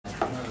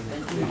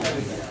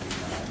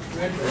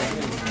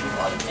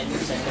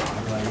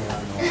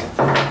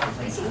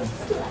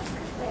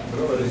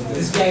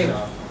This guy.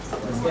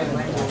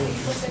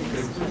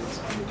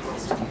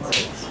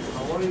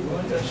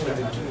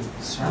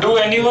 Do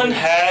anyone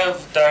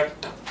have that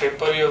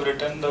paper you have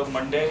written the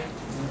Monday?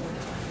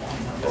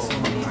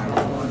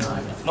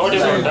 Nobody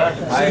wrote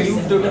that.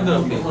 You took in the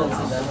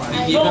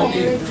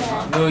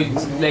No,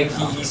 it's like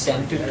he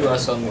sent it to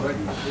us on.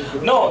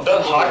 No,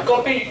 the hard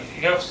copy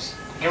you have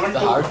given The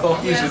to. hard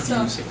copy is with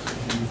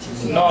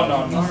you. No.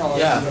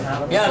 Yeah.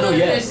 Yeah. No.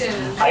 Yes.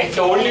 I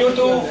told you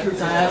to.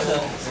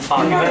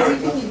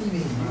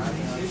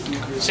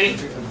 See,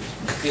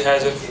 he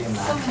has it.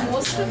 So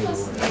most of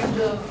us need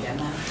the.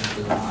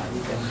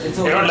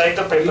 You don't like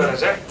the paper,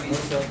 is it?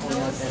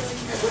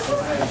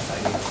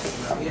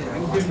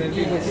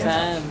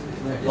 Fan.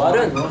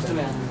 Warren,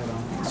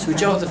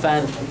 switch off the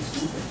fan.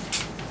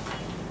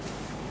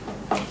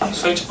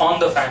 Switch on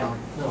the fan.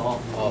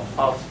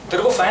 Off.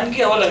 तेरे को fan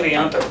की हवा लग रही है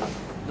यहाँ तक?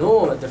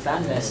 No, the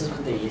fan messes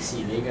with the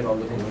AC. They get all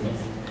the cold air.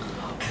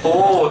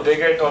 Oh, they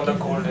get all the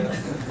cold air.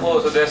 Oh,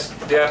 so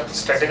they are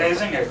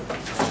strategizing it.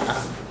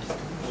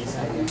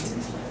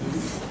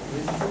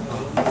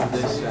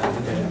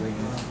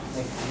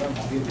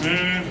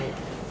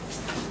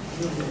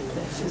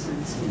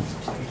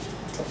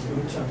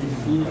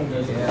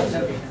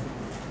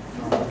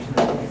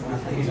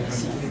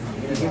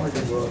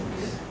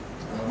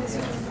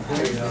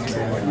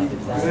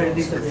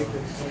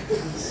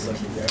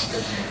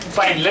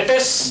 Fine, let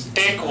us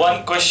take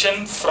one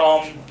question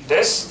from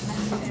this.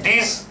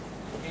 These,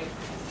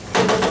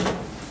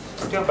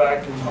 put your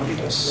bag on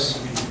this.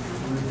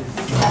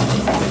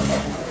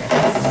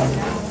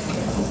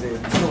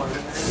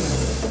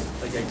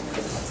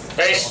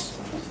 Guys,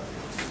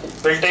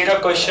 we'll take a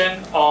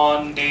question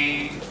on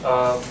the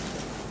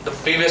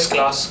previous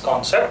class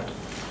concept,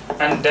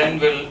 and then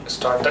we'll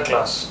start the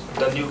class,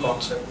 the new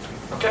concept.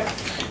 Okay?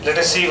 Let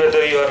us see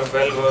whether you are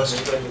well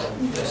versed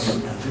with this.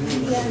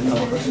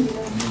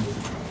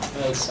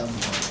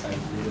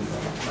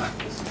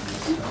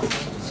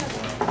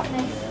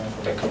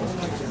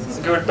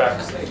 Give it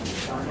back.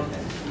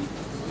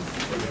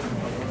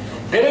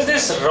 There is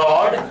this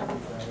rod.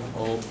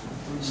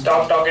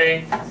 Stop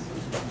talking.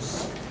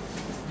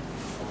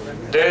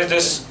 There is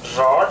this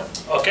rod.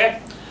 Okay.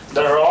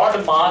 The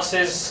rod mass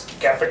is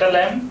capital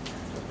M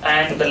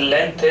and the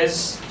length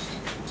is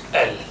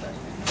L.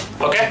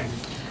 Okay.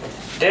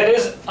 There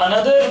is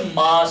another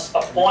mass,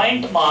 a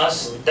point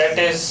mass that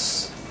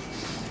is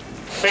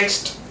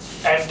fixed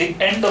at the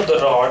end of the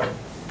rod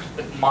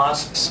with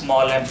mass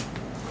small m.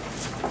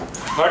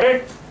 Got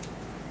it?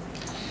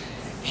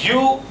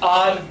 You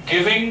are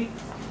giving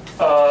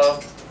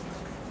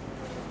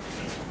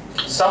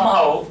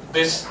somehow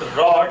this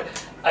rod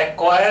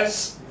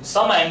acquires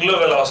some angular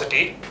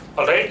velocity.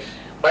 Alright?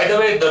 By the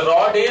way, the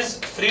rod is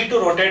free to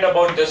rotate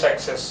about this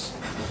axis.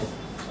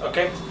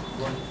 Okay?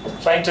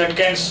 Fine, so it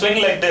can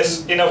swing like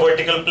this in a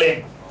vertical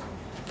plane.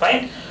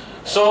 Fine?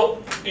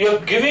 So you're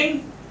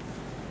giving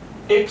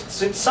it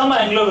with some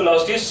angular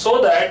velocity so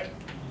that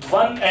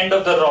one end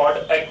of the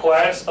rod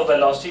acquires a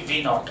velocity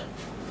V0.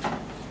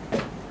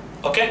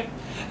 Okay?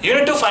 You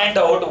need to find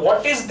out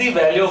what is the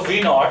value of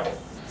V0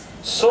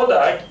 so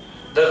that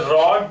the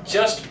rod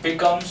just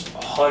becomes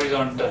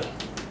horizontal.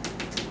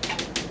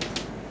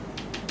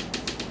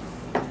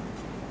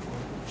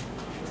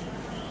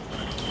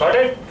 Got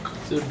it?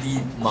 So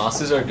the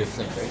masses are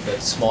different, right?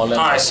 That's small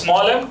m.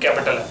 Small m,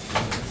 capital M.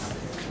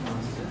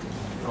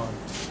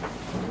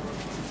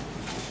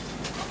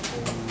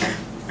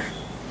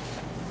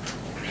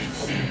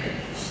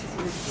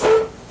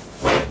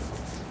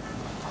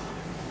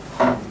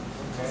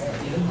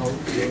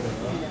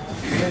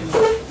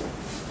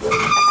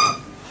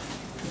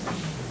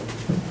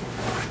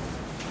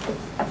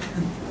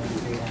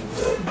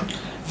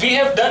 We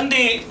have done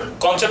the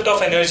concept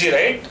of energy,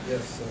 right?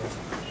 Yes, sir.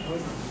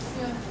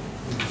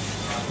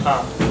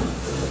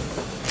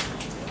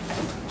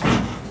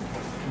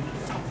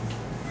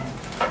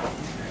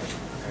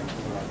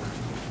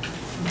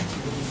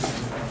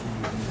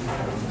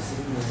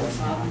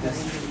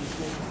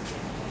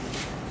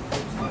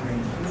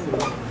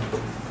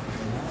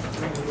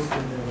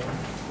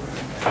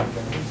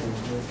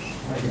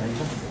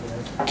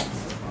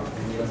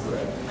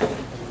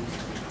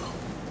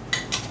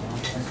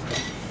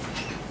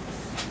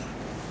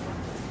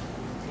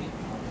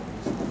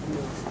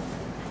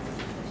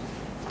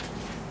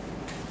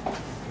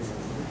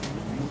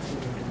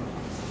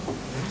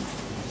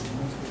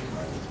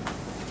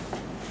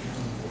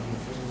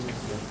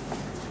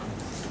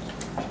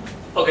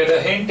 Okay,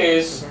 the hint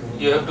is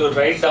you have to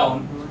write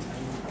down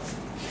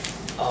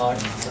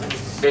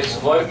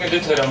this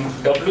work-Nitty theorem.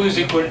 W is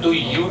equal to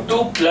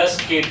U2 plus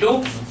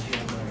K2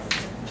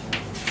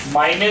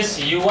 minus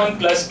U1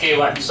 plus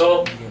K1.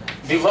 So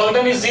the work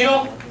done is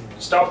 0.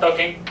 Stop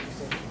talking.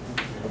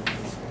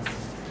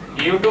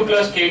 U2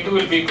 plus K2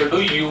 will be equal to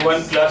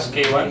U1 plus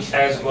K1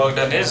 as work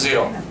done is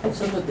 0.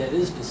 So but there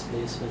is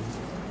displacement.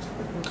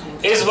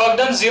 Is work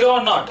done 0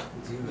 or not?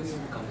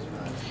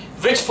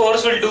 Which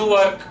force will do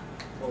work?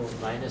 Oh,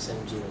 minus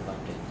mg will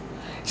count it.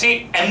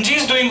 See, mg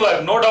is doing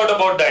work, no doubt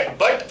about that.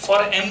 But for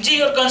mg,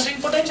 you are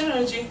considering potential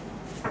energy.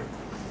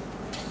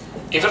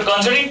 If you are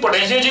considering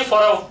potential energy for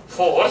a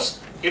force,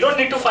 you don't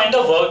need to find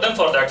the work done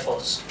for that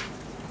force.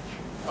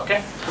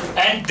 Okay?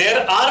 And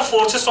there are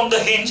forces from the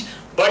hinge,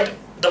 but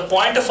the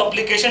point of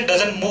application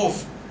doesn't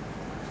move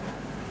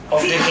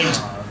of the hinge.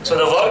 So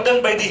the work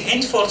done by the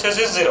hinge forces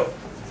is 0.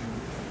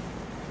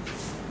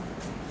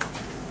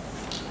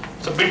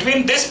 So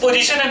between this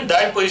position and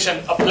that position,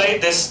 apply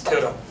this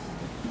theorem.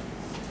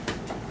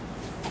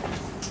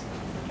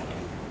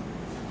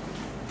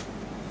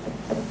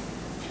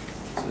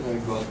 So I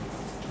got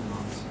an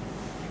answer.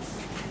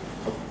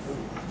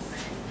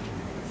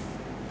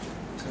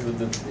 So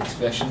the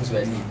expressions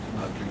vary.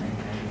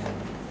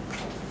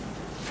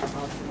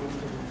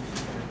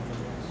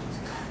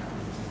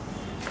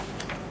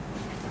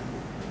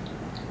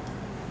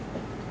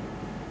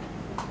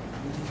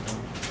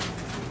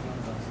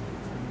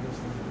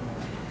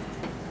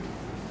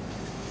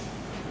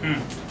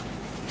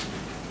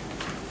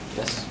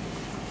 Yes.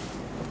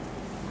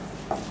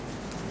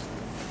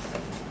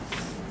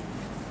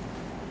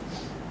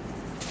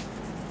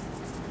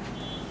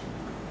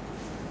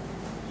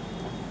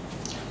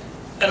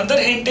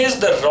 Another hint is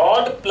the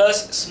rod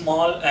plus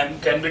small m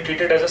can be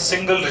treated as a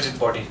single rigid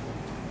body.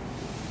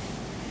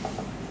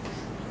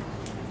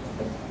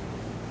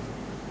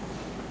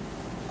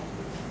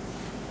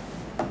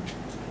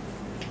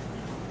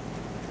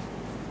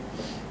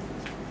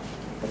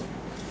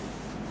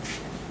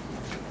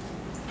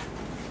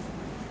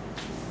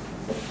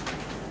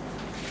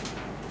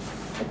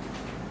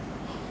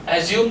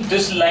 Assume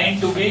this line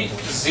to be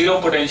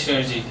 0 potential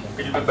energy.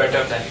 It will be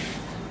better than.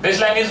 This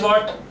line is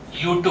what?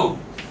 U2.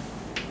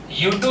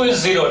 U2 is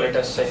 0, let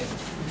us say.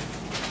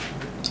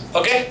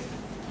 Okay?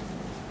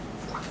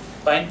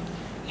 Fine.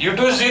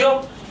 U2 is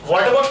 0.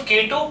 What about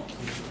K2?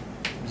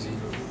 0.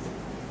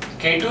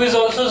 K2 is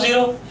also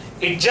 0.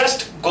 It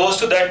just goes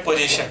to that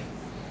position.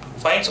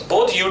 Fine. So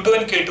both U2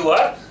 and K2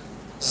 are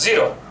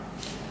 0.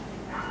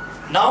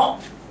 Now,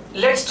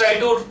 let's try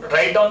to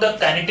write down the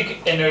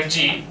kinetic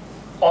energy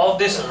of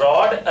this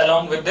rod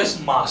along with this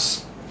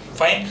mass.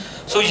 Fine.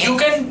 So you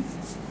can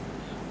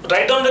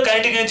write down the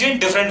kinetic energy in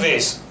different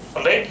ways.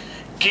 Alright.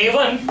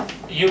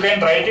 K1, you can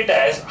write it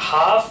as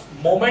half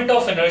moment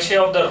of inertia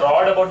of the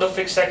rod about the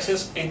fixed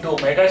axis into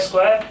omega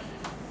square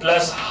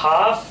plus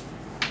half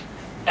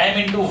m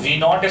into v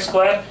naught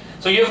square.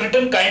 So you have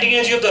written kinetic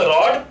energy of the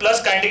rod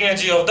plus kinetic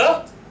energy of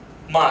the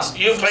mass.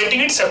 You are writing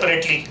it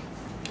separately.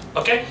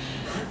 Okay.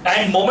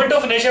 And moment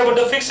of inertia about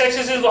the fixed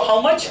axis is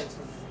how much?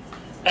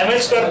 ml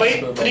square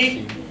by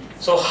 3.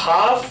 So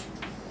half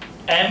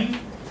m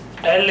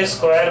l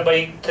square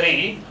by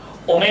 3.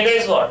 Omega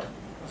is what?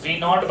 V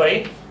naught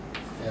by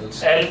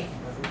L.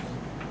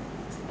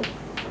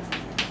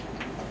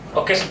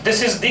 Okay, so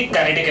this is the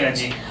kinetic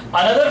energy.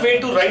 Another way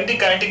to write the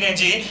kinetic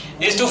energy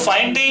is to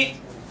find the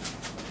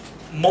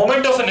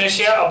moment of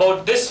inertia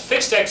about this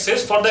fixed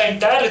axis for the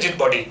entire rigid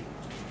body.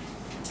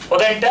 For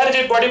the entire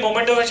rigid body,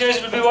 moment of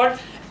inertia will be what?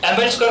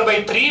 ml square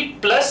by 3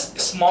 plus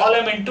small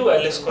m into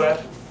L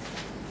square.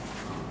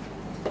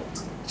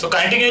 So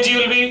kinetic energy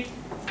will be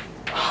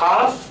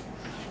half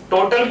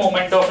total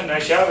moment of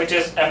inertia, which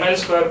is ml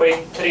square by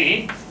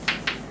 3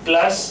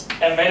 plus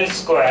ml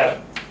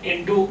square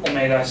into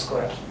omega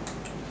square.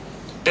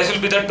 This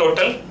will be the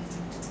total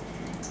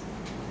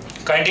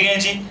kinetic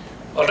energy.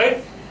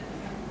 Alright.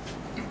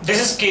 This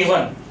is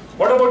K1.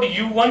 What about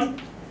U1?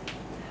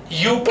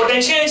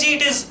 Potential energy,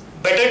 it is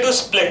better to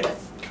split.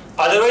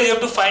 Otherwise, you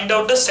have to find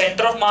out the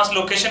center of mass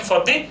location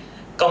for the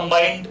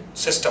combined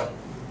system.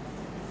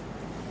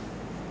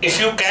 If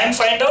you can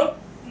find out,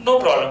 no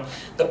problem.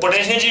 The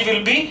potential energy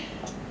will be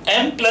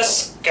m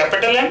plus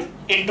capital M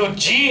into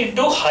g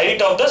into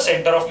height of the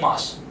center of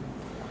mass.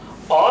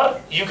 Or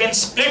you can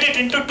split it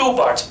into two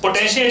parts.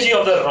 Potential energy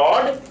of the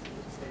rod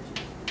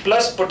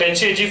plus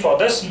potential energy for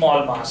the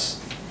small mass.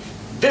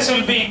 This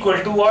will be equal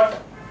to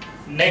what?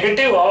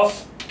 Negative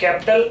of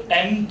capital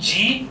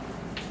mg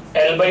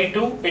L by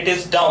 2. It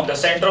is down. The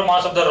center of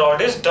mass of the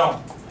rod is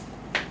down.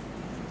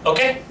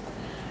 Okay?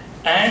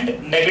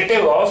 And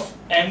negative of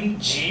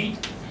mgl.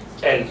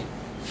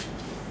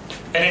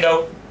 Any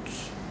doubt?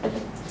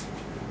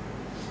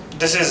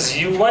 This is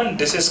U1,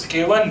 this is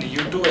K1,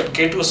 U2 and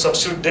K2.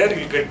 Substitute there,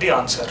 you get the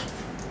answer.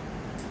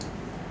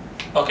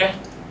 Okay?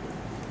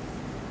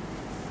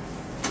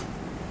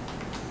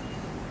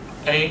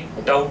 Any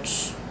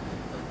doubts?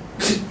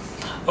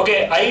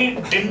 Okay,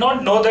 I did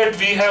not know that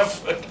we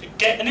have.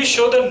 Can you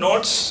show the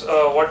notes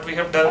what we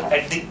have done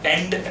at the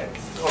end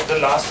of the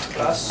last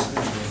class?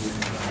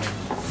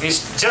 We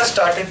just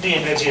started the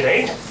energy,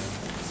 right?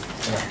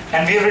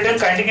 And we have written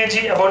kinetic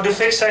energy about the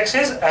fixed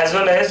axis as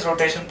well as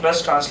rotation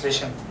plus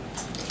translation.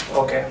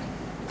 Okay.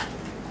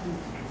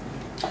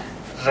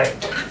 Right.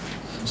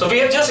 So we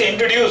have just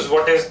introduced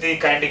what is the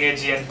kinetic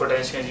energy and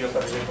potential energy of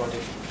a rigid body.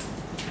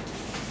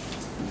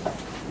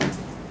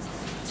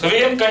 So we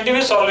can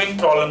continue solving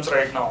problems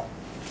right now.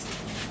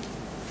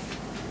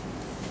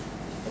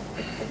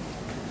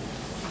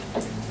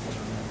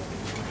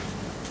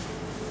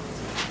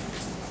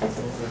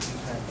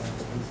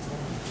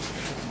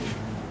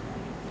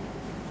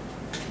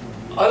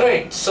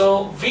 Alright,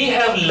 so we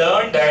have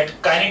learned that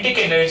kinetic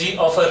energy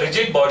of a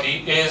rigid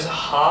body is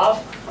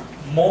half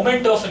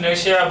moment of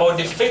inertia about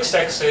the fixed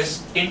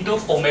axis into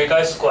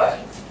omega square.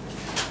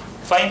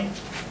 Fine.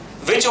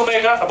 Which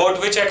omega? About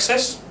which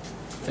axis?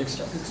 Fixed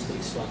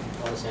one,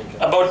 or center.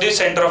 About the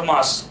center of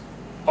mass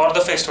or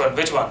the fixed one.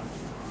 Which one?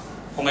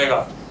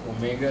 Omega.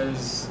 Omega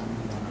is,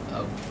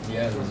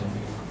 yeah, there's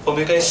omega.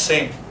 Omega is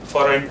same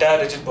for entire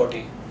rigid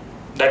body.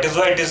 That is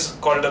why it is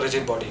called a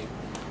rigid body.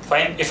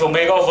 Fine. If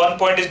omega of one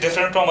point is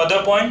different from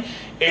other point,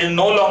 it will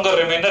no longer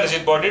remain a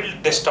rigid body, it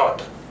will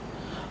distort.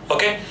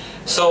 Okay.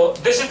 So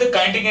this is the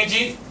kinetic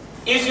energy.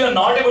 If you are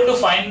not able to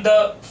find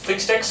the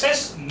fixed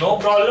axis, no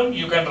problem.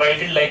 You can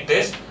write it like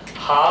this: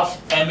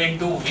 half m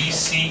into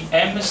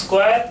VCm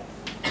square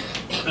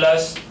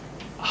plus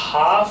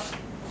half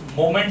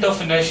moment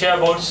of inertia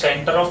about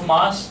center of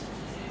mass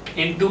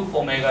into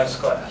omega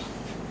square.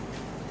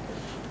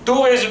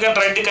 Two ways you can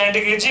write the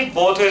kinetic energy.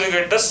 Both ways you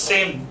get the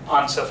same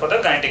answer for the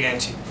kinetic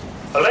energy.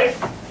 Alright?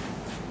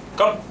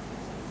 Come.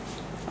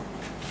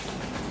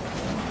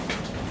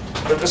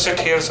 Let us sit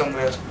here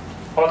somewhere.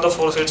 All the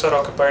four seats are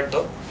occupied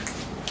though.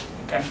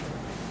 You can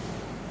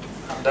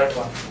have that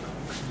one.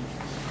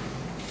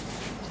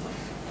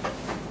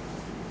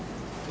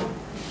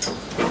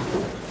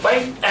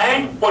 Fine.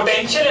 And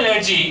potential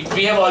energy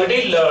we have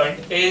already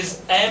learned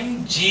is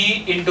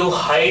mg into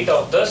height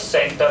of the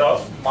center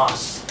of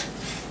mass.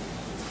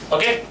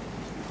 Okay?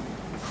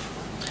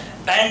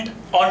 And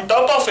on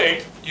top of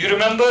it, you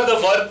remember the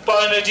work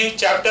per energy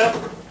chapter?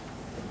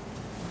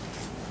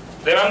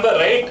 Remember,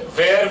 right?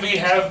 Where we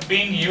have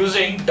been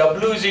using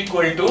W is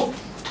equal to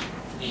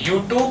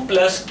U2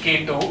 plus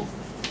K2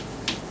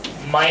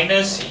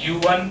 minus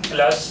U1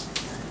 plus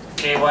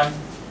K1.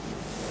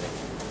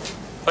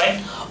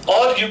 Fine?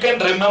 Or you can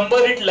remember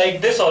it like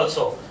this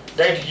also,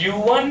 that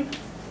U1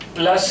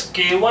 plus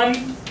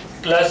K1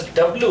 plus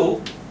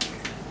W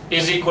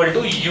is equal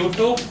to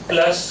U2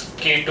 plus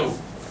K2.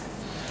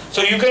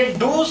 So you can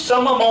do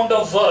some amount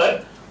of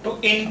work to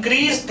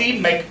increase the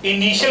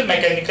initial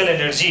mechanical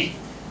energy.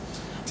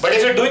 But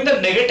if you're doing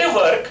the negative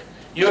work,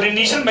 your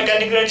initial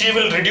mechanical energy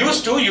will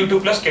reduce to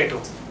U2 plus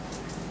K2.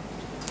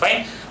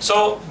 Fine?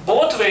 So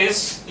both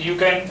ways you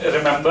can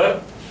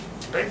remember,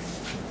 right?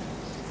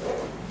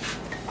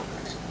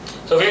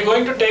 So we're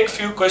going to take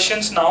few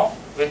questions now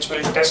which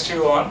will test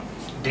you on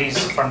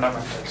these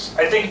fundamentals.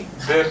 I think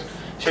there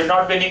should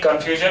not be any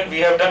confusion. We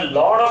have done a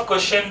lot of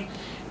question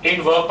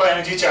in work per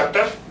energy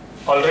chapter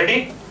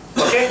already.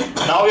 Okay.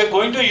 Now we are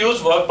going to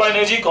use work per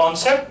energy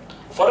concept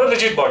for a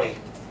rigid body.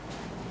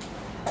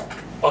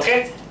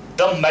 Okay.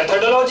 The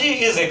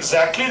methodology is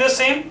exactly the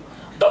same.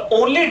 The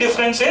only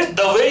difference is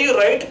the way you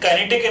write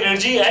kinetic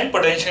energy and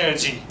potential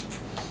energy.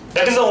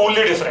 That is the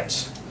only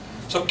difference.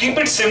 So keep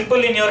it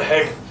simple in your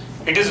head.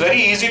 It is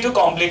very easy to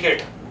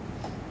complicate.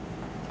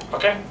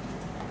 Okay.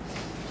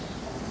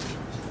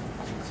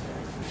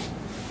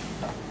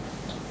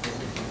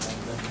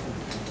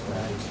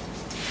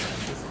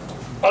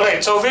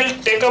 Alright, so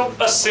we'll take up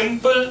a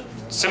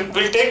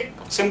we'll take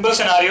simple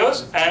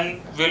scenarios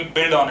and we'll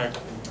build on it.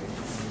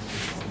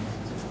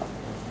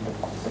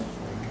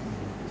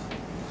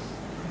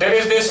 There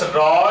is this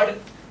rod,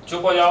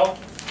 chup ho jao,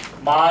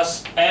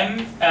 mass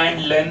m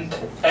and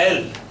length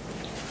L.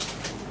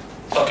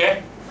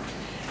 Okay.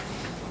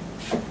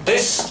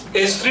 This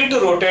is free to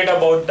rotate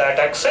about that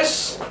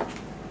axis.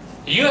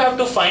 You have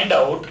to find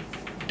out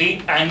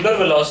the angular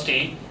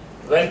velocity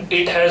when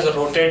it has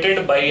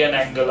rotated by an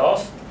angle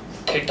of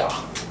theta.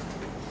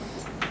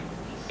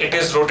 It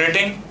is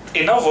rotating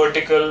in a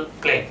vertical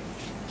plane.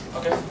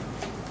 Okay.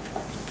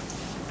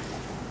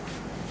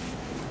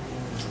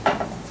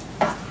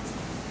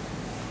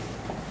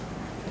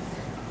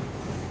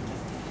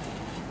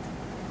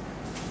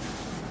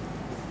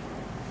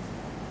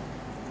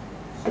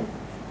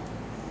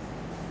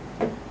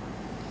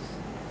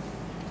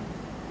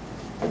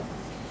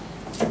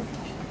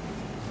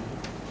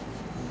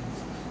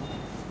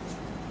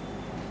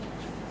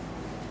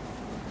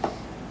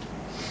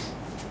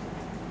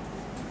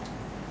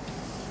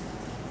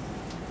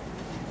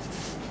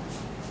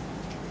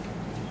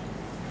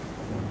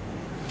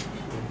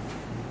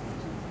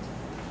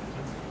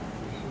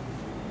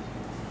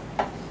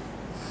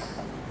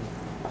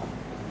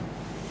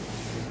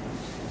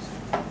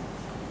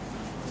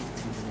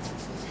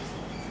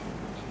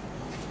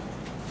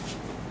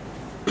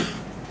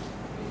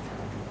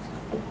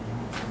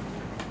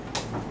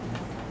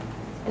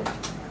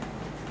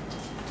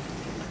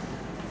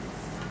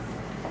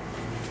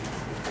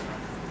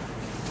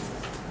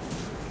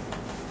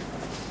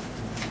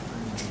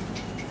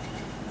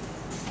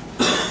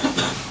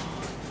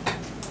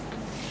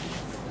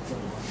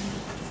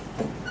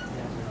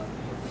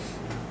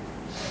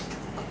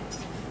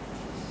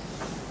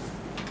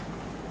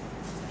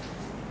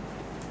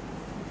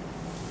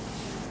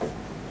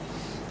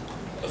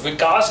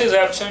 Vikas is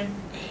absent.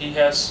 He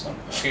has some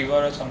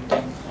fever or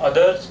something.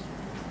 Others?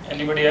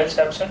 Anybody else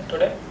absent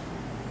today?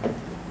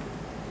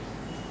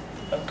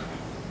 Okay.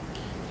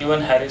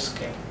 even Harris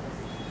came.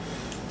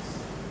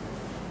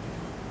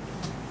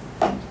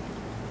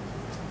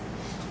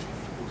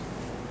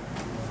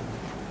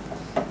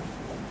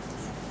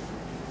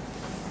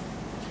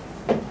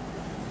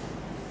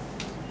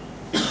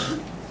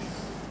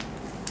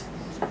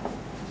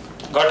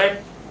 Got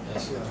it?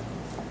 Yes.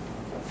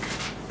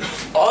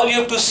 All you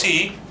have to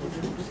see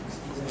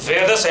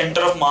where the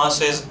center of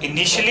mass is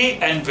initially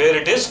and where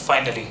it is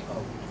finally.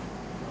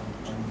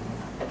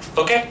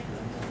 Okay?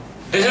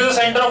 This is the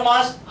center of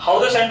mass. How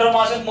the center of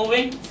mass is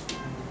moving?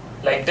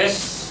 Like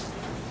this.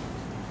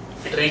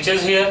 It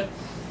reaches here.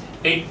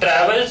 It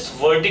travels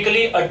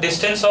vertically a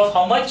distance of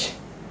how much?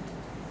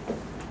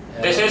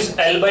 This is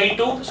L by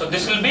 2. So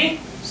this will be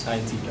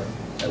Sin theta.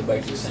 L by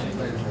 2 sin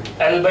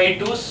theta. L by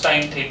 2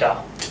 sin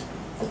theta.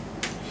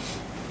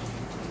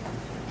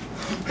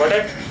 Got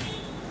it?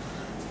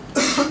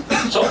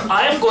 So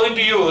I am going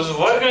to use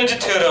work energy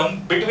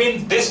theorem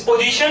between this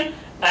position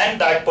and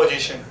that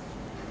position.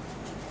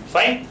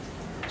 Fine?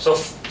 So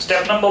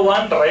step number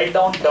 1, write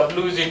down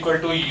W is equal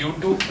to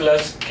U2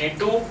 plus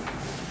K2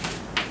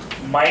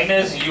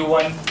 minus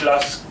U1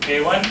 plus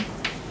K1,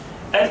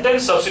 and then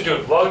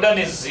substitute. Work done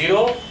is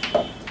 0.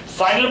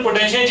 Final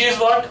potential energy is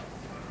what?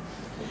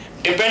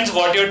 Depends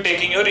what you're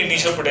taking your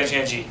initial potential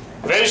energy.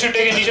 Where you should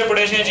take initial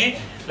potential energy?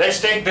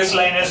 Let's take this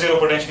line as 0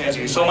 potential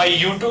energy. So my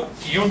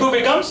U2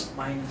 becomes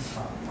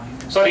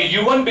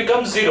U1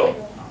 becomes 0.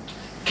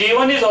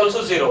 K1 is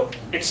also 0.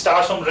 It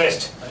starts from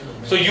rest.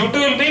 So U2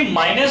 will be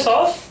minus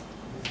of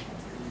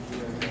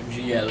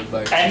GL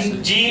by 2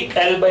 and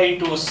GL by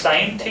 2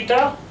 sin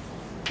theta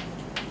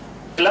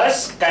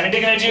plus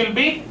kinetic energy will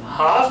be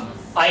half.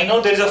 I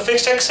know there is a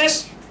fixed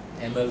axis,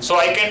 ML. so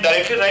I can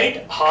directly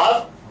write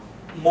half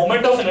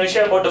moment of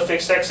inertia about the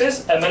fixed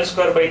axis ml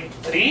square by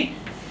 3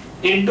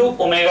 into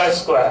omega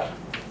square.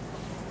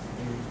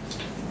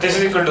 This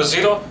is equal to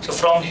 0. So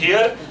from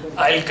here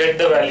I'll get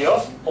the value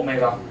of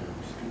omega.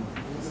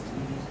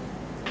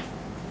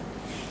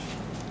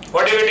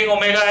 What are you getting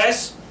omega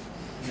as?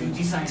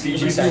 3G sin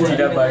 3G sin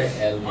theta by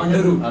L.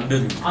 Under root.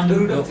 Under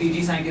root. of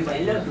 3G sin theta by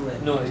L or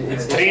 2L? No,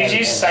 it's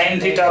 3G sin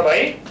theta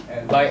by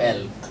by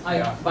L. By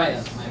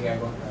L.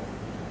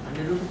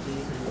 Under root of 3G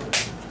sin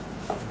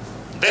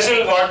theta. this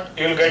is what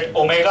you will get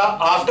omega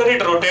after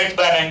it rotates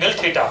by an angle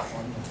theta.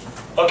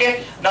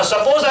 Okay. Now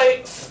suppose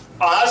I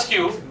ask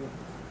you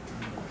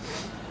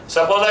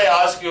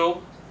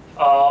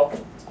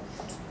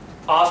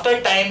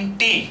after time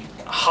t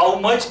how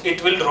much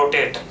it will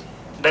rotate,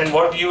 then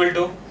what you will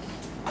do?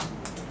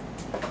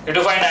 You have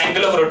to find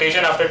angle of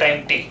rotation after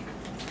time t.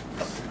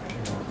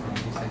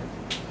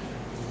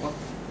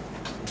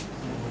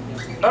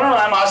 No,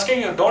 I'm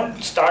asking you,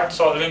 don't start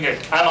solving it.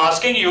 I'm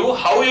asking you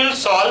how you will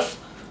solve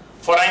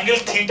for angle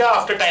theta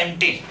after time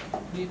t.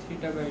 d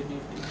theta by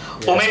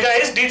dt. Omega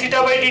is d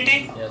theta by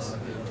dt. Yes.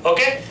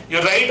 Okay, you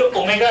write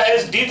omega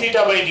as d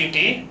theta by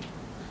dt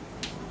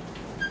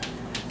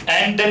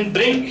and then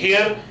bring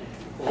here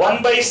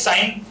 1 by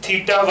sin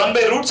theta, 1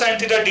 by root sin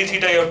theta d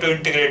theta you have to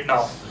integrate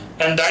now,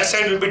 and that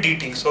side will be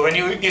dt. So when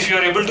if you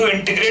are able to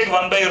integrate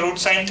 1 by root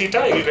sin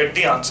theta, you will get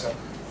the answer.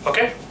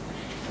 Okay,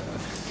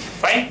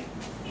 fine.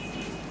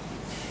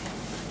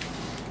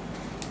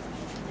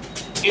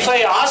 If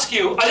I ask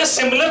you, a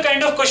similar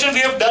kind of question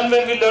we have done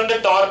when we learned the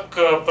torque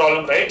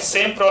problem, right?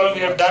 Same problem we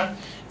have done.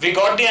 We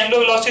got the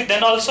angular velocity,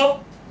 then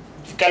also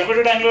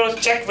calculated angular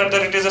velocity, check whether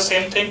it is the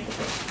same thing.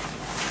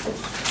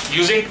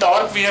 Using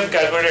torque we have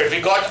calculated. We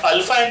got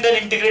alpha and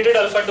then integrated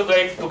alpha to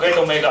get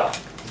omega.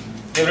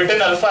 We have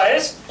written alpha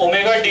as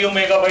omega d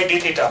omega by d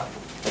theta.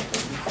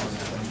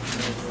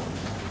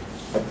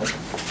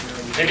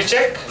 Did you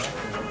check?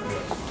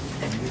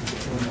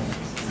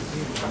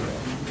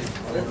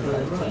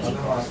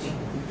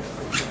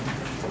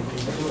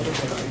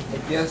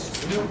 Yes.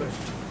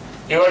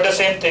 You got the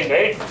same thing,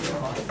 right?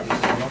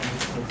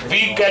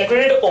 We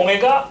calculated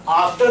omega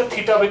after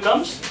theta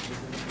becomes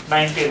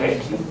 90,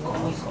 right?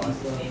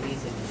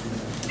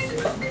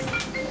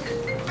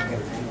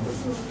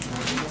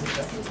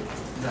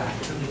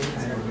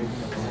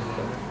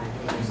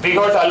 We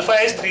got alpha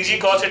as 3g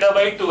cos theta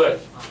by 2l.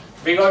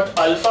 We got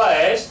alpha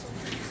as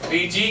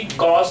 3g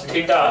cos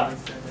theta.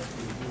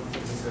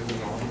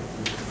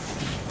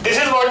 This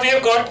is what we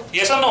have got,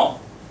 yes or no?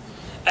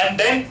 And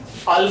then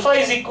alpha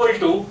is equal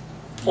to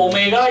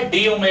omega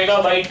d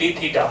omega by d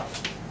theta.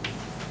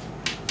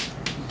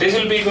 This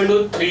will be equal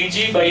to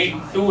 3g by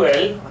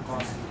 2l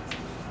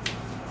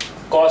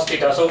cos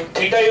theta. So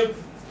theta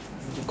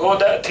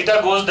theta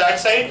goes that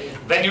side.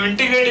 When you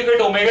integrate, you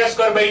get omega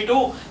square by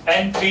 2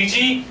 and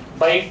 3g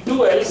by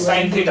 2l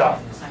sin theta.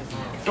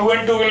 2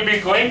 and 2 will be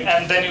going,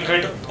 and then you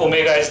get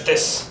omega as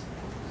this.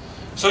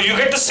 So you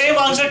get the same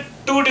answer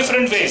two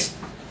different ways.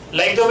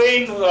 Like the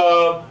way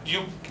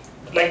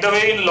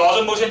in laws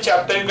of motion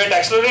chapter you get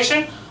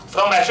acceleration.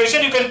 From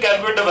acceleration you can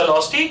calculate the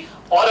velocity,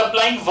 or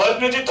applying work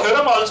energy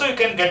theorem also you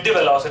can get the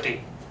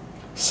velocity.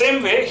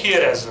 Same way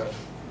here as well.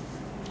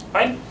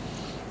 Fine.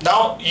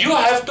 Now you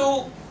have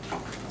to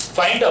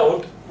find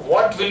out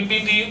what will be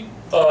the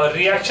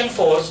reaction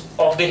force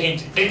of the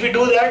hinge. Did we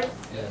do that?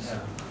 Yes.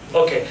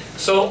 Okay,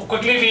 so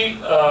quickly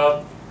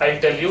I'll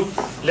tell you.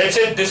 Let's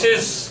say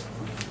these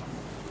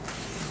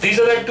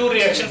are the two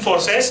reaction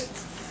forces.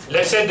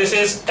 Let's say this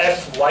is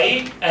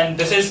Fy and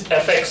this is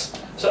Fx.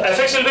 So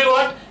Fx will be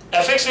what?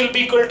 Fx will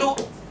be equal to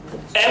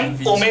m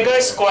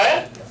omega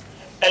square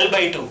L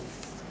by 2.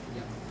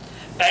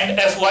 And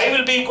Fy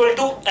will be equal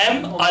to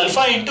m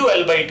alpha into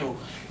L by 2.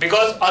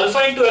 Because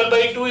alpha into L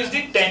by 2 is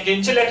the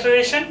tangential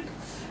acceleration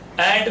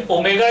and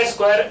omega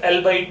square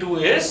L by 2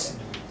 is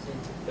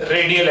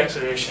radial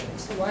acceleration.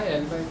 So why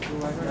L by 2?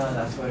 Why not? No,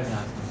 that's what it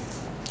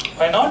happened.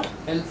 Why not?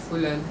 L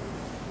full L.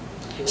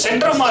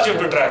 Center of mass you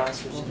have to track.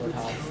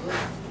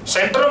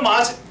 Center of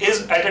mass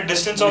is at a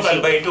distance of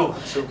L by 2.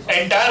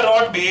 Entire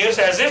rod behaves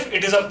as if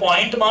it is a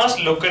point mass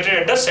located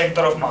at the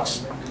center of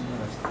mass.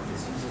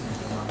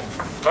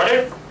 Got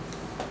it?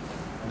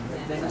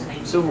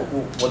 So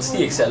what's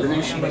the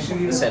acceleration of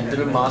the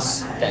center of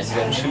mass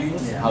tangentially?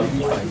 How do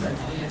you find that?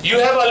 You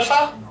have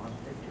alpha,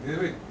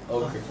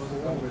 Okay.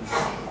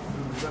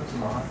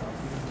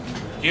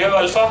 you have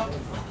alpha,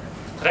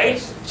 right?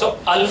 So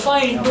alpha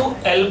into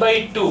L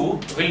by 2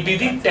 will be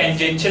the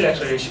tangential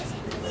acceleration.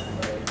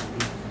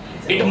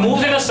 It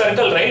moves in a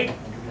circle, right?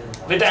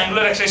 With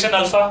angular acceleration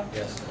alpha.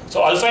 Yes.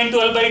 So alpha into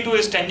L by 2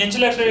 is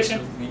tangential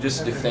acceleration. We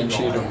just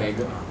differentiate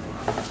omega.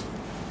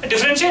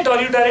 Differentiate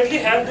or you directly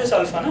have this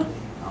alpha, no?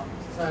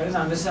 So I don't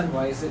understand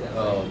why is it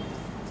L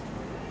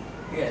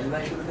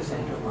by 2 to the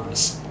center of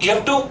mass. You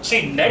have to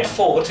see net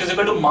force is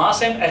equal to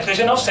mass and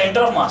acceleration of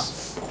center of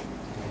mass.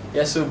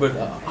 Yes, so but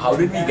how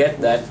did we get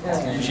that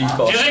G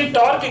cost? Using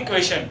torque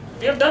equation,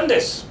 we have done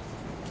this.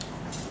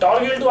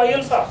 Torque equal to I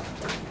alpha,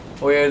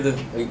 Oh yeah,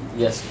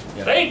 yes.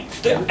 Yeah. right?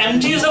 The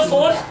mg is the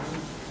force.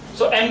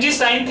 So mg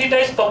sin theta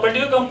is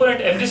perpendicular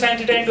component. Mg sin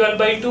theta into L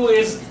by 2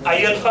 is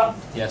I alpha.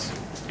 Yes.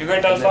 You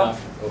get alpha.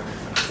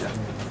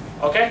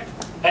 Okay?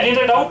 Any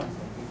other doubt?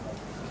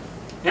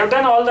 We have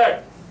done all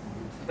that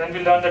when we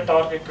learn the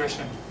torque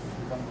equation.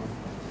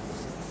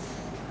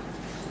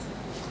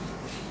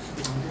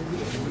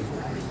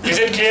 Is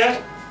it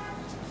clear?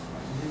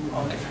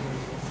 Okay.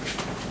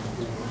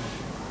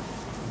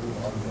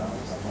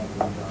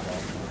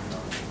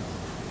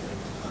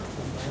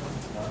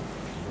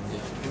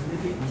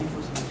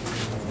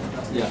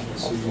 Yeah,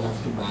 so you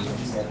have to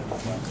balance that.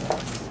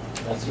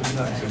 That's what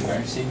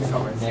you're saying. The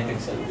net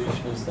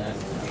acceleration is that,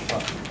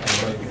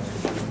 and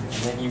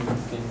then you can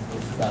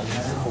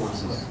balance the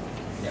forces.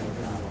 Yeah.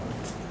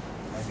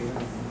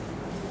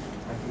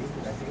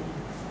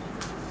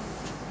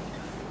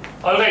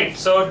 Alright,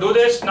 so do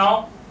this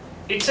now.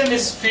 It's a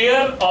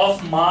sphere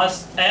of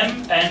mass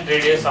m and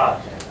radius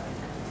r.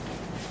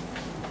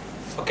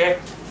 Okay?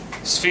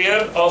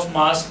 Sphere of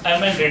mass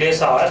m and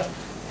radius r.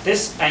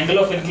 This angle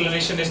of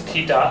inclination is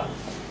theta.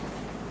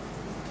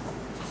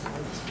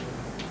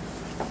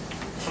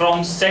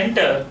 From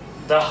center,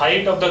 the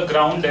height of the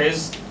ground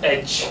is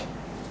h.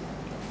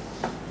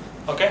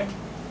 Okay?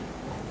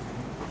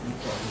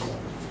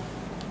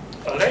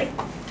 Alright?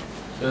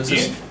 So it's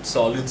a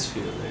solid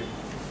sphere, right?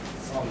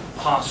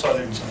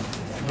 Solid.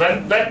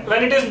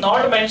 When it is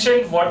not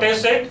mentioned what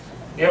is it,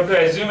 you have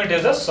to assume it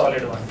is a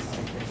solid one.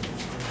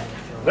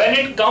 When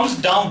it comes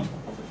down,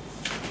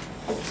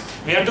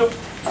 we have to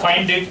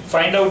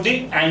find out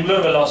the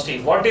angular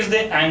velocity. What is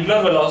the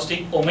angular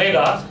velocity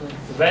omega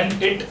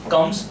when it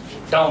comes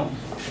down?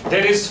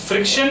 There is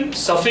friction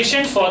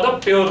sufficient for the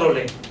pure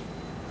rolling.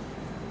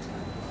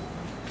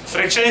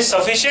 Friction is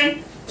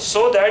sufficient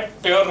so that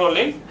pure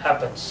rolling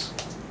happens.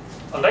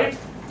 Alright?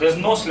 There is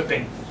no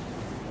slipping.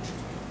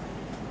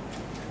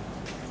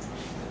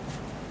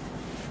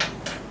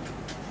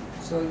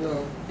 So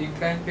the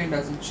inclined plane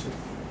doesn't shift.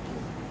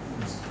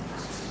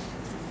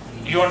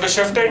 You want to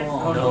shift it?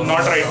 No. Not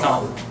right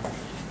now.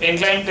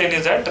 Inclined plane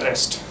is at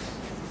rest.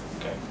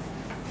 Okay.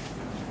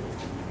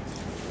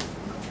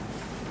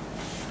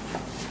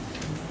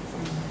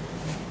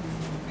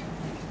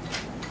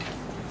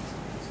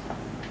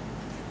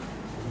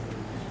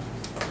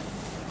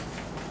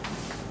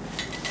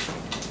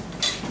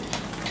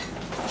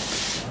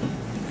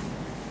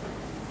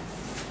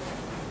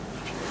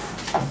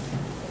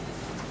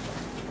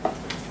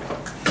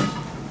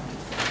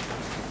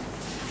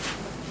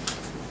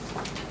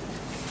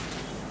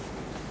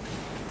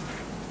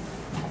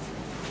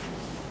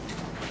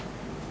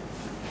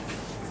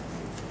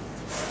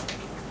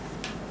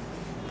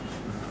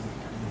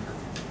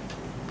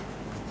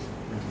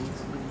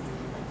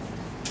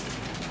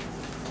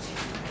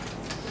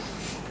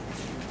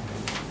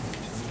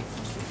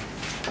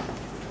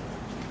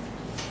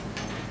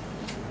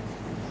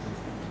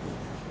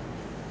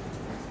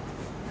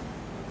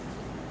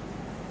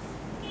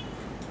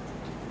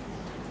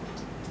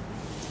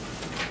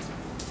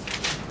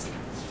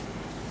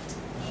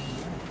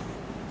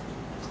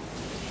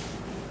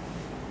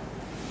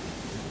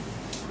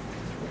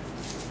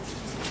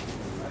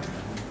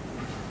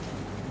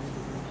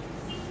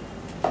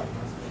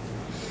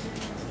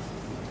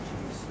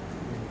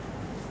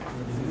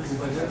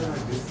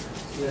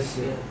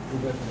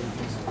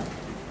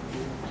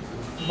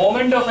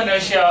 Moment of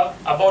inertia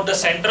about the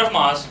center of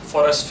mass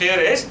for a sphere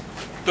is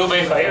 2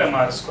 by 5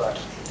 mr square.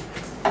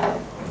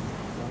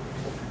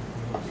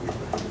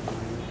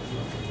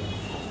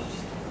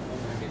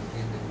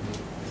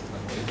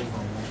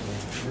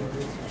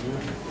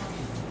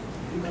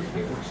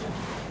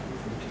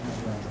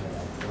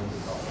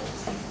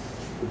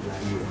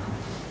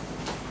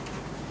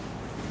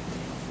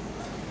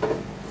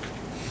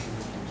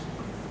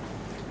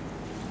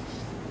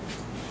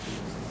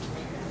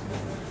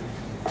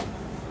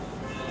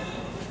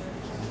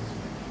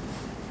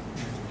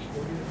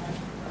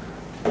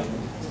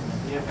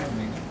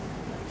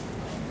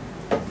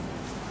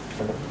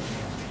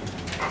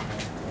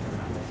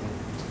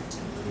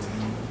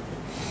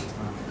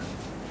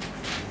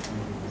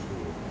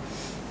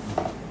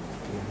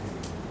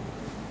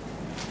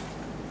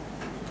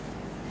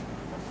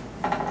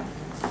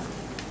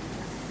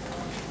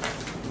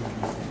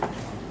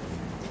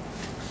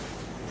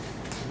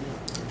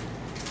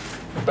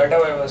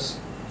 Better I was.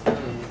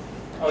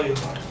 Oh, you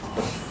got it.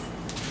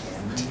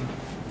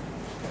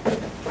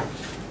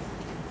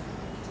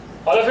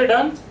 All of it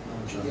done?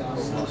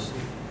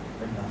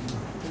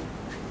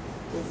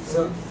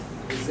 So,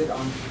 is it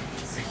on?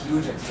 It's a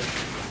huge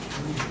exception.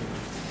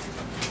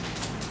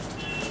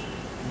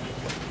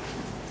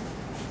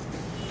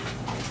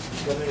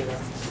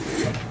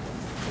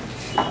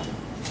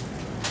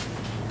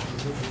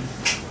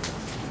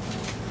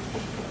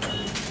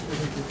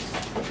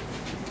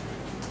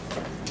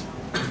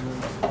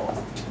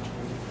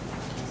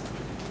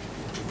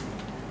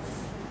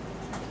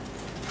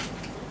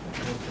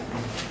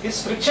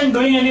 Is friction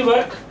doing any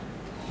work?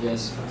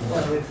 Yes.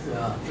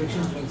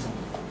 Friction doing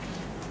something.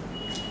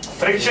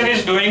 Friction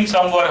is doing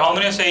some work. How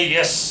many say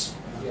yes?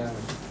 Yeah.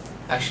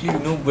 Actually,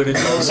 no, but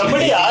it's also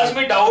Somebody asked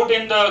me doubt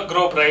in the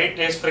group, right?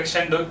 Is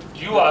friction do?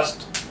 You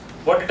asked.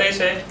 What did I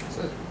say?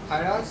 So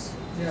I asked,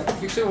 yeah,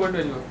 friction what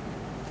will work?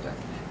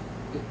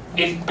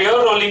 In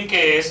pure rolling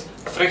case,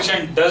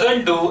 friction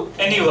doesn't do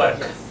any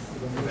work.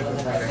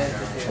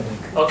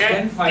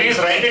 Okay? Please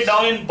write it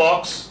down in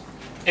box.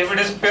 If it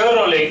is pure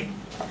rolling,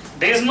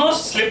 there is no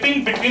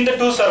slipping between the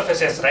two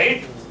surfaces,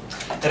 right?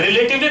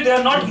 Relatively, they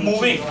are not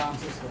moving.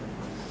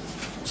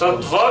 So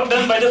work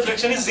done by the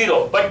friction is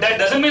zero. But that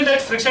doesn't mean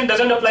that friction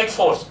doesn't apply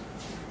force.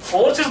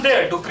 Force is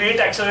there to create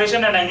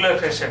acceleration and angular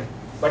acceleration.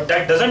 But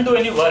that doesn't do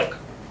any work.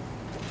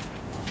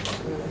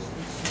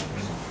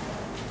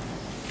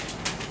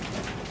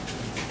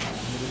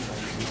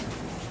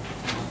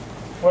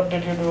 What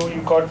did you do?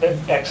 You got the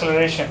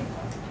acceleration.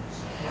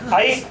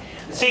 I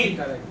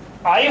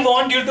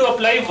want you to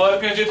apply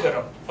work energy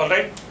theorem.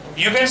 Alright?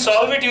 You can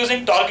solve it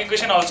using torque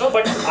equation also,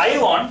 but I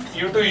want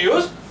you to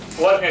use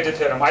work energy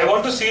theorem. I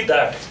want to see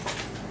that.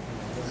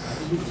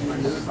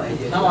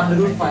 Now under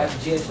root 5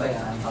 GH by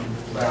R.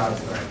 By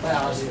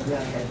R.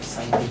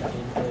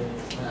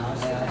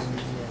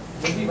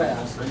 Maybe by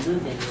R.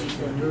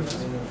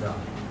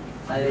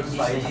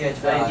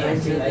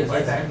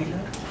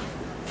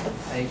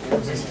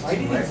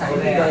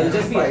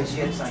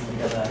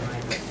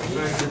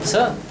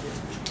 Sir,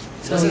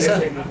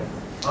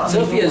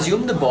 so if we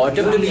assume the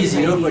bottom to be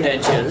zero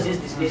potential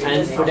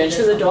and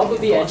potential at the top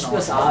would be H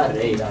plus R,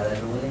 right?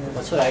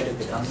 That's what I took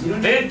it as.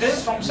 This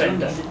is from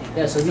center.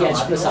 Yeah, so the H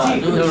plus R.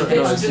 No,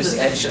 it's just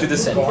H to the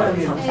center.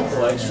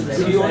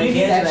 So you only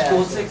need H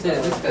cosec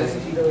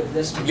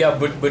there. Yeah,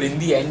 but in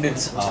the end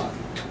it's R.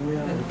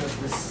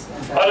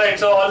 Alright,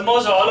 so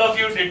almost all of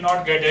you did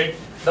not get it.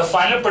 The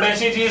final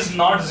potentiality is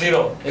not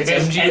zero. It's it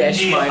is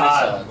MGH minus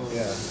R. R.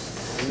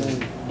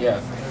 Yeah.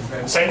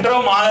 Center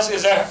of mass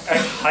is at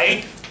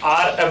height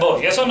R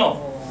above. Yes or no?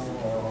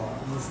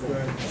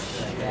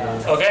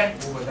 Okay.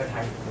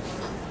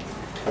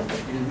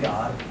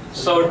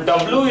 So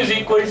W is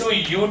equal to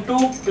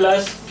U2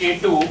 plus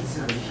K2.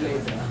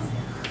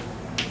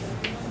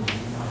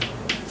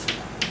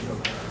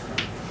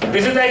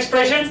 This is the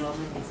expression.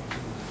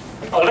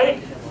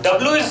 Alright.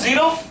 W is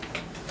 0.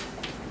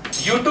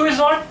 U2 is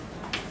what?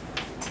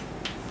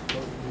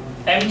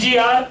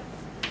 MGR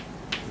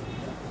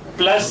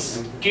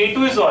plus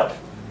K2 is what?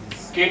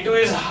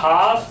 K2 is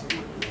half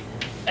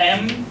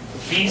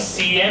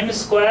MVCM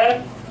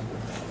square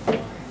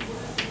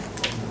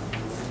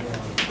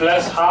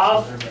plus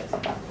half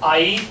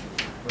I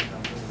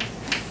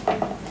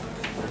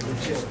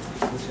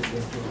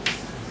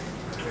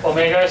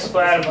omega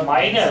square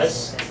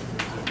minus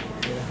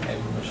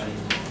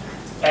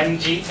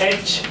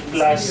MGH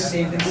plus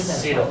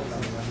 0.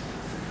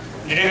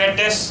 Did you get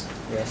this?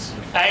 Yes.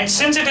 And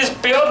since it is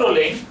pure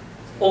rolling,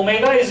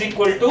 omega is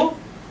equal to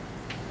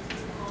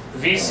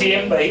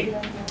VCM by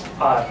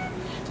R.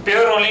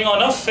 Pure rolling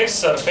on a fixed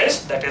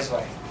surface, that is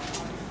why.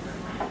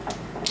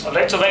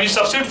 Alright, so when you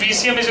substitute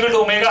VCM is equal to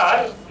omega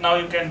R, now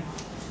you can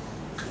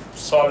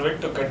solve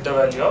it to get the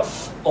value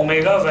of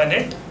omega when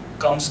it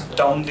comes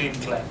down the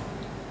incline.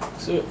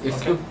 So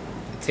if the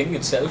thing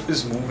itself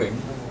is moving,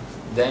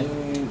 then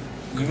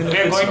even if We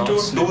are it's going not to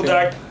slipping, do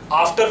that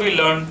after we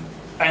learn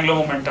angular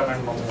momentum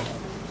and momentum.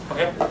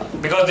 Okay?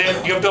 Because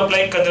you have to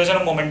apply conservation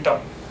of momentum.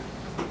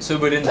 So,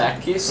 but in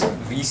that case,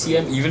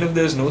 VCM, even if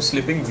there's no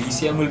slipping,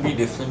 VCM will be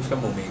different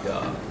from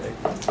omega,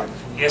 right?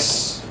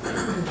 Yes.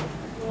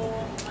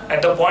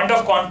 At the point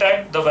of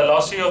contact, the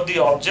velocity of the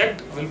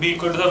object will be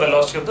equal to the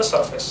velocity of the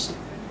surface.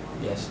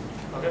 Yes.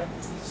 Okay.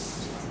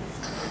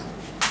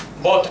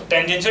 Both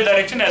tangential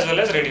direction as well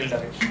as radial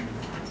direction.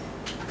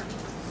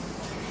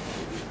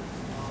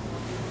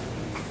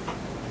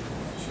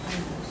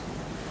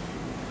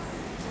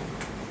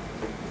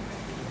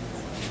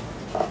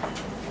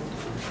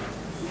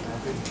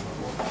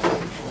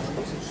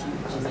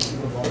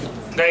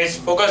 Guys,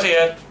 focus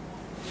here.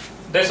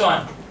 This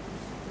one.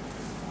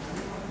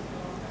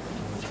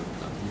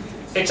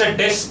 It's a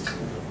disc.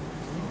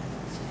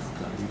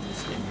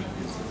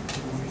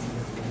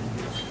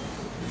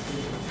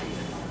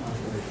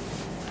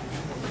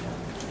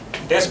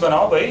 Disc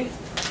बनाओ भाई.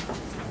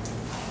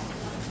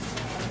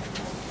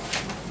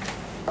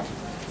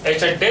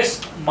 It's a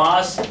disc,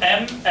 mass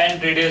m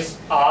and radius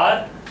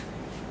r,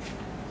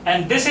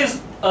 and this is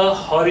a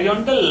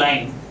horizontal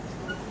line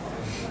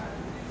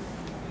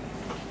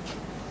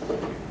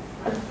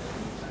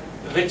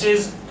which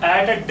is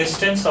at a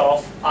distance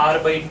of r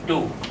by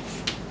 2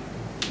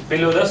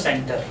 below the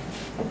center.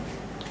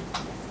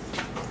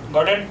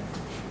 Got it?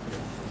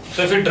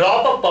 So if you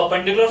drop a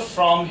perpendicular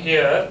from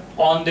here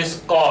on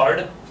this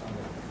chord,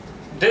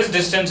 this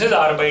distance is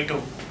r by 2.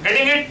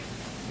 Getting it?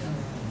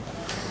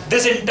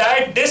 This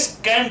entire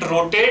disc can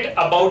rotate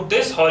about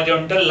this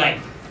horizontal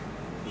line.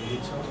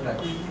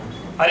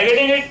 Are you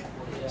getting it?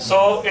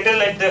 So it is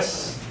like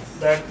this.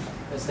 That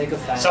It's like a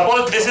fan.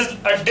 suppose this is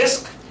a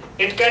disc,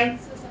 it can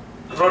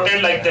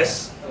rotate like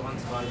this.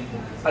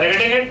 Are you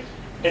getting it?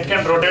 It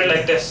can rotate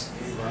like this.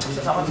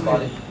 So someone's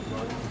calling.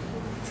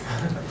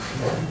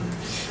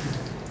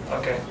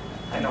 Okay,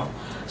 I know.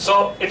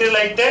 So it is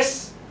like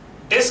this.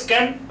 Disc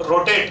can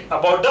rotate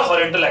about the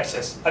horizontal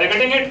axis. Are you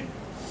getting it?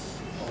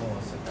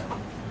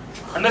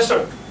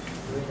 Understood?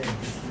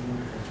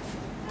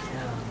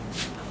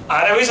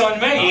 आ रहा है भाई समझ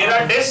में? ये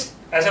रहा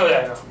disc ऐसे हो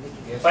जाएगा.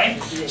 Fine.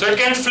 So it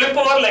can flip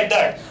over like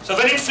that. So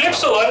when it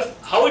flips over,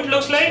 how it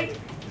looks like?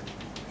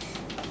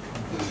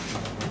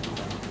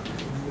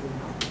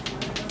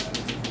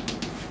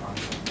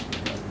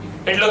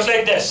 It looks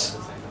like this.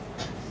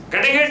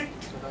 Getting it?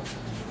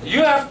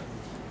 You have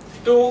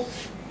to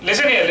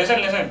listen here.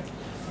 Listen.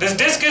 This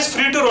disc is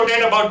free to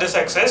rotate about this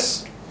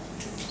axis.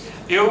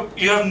 You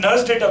have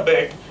nudged it a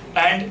bit,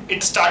 and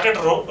it started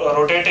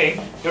rotating.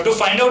 You have to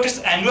find out its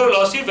angular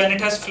velocity when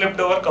it has flipped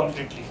over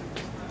completely.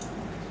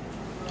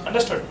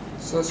 Understood?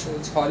 So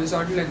it's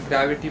horizontal and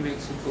gravity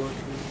makes it go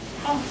through.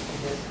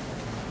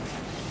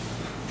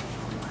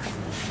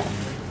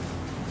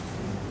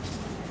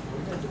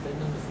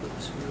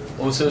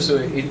 Oh, so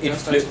it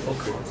flipped.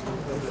 Okay.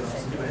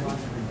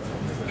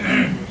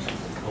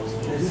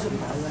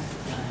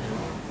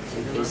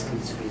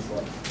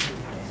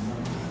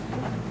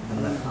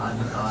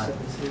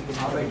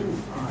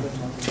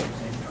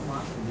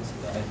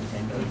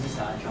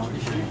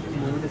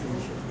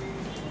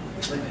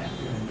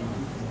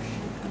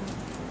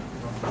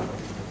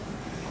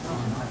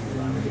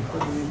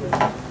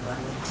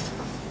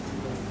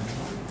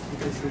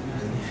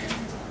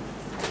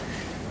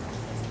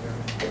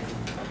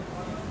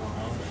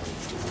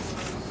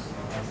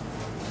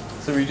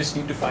 So we just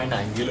need to find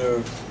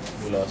angular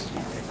velocity.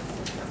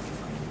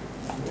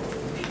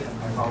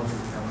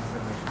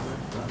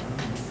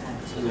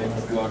 So like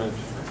we got it.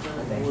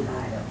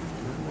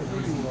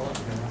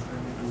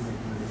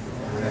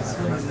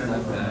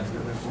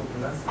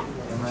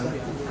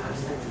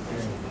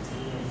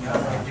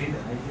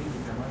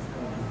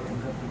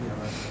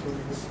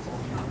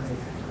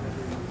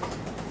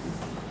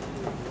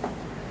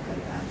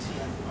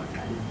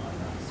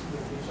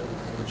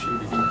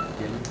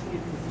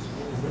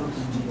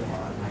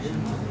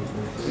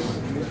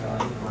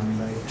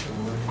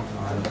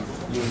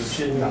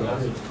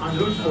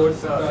 Under root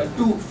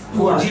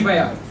 4G by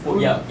R.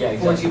 Yeah,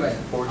 exactly. 4G by R.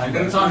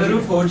 4G So under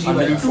root 4G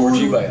by R. 4G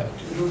by R.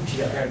 Root G.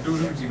 Yeah, 2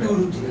 root G by 2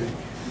 root G. G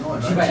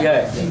by R.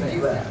 Yeah. G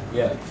by R.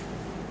 Yeah.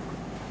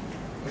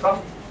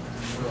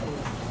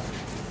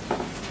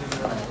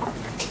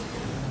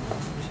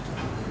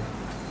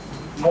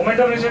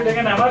 Momentum is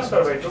taken MR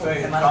square by 2. So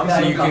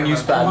you can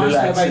use parallel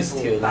axis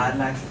theory.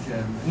 Parallel axis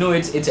theory. No,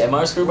 it's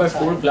mr square by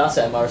 4 plus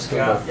mr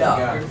square by 4.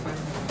 Yeah.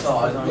 So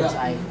horizontal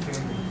side.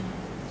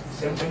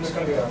 Same thing is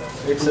coming out.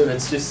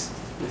 It's just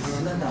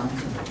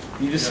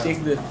you just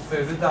take the. So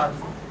is it the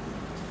answer?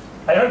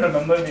 I don't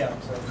remember the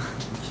answer.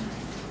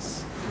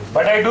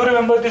 But I do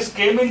remember this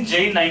came in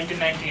JEE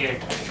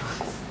 1998.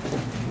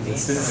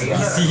 This is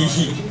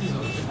easy.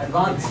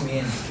 Advanced.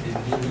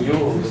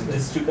 Yo,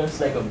 this took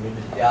us like a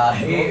minute. Yeah,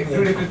 hey,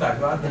 dude, if it's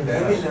advanced,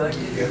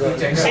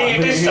 then See,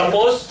 it is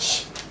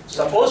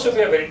supposed to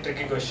be a very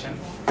tricky question.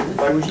 But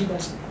I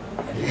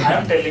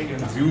am telling you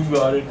now. You've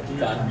got it.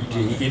 Can't be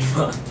JEE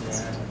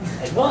Advanced.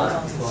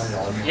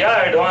 Advanced.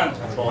 Yeah,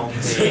 advanced.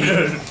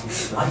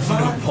 Advanced.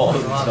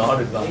 Not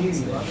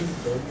advanced.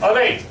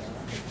 Alright.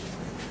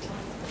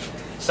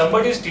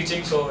 Somebody is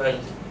teaching so well.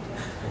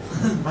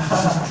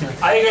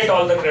 I get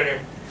all the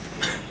credit.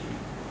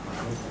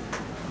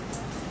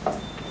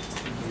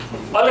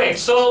 Alright,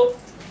 so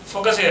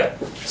focus here.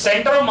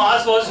 Center of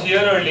mass was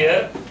here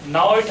earlier.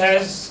 Now it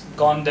has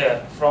gone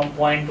there from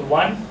point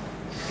 1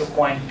 to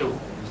point 2.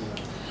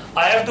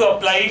 I have to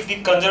apply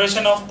the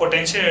conservation of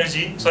potential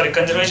energy,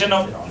 conservation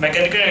of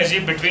mechanical energy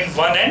between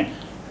 1 and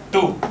 2.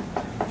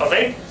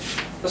 Alright?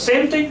 The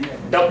same thing,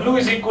 W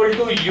is equal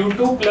to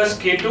U2 plus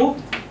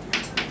K2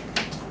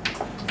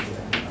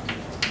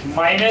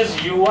 minus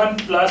U1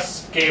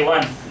 plus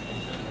K1.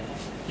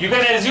 You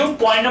can assume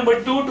point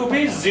number 2 to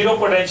be zero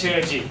potential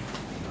energy.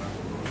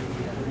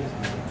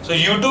 So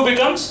U2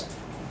 becomes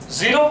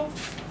 0.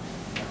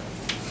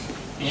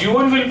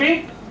 U1 will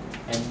be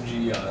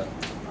MGR.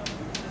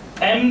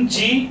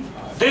 mg,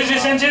 this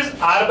distance is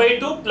r by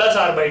 2 plus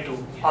r by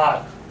 2,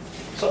 r.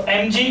 So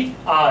mg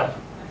r,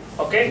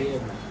 okay.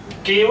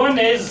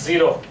 K1 is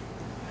 0.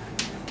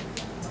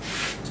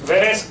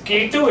 Whereas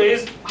K2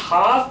 is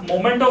half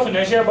moment of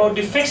inertia about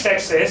the fixed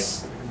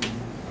axis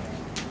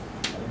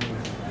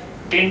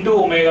into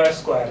omega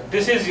square.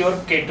 This is your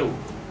K2.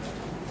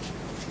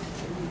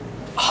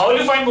 How will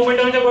you find moment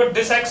of inertia about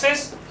this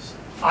axis?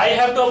 I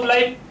have to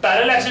apply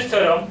parallel axis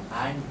theorem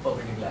And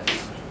perpendicular.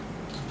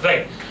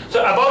 right. So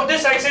about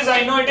this axis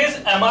I know it is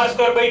mr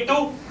square by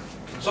 2.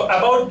 So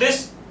about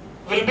this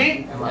will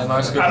be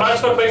MR square. mr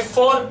square by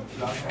 4.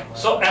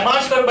 So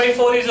mr square by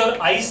 4 is your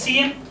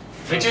ICM,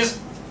 which is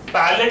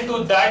parallel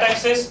to that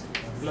axis.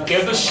 You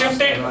have to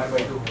shift it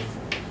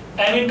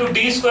m into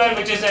d square,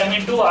 which is m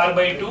into r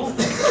by 2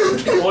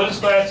 whole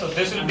square. So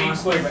this will be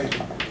equal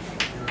to,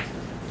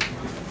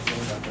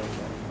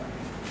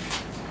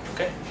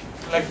 okay,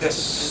 like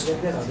this.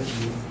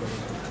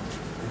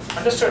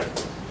 Understood?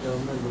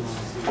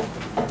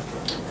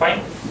 Fine.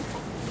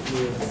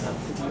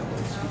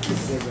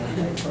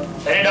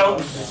 Any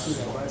doubt?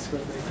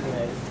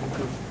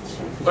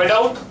 Got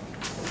out?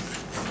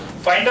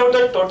 Find out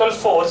the total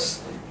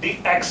force the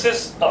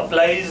axis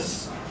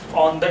applies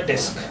on the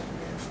disc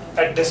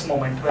at this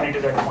moment when it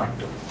is at point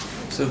 2.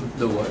 So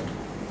the what?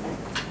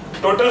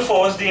 Total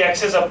force the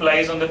axis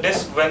applies on the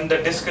disc when the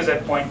disc is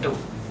at point 2.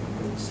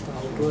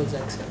 Towards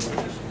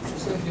acceleration.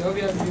 So here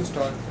we have used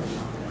torque.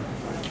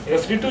 You are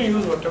free to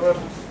use whatever.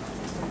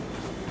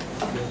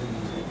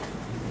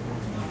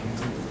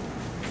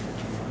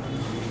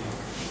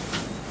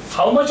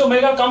 How much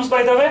omega comes,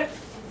 by the way?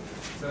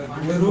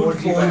 Root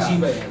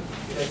 4G by L.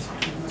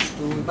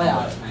 2 by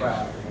R.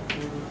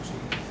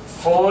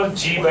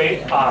 4G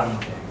by R.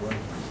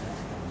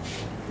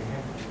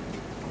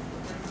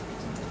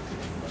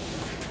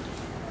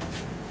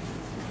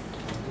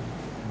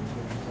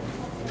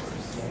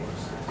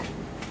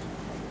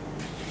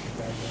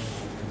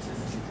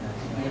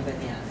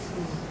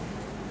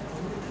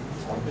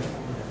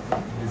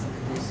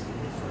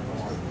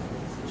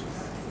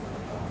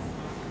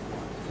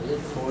 Is it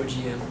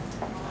 4GM?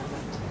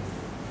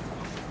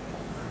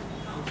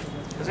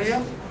 Is it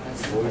here?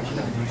 That's 4G.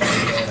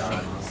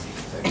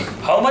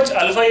 How much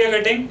alpha you are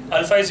getting?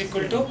 Alpha is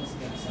equal to?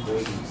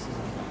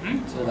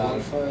 So the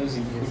alpha is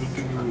equal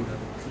to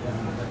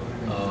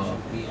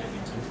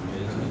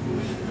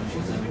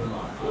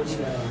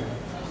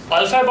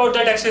Alpha about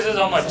that axis is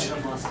how much?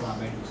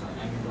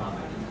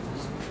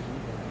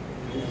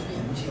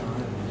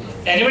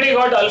 Anybody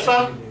got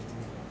alpha?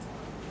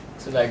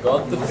 so I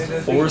got the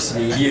force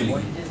radially.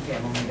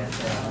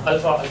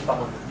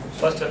 Alpha.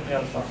 First tell me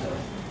alpha.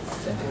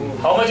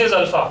 How much is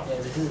alpha?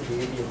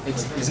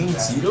 Isn't it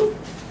 0?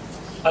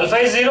 Alpha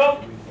is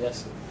 0.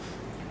 Yes.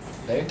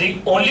 Right?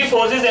 The only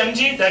force is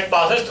mg that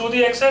passes through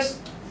the axis,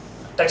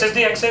 touches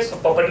the axis. So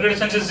perpendicular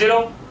distance is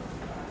 0.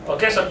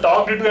 Okay, so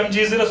torque due to mg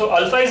is 0. So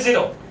alpha is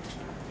 0.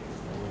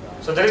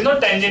 So there is no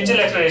tangential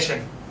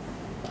acceleration.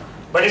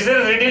 But is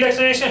there a radial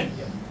acceleration?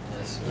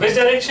 Yes. Which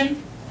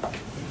direction?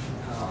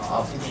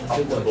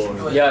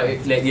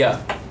 Yeah.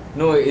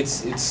 No,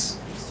 it's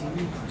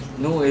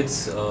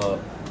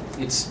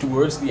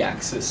towards the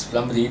axis,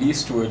 from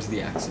radius towards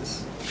the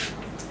axis.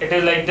 It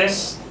is like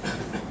this.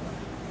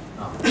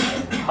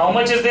 How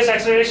much is this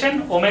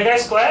acceleration? Omega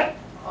square?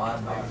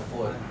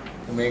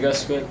 Omega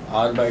square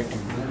r by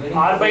 2.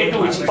 R by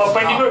 2. It's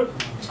perpendicular.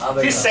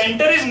 The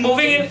center is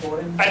moving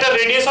at a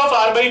radius of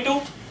r by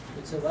 2.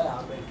 It's a by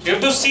R by 2. You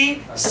have to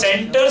see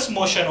center's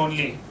motion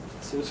only.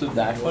 So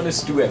that one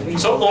is 2m.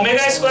 So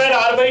omega square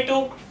r by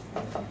 2.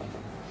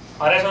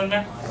 R is 1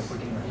 mein?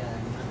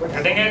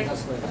 Getting it?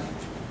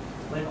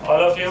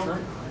 All of you?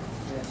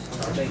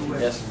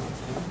 Yes.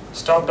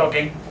 Stop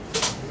talking.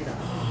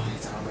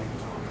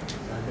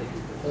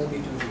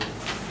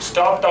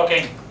 Stop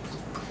talking.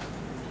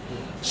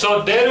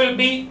 So there will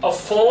be a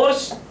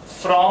force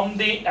from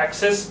the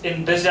axis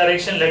in this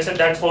direction. Let's say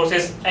that force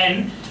is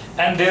N,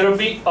 and there will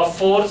be a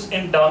force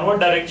in downward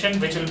direction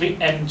which will be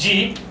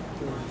mg.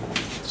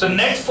 So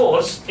net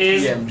force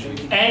is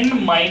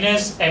N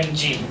minus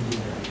mg.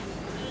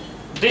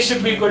 This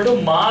should be equal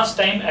to mass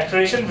time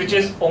acceleration, which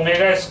is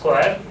omega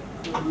square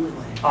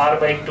r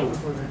by 2.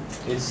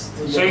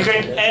 So you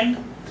get N.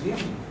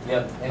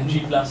 Yeah,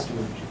 mg plus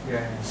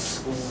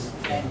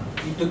 2mg. And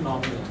you took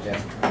nominal.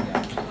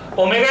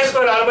 Omega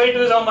square r by 2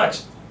 is how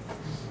much?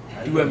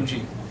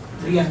 2mg.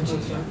 3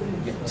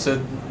 mg. So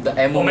the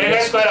m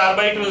Omega square r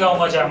by 2 is how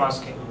much, I am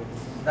asking?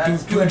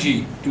 That's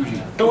 2G.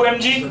 2G. 2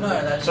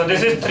 mg. So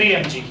this is 3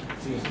 mg.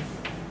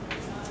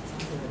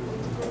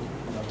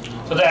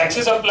 So the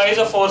axis applies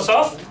a force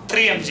of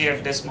 3 mg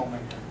at this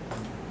moment.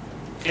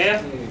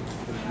 Clear?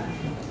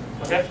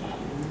 Okay.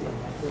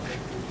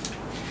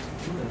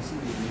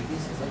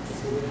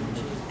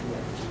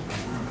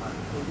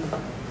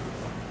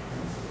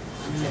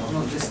 No,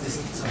 this is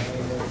sorry.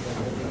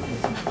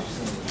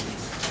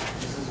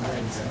 This is where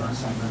it's not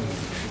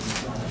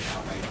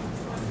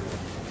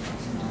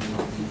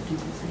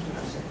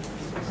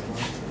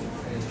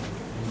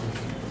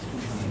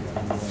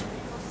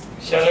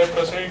Shall I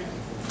proceed?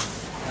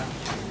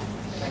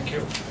 Thank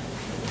you.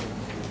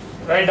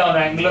 Write down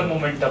angular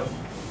momentum.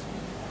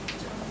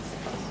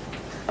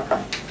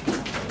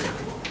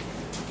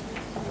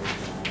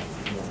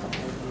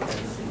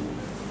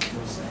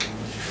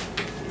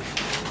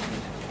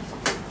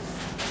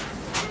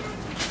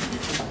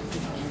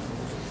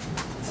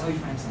 That's how you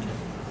find something.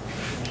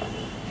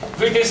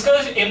 We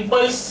discussed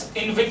impulse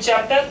in which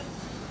chapter?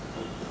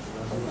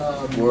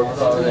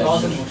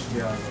 Laws of motion.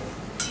 yeah.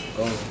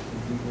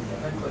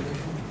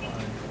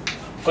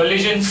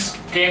 Collisions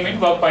came in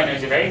work by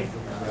energy, right?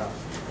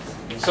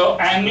 So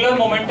angular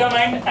momentum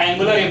and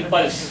angular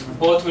impulse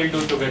both will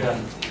do together.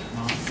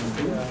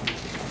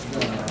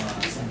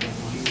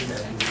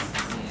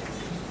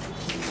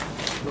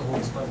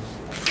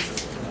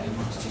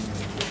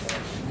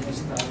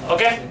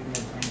 Okay?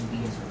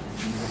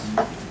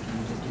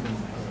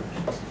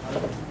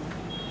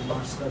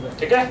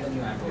 Okay?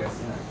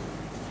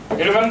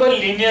 You remember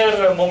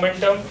linear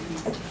momentum?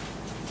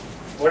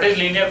 What is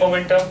linear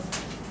momentum?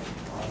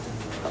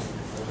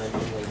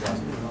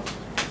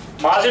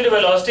 Mass into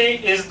velocity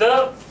is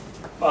the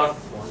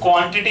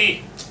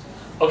quantity.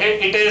 Okay,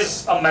 it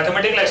is a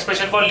mathematical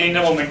expression for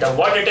linear momentum.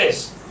 What it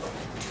is?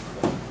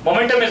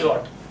 Momentum is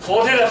what?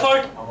 Force is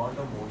effort. Amount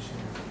of motion.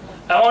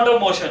 Amount of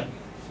motion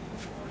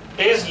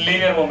is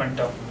linear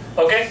momentum.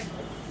 Okay.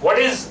 What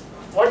do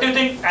you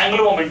think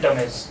angular momentum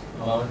is?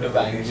 Amount of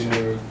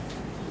angular,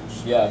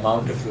 yeah,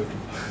 amount of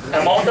floating.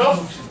 Amount of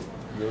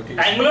Rotation.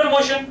 angular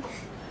motion.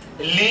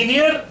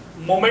 Linear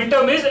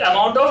momentum is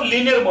amount of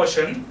linear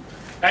motion,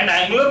 and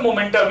angular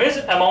momentum is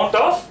amount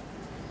of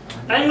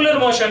angular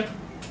motion.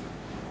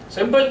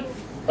 Simple.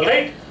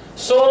 Alright.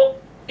 So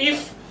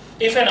if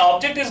an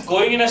object is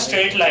going in a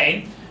straight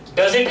line,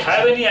 does it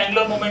have any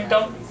angular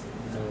momentum?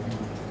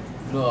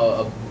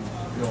 No,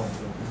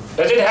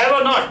 Does it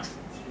have or not?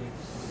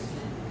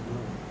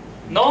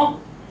 No?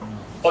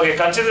 Okay,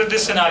 consider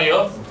this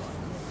scenario.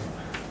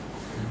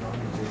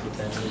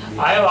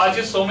 I have asked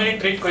you so many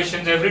trick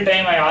questions. Every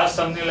time I ask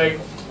something like,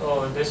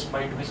 oh, this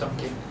might be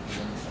something.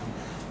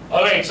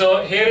 Alright,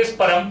 so here is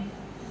Param.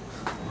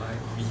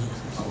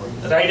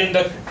 Right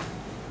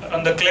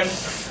on the cliff.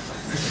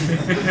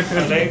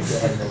 Alright.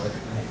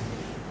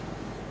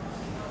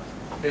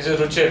 This is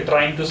Ruchir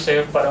trying to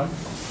save Param.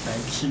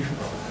 thank you.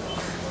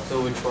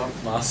 So which one?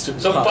 Master.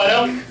 So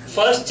Param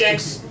first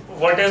checks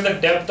what is the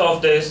depth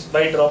of this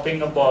by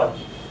dropping a ball.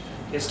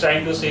 He's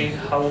trying to see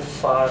how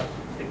far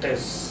it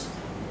is.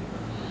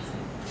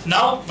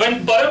 Now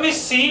when Param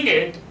is seeing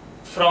it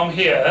from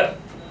here,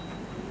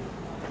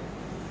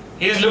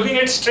 he is looking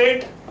at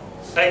straight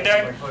like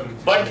that.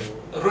 But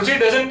Ruchir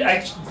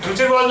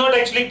was not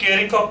actually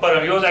caring for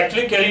Param, he was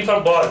actually caring for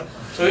ball.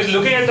 So he's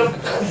looking at the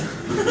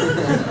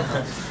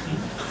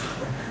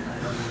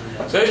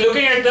So he's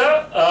looking at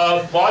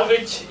the ball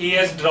which he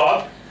has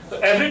dropped. So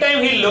every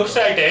time he looks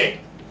at it,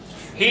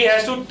 he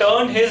has to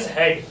turn his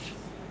head.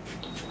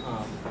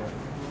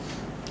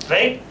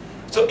 Right?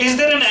 So is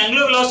there an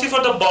angular velocity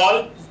for the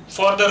ball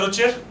for the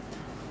Ruchir?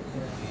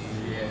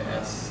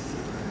 Yes.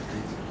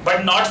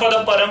 But not for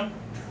the Param?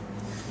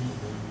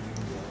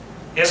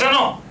 Yes or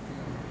no?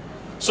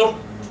 So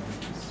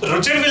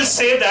Ruchir will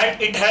say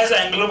that it has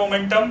angular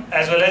momentum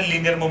as well as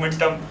linear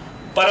momentum.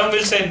 Param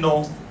will say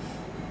no.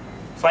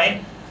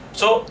 Fine.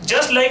 So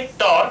just like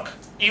torque,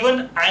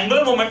 even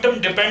angular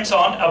momentum depends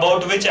on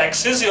about which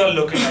axis you are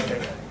looking at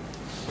it.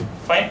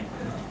 Fine.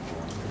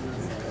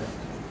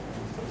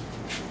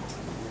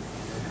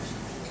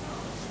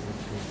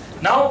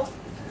 Now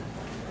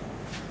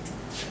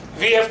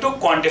we have to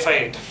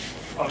quantify it.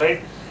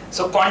 Alright.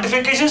 So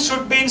quantification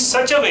should be in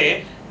such a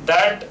way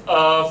that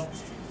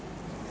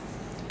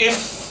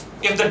if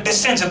the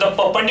distance, if the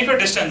perpendicular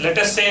distance, let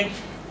us say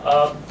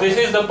this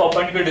is the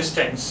perpendicular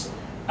distance,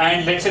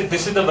 and let's say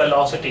this is the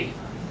velocity.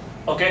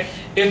 Okay,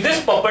 if this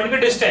perpendicular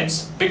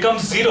distance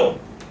becomes 0,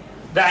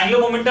 the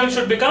angular momentum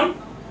should become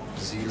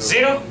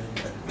 0.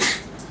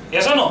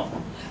 Yes or no?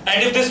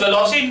 And if this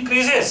velocity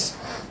increases,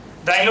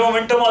 the angular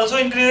momentum also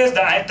increases,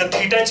 the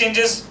theta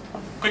changes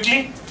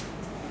quickly.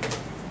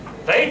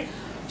 Right?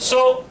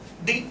 So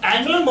the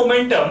angular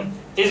momentum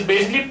is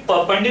basically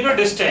perpendicular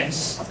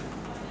distance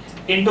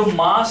into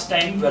mass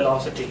times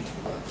velocity.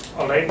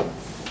 Alright?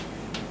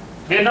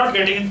 We are not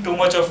getting into too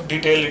much of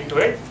detail into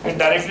it. We are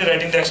directly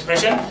writing the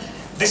expression.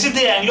 This is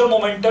the angular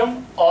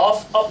momentum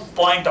of a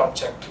point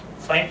object.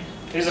 Fine.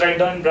 Please write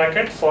down in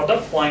bracket for the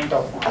point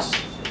of mass.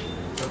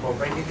 The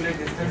perpendicular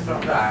distance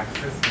from the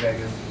axis there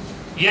is.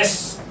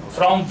 Yes.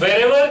 from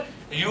wherever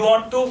you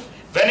want to,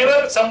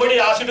 whenever somebody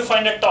asks you to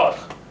find a torque,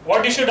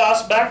 what you should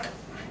ask back?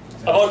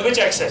 About which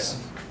axis?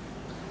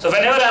 So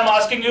whenever I am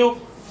asking you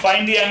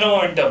find the angular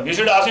momentum, you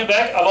should ask me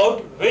back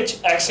about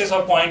which axis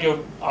or point you're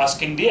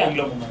asking the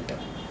angular momentum.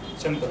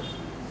 Simple.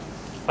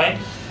 Fine.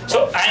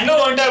 So angular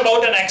momentum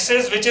about an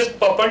axis which is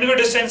perpendicular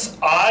distance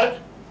r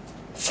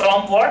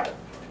from what?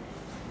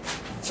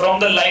 From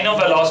the line of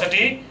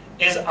velocity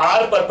is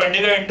r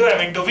perpendicular into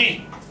m into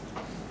v.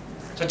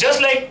 So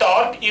just like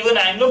torque, even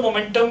angular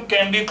momentum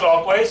can be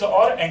clockwise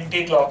or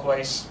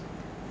anti-clockwise.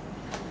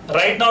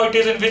 Right now it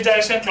is in which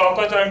direction,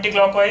 clockwise or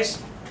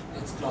anti-clockwise?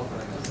 It's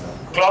clockwise.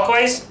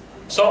 Clockwise.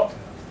 So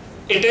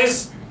it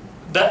is,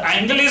 the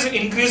angle is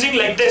increasing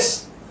like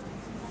this.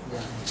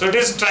 So it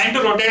is trying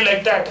to rotate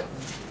like that.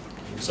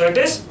 So it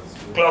is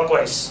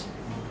clockwise.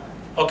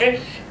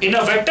 Okay. In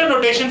a vector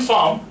notation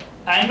form,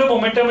 angular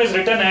momentum is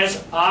written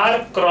as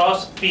r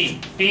cross p.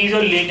 P is a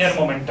linear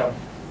momentum.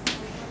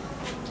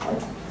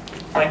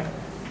 Fine.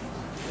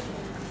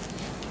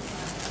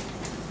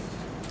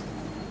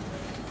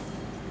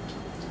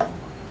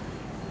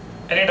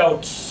 Any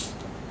doubts?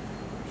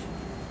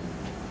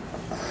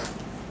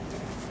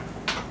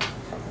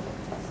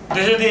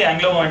 This is the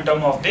angular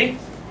momentum of the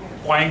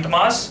point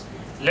mass.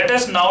 Let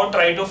us now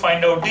try to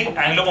find out the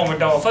angular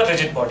momentum of a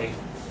rigid body.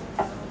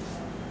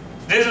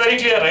 This is very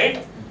clear,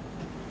 right?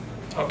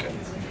 Okay.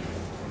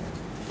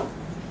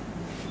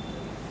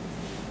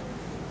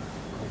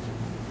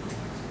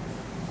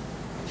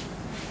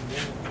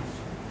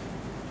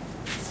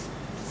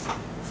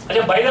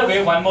 Okay, by the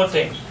way, one more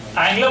thing.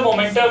 Angular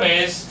momentum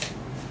is,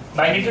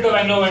 magnitude of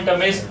angular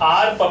momentum is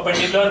r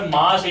perpendicular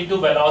mass into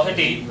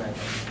velocity.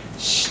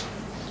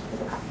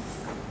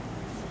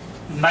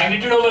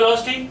 Magnitude of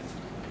velocity.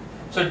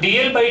 So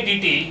dl by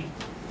dt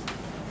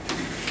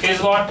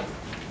is what?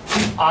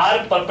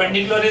 R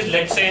perpendicular is,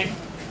 let's say,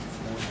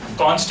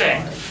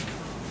 constant.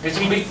 This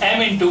will be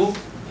m into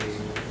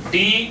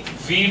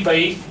dv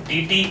by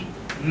dt.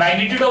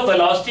 Magnitude of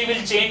velocity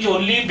will change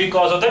only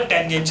because of the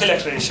tangential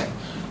acceleration.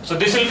 So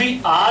this will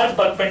be r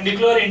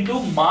perpendicular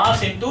into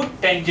mass into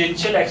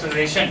tangential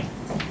acceleration.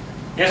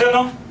 Yes or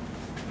no?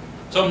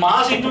 So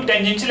mass into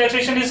tangential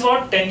acceleration is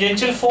what?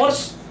 Tangential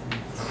force.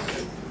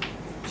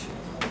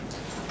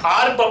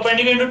 R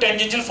perpendicular into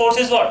tangential force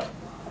is what?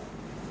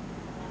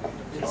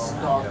 It's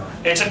torque.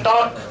 It's a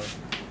torque.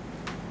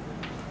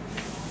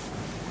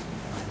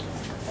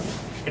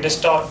 It is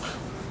torque.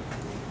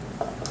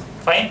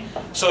 Fine.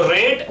 So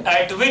rate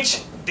at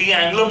which the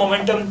angular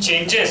momentum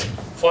changes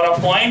for a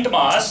point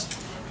mass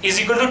is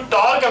equal to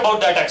torque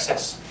about that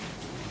axis.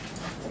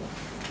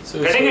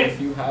 So, Getting it? if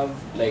you have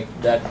like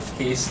that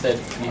case that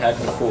we had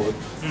before,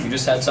 you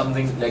just had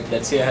something like,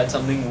 let's say I had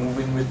something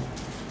moving with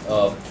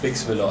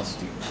fixed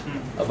velocity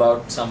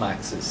about some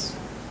axis,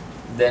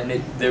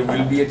 then there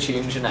will be a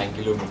change in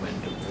angular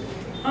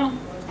momentum.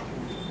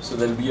 So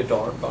there will be a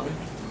torque on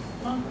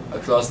it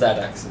across that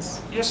axis.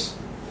 Yes.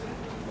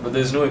 But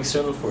there is no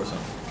external force on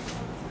it.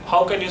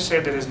 How can you say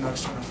there is no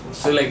external force?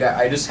 So like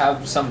I just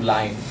have some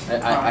line,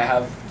 I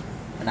have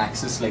an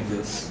axis like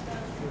this.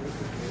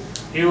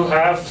 You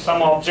have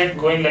some object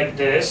going like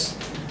this.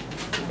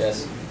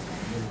 Yes.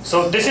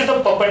 So this is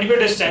the perpendicular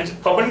distance.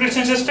 Perpendicular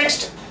distance is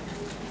fixed.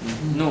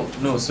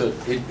 No, sir.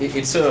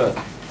 It's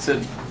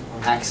an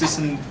axis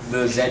in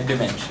the z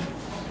dimension.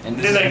 And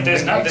This is like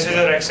this, now. This is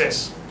your x.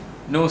 axis.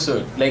 No,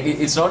 sir. Like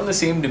it's not in the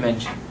same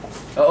dimension.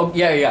 Oh,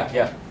 yeah.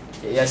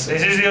 Yes, sir.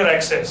 This is your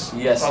axis.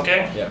 Yes.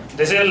 Okay. Yeah.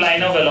 This is a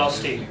line of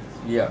velocity.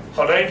 Yeah.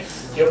 All right.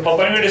 Your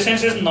perpendicular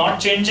distance is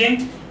not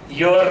changing.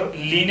 Your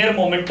linear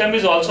momentum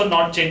is also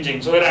not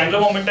changing. So your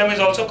angular momentum is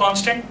also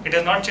constant. It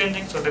is not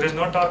changing. So there is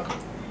no torque.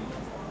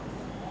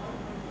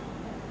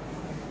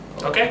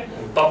 Okay.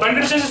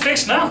 Perpendicular distance is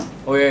fixed now.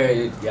 Oh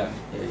yeah. Yes.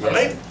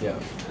 Alright? Yeah.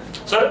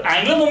 So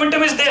angular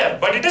momentum is there,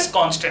 but it is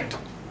constant.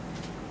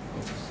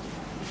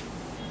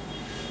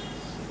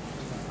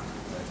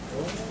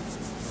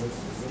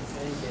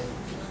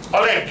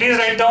 Alright, please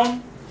write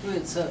down.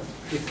 Wait, sir.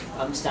 If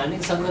I'm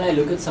standing somewhere, I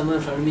look at someone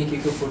in front of me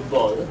kick a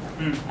football.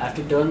 I have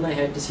to turn my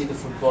head to see the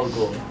football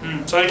go.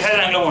 So it has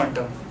angular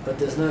momentum. But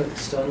there's no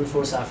external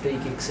force after he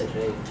kicks it,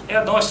 right?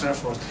 Yeah, no external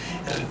force.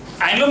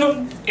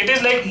 It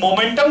is like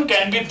momentum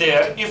can be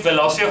there if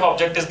velocity of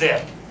object is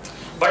there.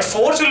 But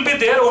force will be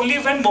there only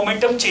when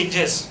momentum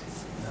changes.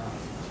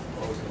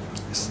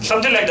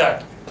 Something like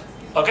that.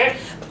 Okay?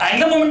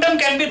 Angular momentum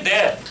can be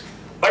there.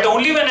 But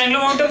only when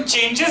angular momentum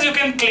changes you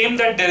can claim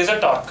that there is a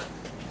torque.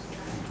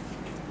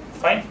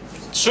 Fine?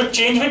 Should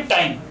change with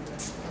time.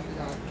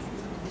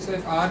 So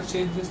if R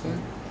changes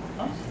then?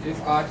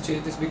 If R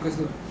changes because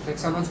like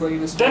someone's going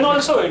in a Then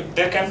also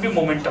there can be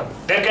momentum.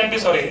 There can be,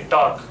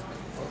 torque.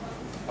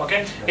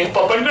 Okay? If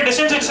perpendicular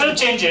distance itself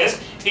changes,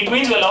 it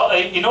means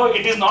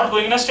it is not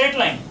going in a straight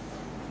line.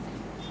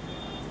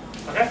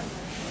 Okay?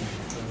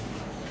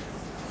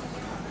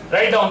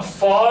 Write down,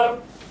 for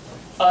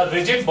a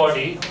rigid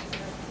body,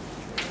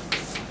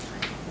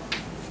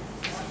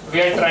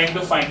 we are trying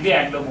to find the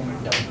angular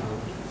momentum.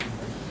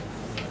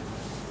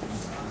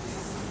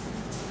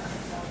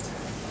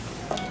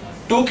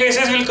 Two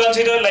cases we'll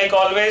consider like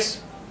always: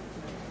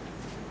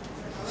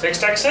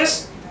 fixed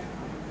axis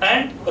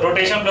and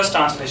rotation plus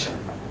translation.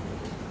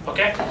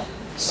 Okay,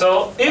 so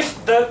if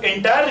the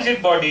entire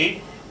rigid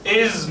body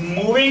is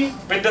moving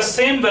with the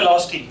same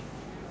velocity,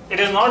 it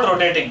is not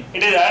rotating,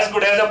 it is as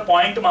good as a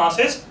point mass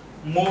is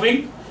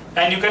moving,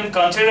 and you can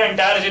consider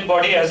entire rigid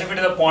body as if it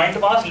is a point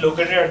mass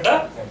located at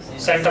the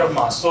center of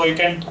mass. So you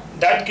can,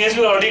 that case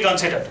we already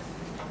considered.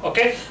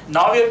 Okay,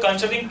 now we are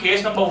considering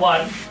case number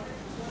 1.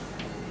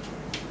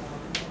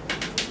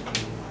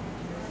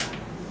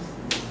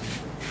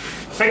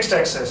 Fixed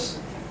axis.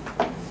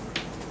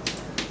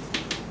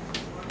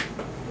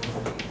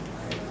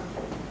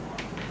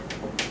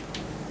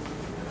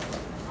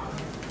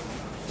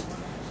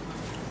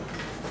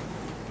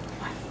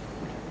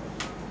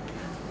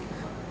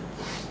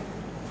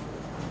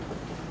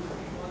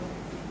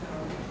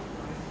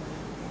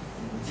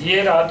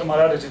 ये रहा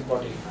तुम्हारा rigid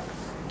body.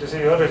 This is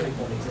your rigid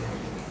body.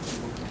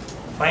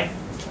 Fine.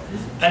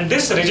 And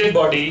this rigid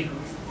body,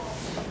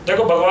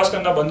 देखो बकवास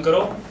करना बंद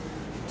करो,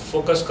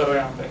 focus करो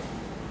यहाँ पे.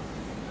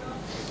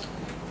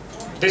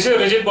 This is a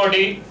rigid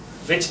body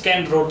which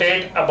can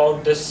rotate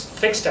about this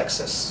fixed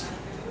axis.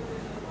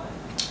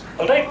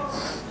 Alright?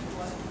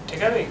 ठीक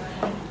है भाई?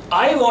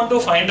 I want to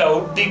find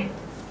out the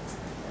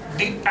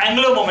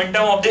angular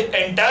momentum of the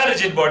entire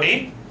rigid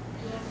body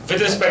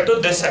with respect to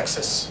this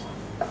axis.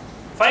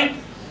 Fine?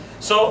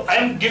 So I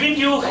am giving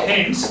you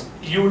hints,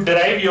 you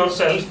derive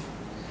yourself,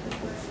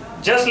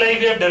 just like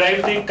we have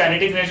derived the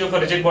kinetic energy of a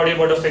rigid body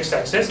about a fixed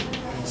axis.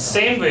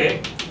 Same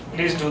way,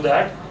 please do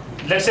that.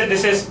 Let's say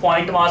this is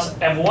point mass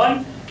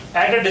m1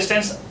 at a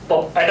distance,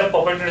 at a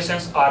perpendicular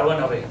distance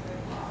r1 away,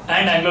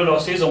 and angular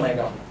velocity is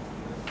omega.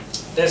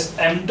 This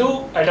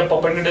m2 at a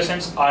perpendicular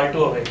distance r2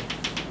 away.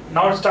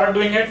 Now start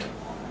doing it.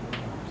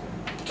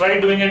 Try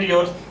doing it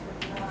your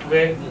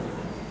way.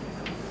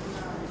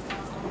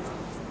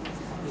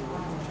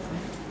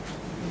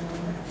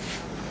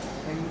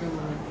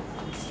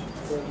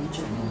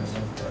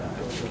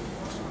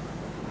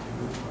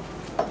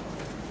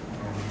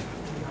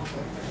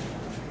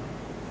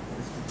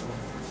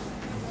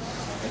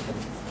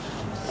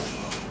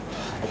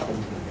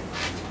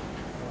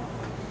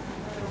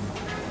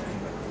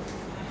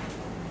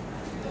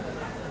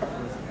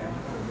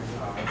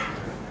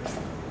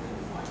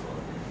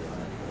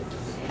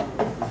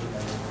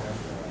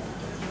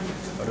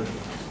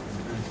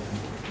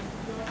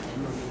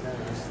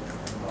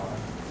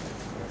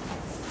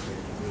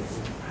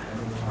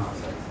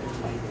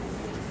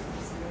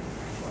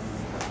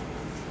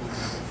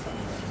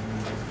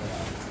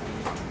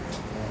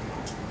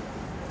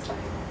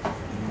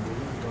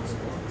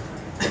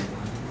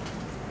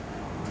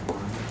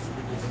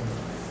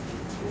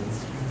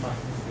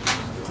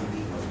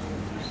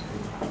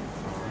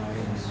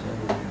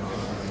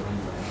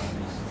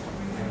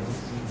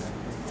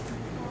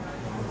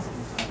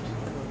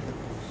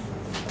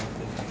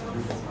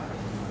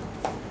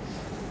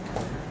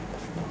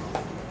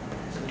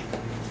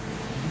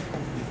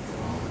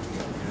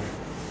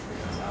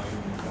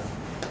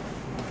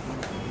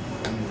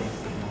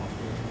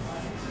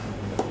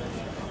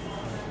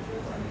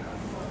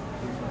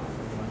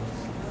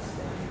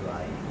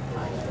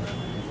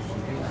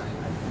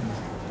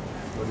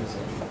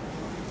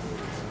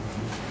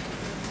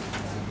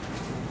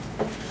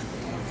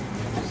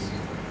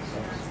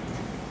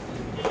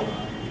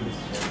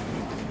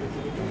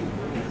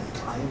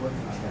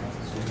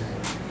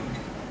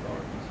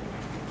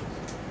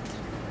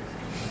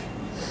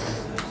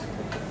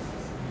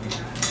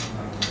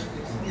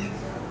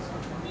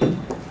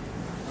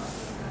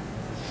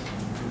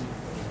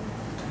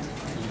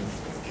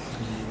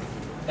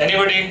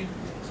 Anybody?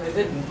 So is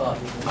it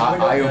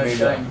I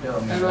omega.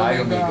 I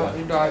omega.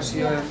 Into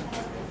RCR.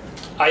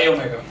 I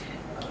omega.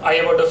 I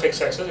about the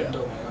fixed axis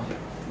into omega.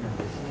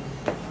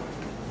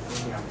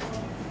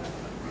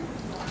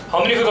 How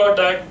many of you got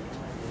that?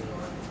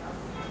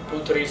 2,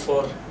 3,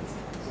 4.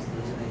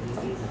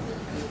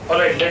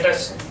 Alright, let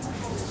us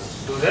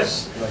do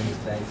this.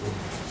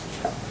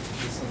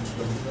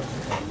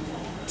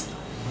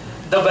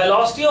 The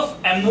velocity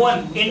of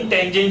m1 in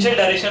tangential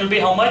direction will be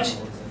how much?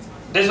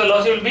 This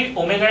velocity will be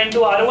omega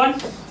into r1,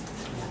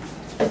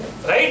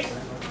 right?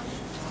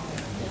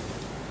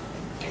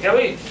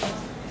 Okay,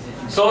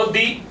 so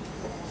the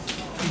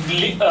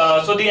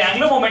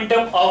angular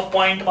momentum of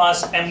point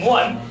mass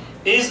m1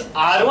 is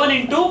r1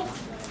 into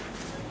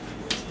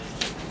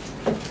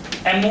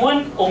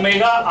m1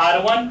 omega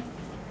r1.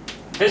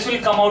 This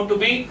will come out to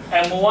be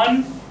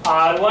m1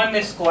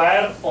 r1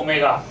 square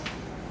omega.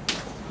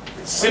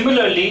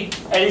 Similarly,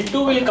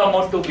 L2 will come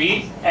out to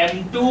be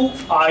m2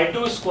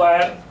 r2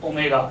 square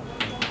omega,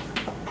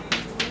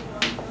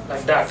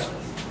 like that.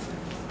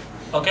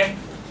 Okay,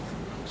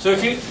 so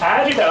if you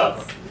add it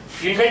up,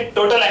 you get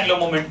total angular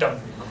momentum.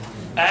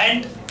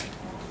 And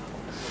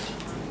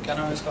क्या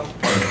नाम है इसका?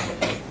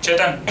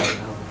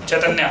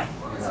 चैतन्य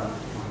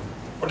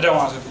उठ जाओ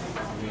वहां से.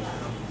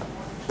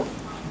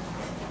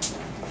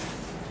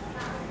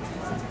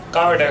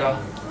 कहाँ बैठेगा?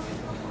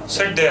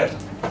 Sit there.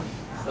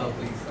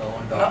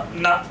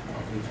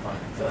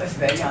 So it's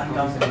very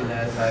uncomfortable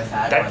there, so I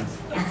sat That- once.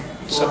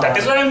 So that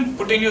is why I'm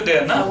putting you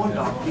there, I na? won't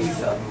talk, please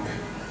sir.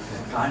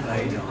 Can't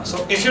write it.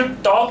 So if you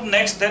talk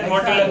next, then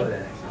what will I?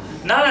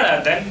 No.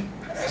 Then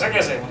ऐसा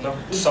कैसे?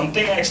 मतलब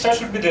something extra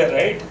should be there,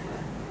 right?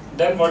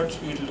 Then what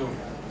you will do?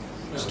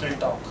 You still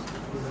talk.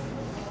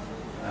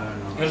 I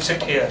don't know. You'll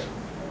sit here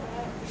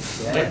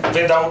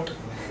without.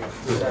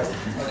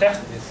 Okay.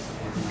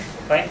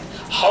 Fine.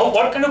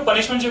 What kind of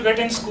punishments you get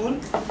in school?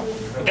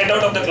 Get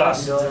out of the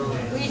class.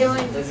 We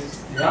don't.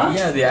 Huh?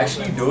 Yeah, they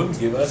actually don't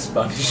give us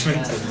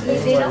punishments.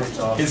 They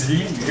don't. It's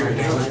really good.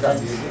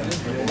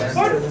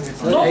 What?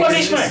 No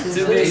punishment.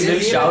 So they'll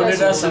shout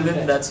at us and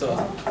then that's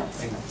all.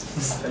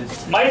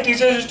 My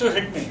teachers used to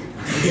hit me.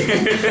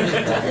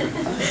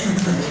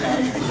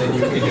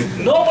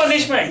 No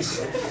punishments.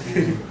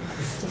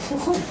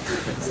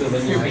 So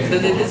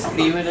then they just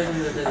scream at us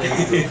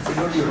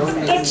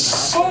and That's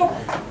so.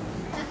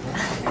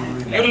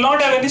 You will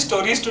not have any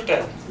stories to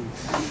tell.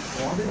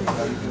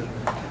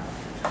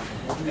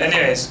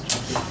 Anyways,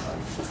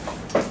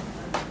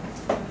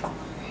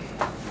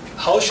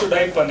 how should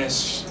I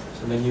punish?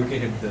 So then you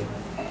can hit the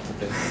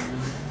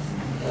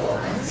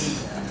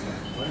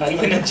I'll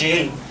be in a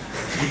jail.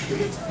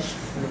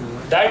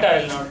 That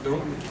I will not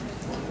do.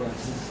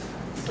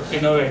 To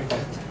innovate,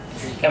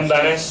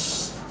 embarrass,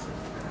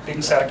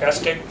 being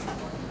sarcastic,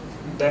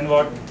 then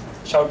what?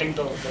 Shouting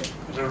to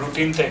the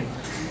routine thing.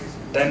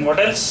 Then what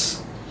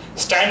else?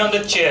 Stand on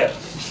the chair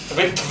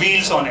with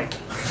wheels on it.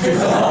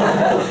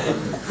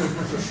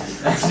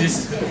 That's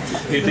just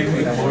hitting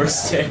me more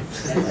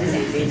steps.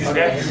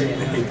 Okay?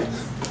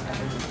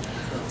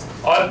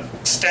 Or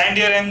stand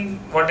here and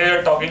whatever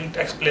you're talking,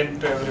 explain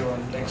to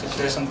everyone. Like if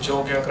there's some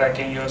joke you're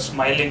cracking, you're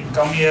smiling,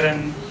 come here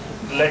and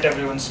let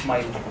everyone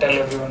smile. Tell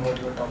everyone what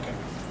you're talking.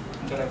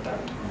 Something like that.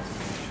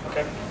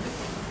 Okay?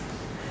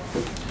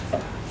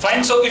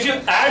 Fine, so if you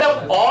add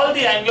up all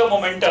the angular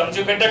momentums,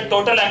 you get the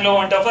total angular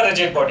momentum of a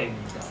rigid body.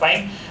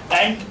 Fine.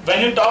 And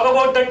when you talk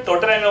about the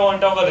total angular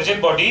momentum of a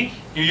rigid body,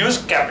 you use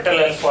capital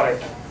L for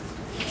it.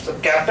 So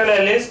capital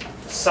L is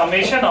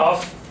summation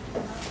of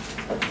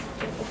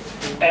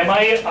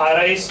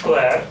mi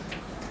square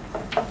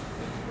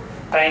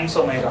times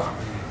omega.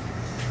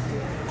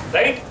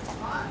 Right?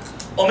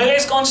 Omega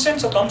is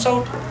constant, so comes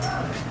out.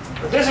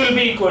 This will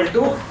be equal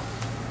to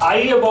I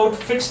about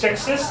fixed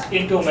axis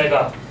into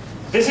omega.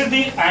 This is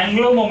the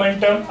angular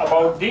momentum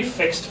about the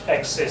fixed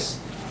axis.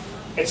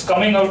 It's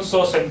coming out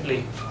so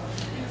simply.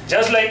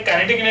 Just like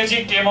kinetic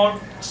energy came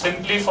out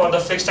simply for the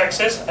fixed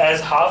axis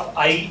as half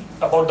I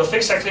about the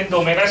fixed axis into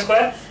omega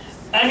square,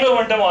 angular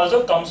momentum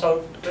also comes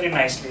out very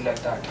nicely like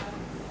that.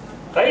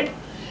 Right?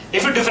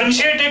 If you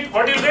differentiate it,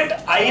 what you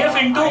get? IF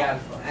into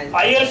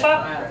I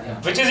alpha,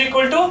 which is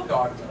equal to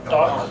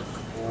torque.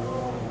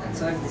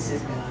 So this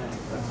is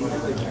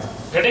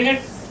Getting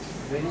it?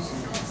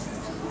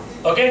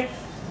 Okay.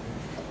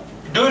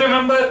 Do you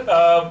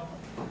remember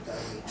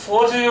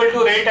force is equal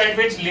to rate at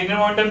which linear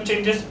momentum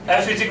changes?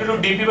 F is equal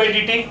to dp by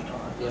dt.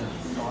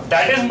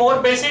 That is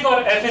more basic, or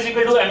F is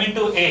equal to m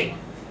into a.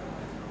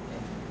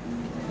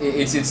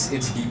 It's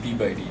dp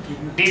by dt.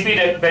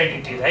 dp by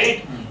dt,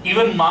 right?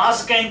 Even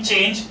mass can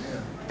change.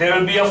 There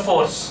will be a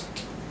force.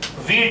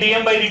 V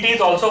dm by dt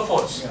is also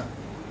force.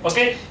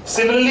 Okay.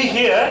 Similarly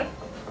here,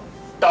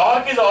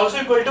 torque is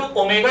also equal to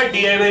omega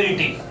di by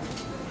dt.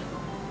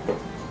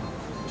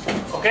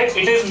 Okay,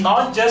 it is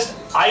not just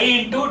I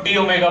into d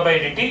omega by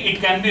dt, it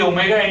can be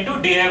omega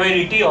into di by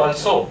dt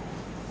also.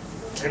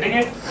 Getting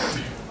it?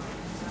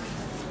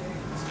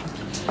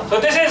 So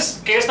this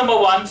is case number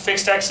 1,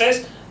 fixed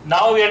axis.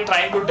 Now we are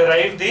trying to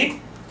derive the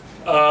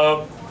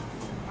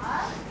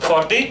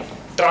for the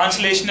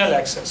translational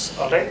axis.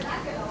 All right.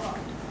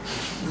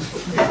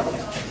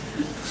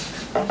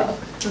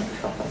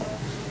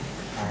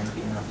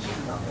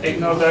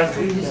 Ignore that.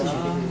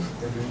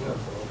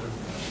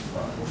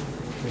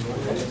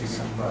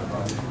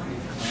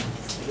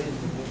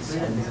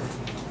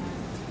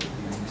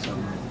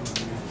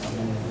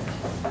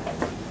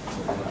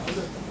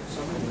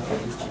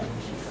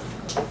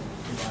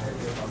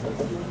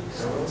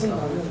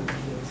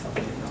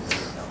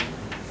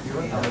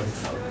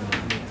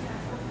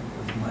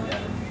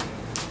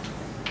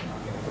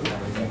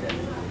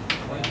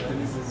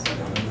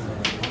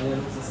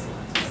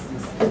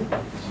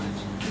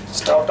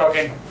 Stop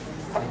talking.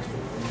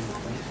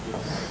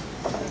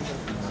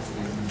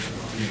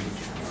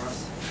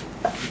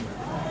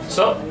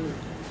 So,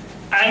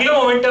 angular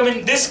momentum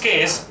in this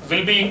case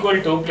will be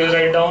equal to, please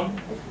write down,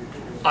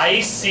 I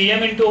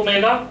Cm into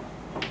omega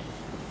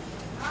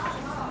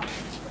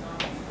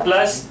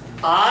plus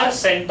R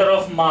center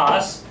of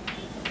mass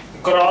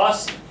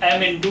cross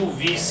m into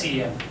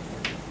Vcm.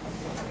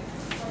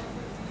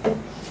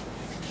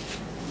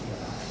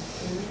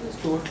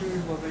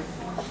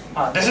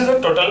 This is the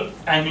total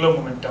angular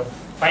momentum.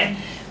 Fine.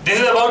 This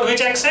is about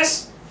which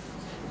axis?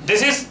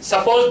 This is,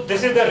 suppose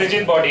this is the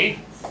rigid body.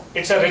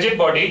 It's a rigid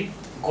body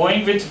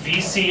going with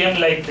Vcm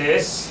like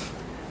this,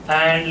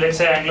 and let's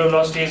say angular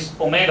velocity is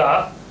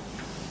omega.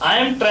 I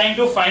am trying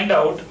to find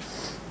out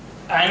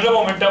angular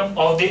momentum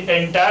of the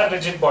entire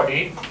rigid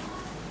body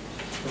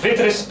with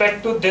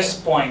respect to this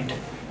point,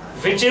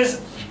 which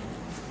is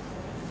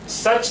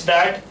such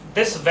that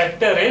this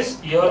vector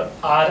is your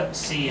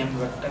RCM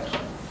vector.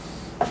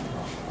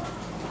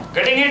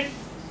 Getting it?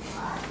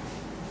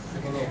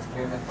 Can you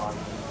explain the thought?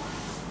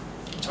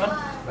 Which one?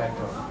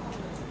 Vector.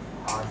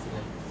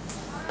 RCM.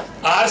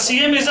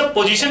 RCM is a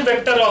position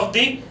vector of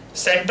the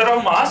center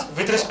of mass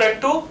with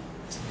respect to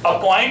a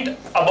point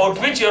about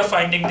which you are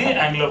finding the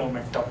angular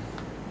momentum.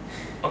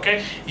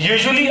 Okay,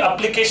 usually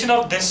application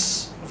of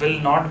this will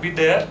not be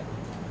there.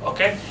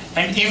 Okay,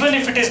 and even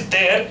if it is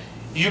there,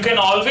 you can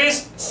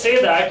always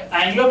say that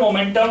angular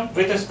momentum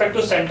with respect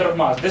to center of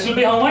mass, this will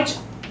be how much?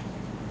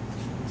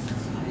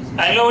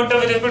 Angular momentum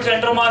with respect to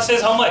center of mass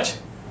is how much?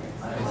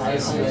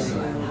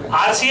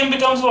 RCM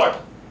becomes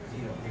what?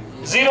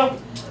 0.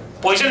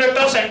 Position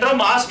vector of center of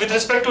mass with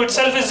respect to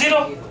itself is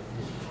 0.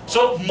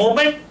 So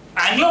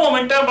angular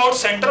momentum about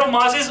center of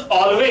mass is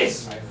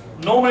always,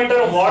 no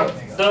matter what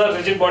the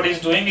rigid body is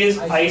doing, is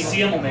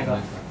ICM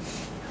omega.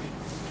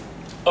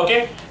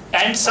 Okay,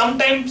 and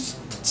sometimes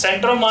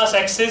center of mass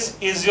axis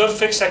is your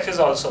fixed axis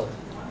also.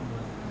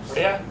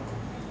 Yeah.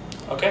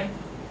 Okay,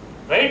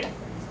 right?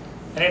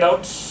 Any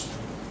doubts?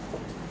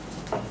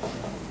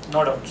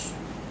 No doubts.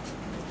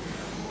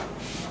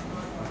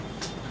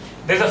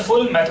 There is a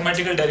full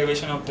mathematical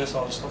derivation of this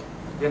also.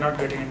 We are not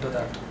getting into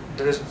that.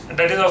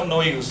 That is of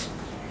no use.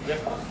 Yeah.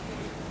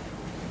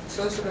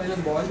 So when the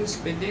ball is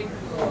spinning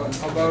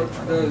about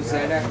the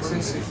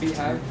z-axis, if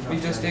we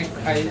just take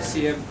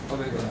ICM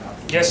omega.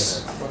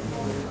 Yes.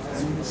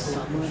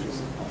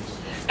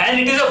 And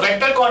it is a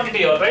vector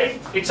quantity, alright?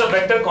 It's a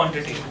vector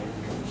quantity.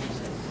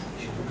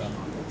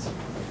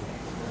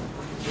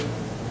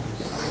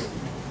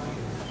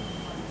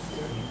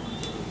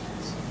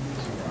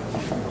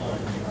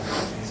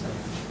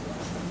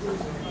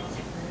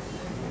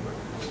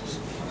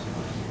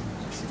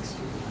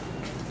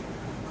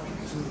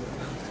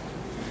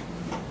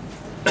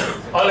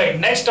 Alright,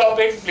 next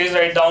topic, please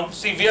write down.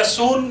 See, we are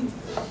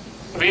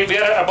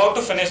about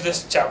to finish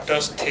this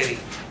chapter's theory.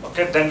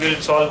 Okay, then we'll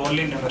solve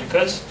only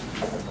numericals.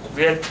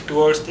 We are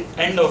towards the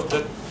end of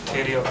the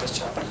theory of this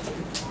chapter.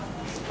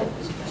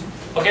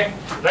 Okay,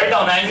 write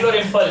down angular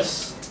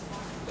impulse.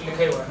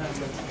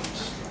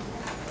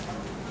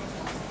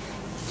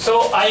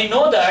 So I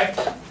know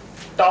that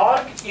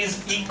torque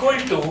is equal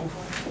to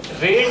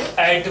rate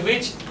at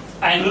which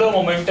angular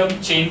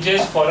momentum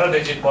changes for a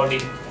rigid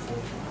body.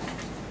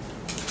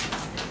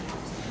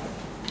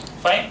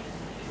 Fine.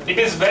 It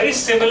is very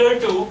similar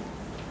to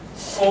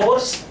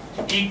force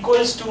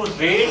equals to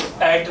rate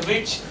at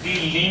which the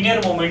linear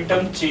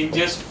momentum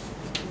changes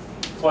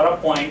for a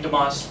point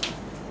mass.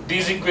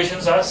 These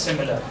equations are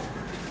similar.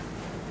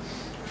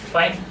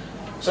 Fine.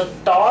 So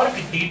torque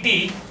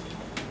dt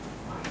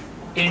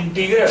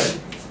integral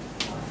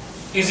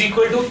is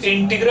equal to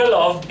integral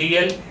of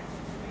dl,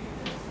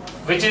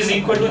 which is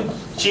equal to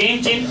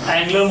change in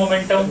angular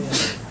momentum.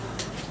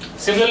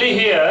 Similarly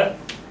here,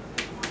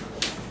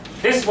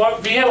 this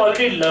what we have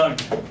already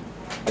learned.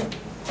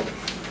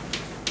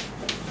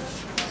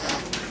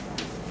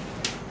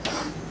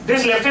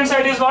 This left hand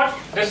side is what?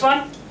 This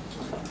one?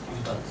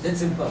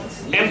 That's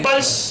impulse.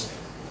 Impulse,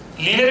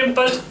 linear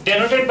impulse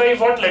denoted by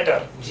what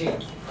letter? J.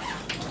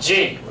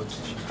 J.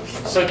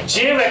 So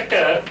J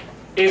vector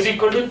is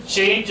equal to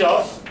change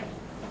of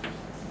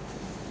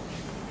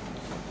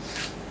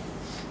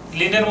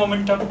linear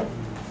momentum.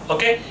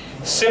 Okay.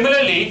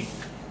 Similarly,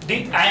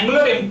 the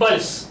angular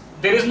impulse,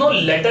 there is no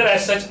letter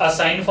as such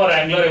assigned for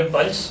angular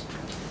impulse.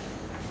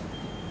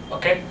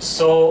 Okay,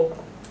 so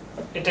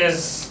it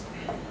is,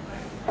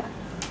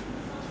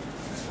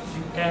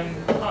 you can,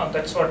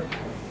 that's what,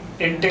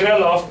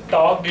 integral of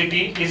torque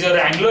dt is your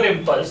angular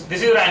impulse.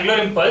 This is your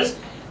angular impulse.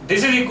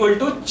 This is equal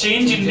to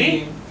change in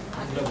the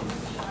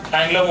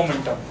angular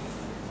momentum.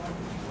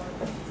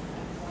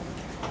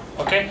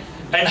 Okay,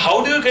 and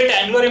how do you get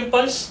angular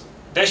impulse?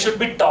 There should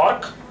be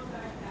torque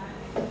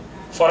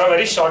for a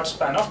very short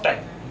span of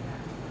time.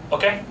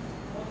 Okay,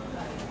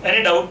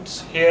 any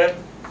doubts here?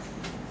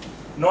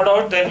 No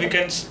doubt, then we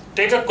can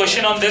take a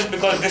question on this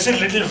because this is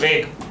little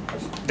vague,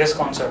 this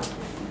concept.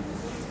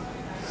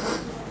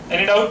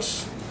 Any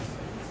doubts?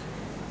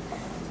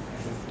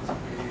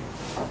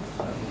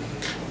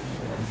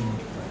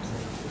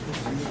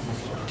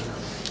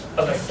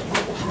 Alright.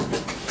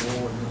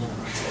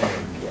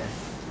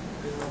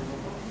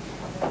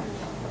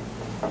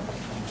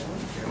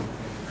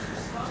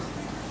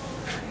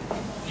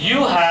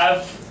 You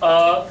have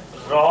a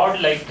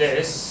rod like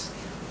this.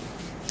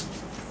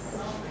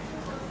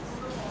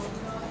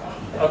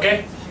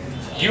 Okay,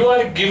 you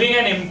are giving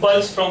an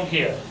impulse from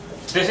here.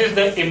 This is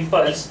the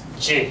impulse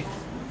J.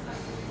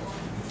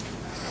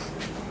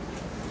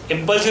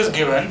 Impulse is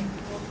given.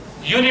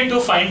 You need to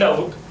find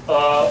out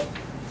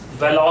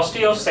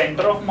velocity of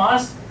center of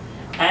mass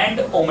and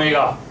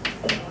omega.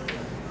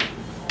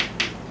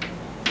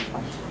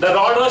 The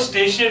rod was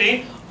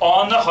stationary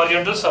on the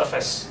horizontal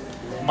surface.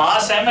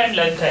 Mass m and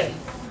length L.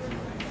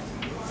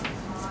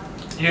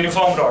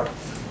 Uniform rod.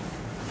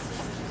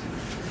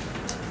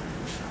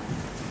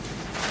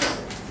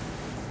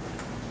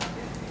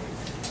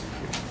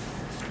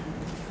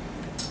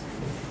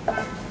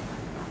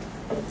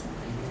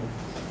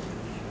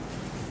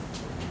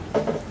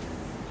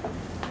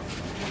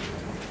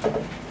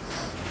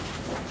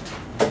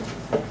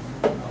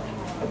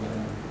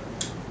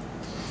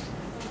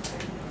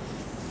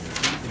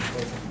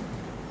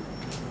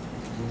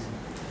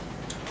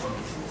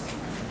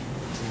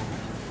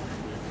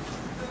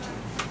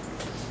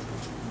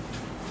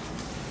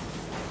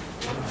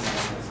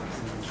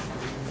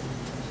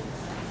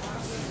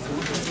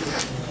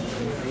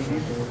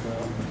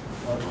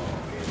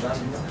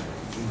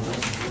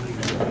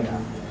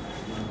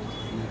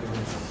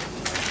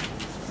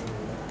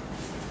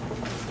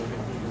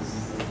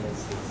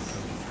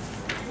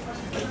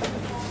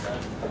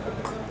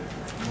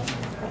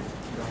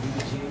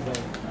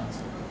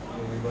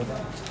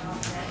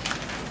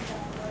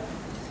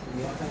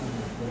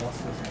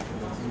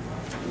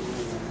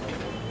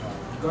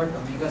 got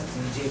omega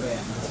Cj by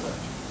m square.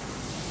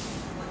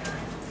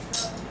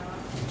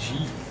 G.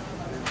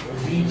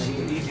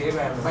 Dj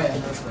by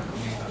m square.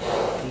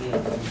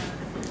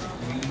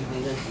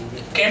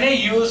 Can I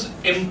use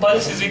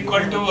impulse is equal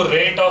to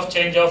rate of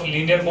change of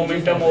linear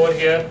momentum over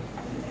here?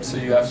 So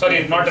you have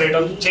Sorry, not rate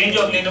of change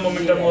of linear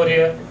momentum over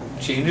here.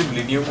 change of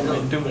linear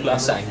momentum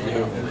plus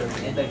angular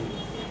momentum.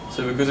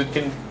 So because it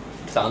can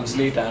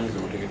translate and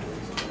rotate.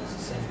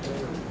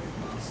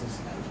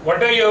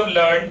 Whatever you have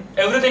learned,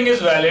 everything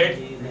is valid,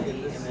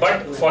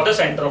 but for the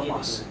center of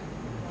mass.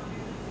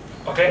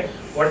 Okay?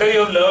 Whatever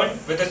you have learned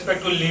with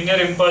respect to linear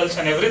impulse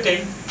and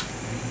everything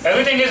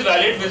is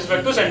valid with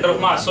respect to center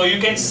of mass. So you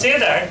can say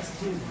that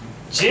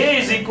J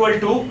is equal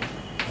to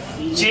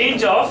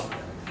change of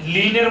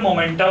linear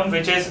momentum,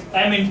 which is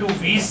m into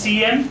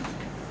VCM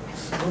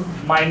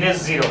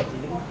minus 0.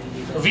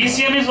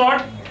 VCM is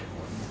what?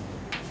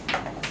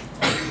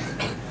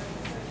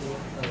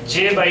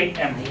 J by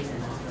m.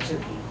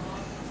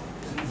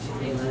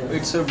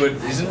 Wait, sir, but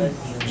isn't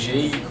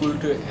J equal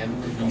to m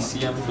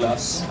VCM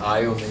plus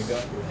I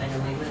omega?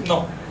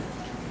 No.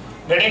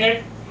 Getting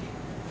it?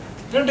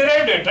 You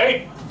derived it,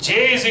 right?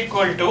 J is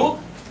equal to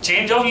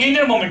change of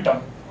linear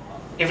momentum.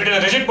 If it is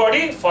a rigid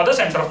body, for the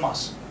center of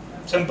mass.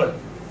 Simple.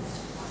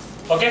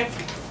 Okay?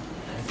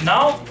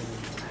 Now,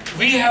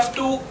 we have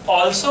to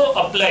also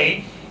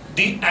apply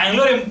the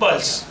angular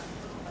impulse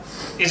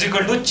is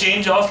equal to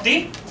change of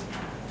the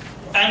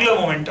angular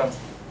momentum.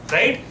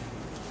 Right?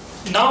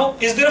 Now,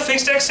 is there a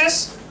fixed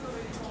axis?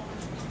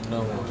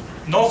 No.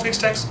 No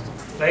fixed axis.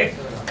 Right?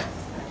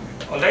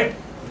 Alright?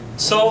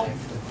 So,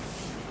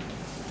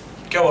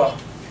 क्या हुआ?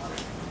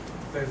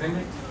 Isn't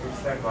it?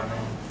 It's that one.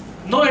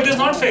 No, it is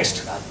not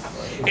fixed.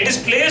 It is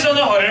placed on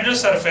the horizontal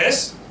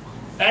surface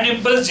and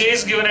impulse J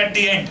is given at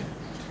the end.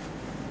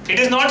 It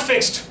is not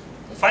fixed.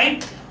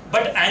 Fine.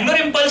 But angular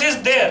impulse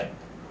is there.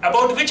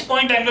 About which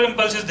point angular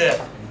impulse is there?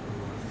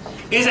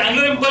 Is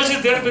angular impulse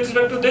is there with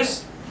respect to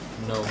this?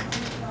 No.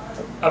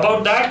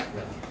 About that?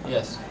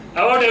 Yes.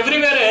 About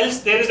everywhere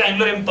else there is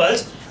angular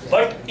impulse.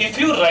 But if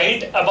you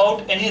write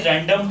about any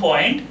random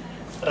point,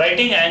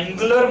 writing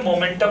angular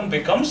momentum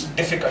becomes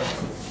difficult.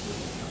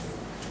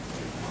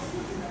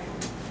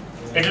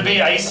 It will be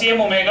ICM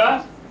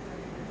omega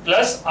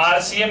plus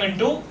RCM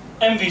into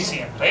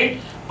MVCM, right?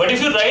 But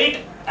if you write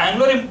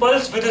angular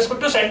impulse with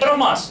respect to center of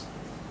mass,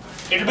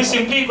 it will be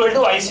simply equal to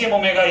ICM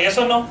omega, yes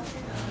or no?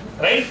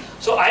 Right?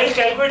 So I will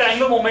calculate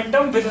angular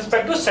momentum with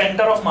respect to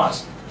center of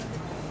mass.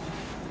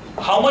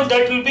 How much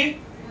that will be?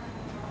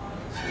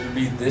 It will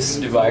be this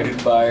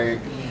divided by.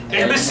 It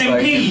will be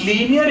simply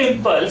linear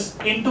impulse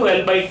into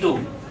L by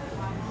 2.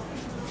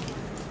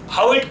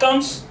 How it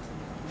comes?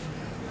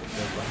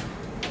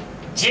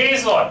 J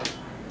is what?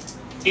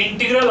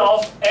 Integral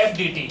of f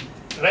dt,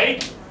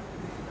 right?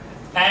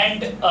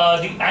 And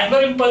the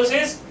angular impulse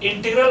is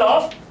integral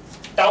of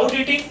tau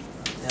dt.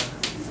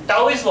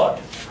 Tau is what?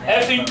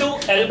 F into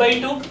L by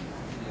 2.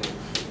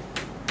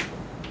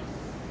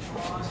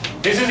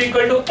 This is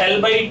equal to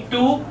L by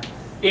 2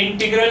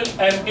 integral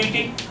f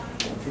dt,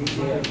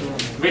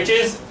 which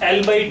is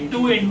L by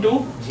 2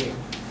 into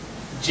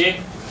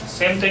J.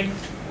 Same thing.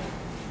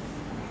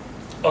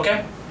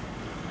 Okay?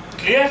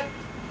 Clear?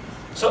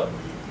 So,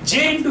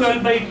 J into L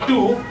by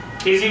 2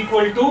 is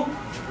equal to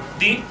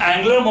the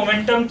angular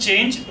momentum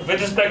change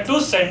with respect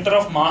to center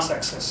of mass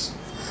axis.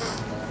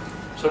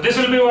 So, this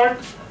will be what?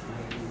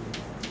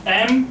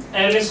 M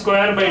L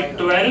square by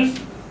 12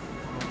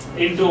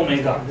 into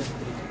omega.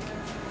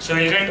 So,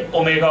 you will get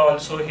omega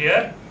also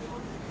here.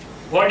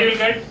 What you will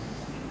get?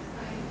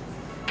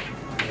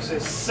 So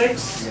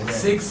 6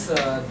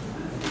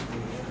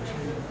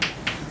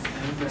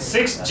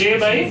 J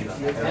by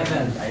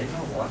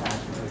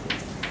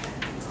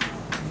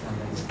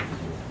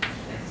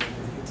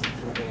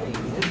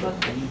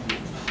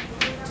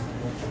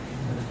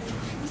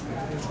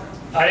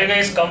Are you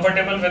guys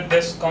comfortable with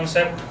this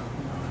concept?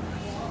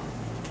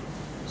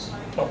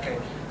 Okay.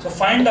 So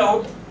find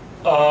out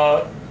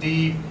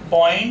the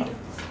point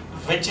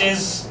which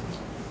is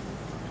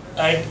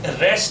at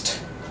rest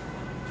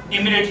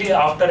immediately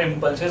after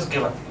impulse is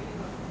given.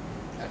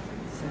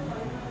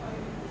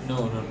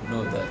 No.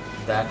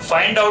 That.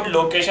 Find out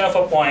location of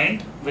a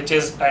point which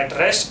is at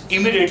rest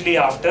immediately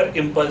after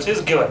impulse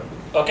is given.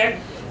 Okay?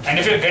 And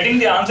if you are getting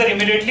the answer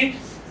immediately,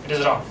 it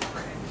is wrong.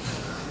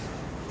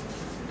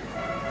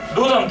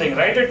 Do something,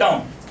 write it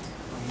down.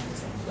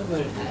 But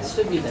it has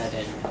to be that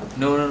end.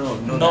 No.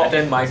 No. That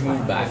end might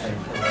move back.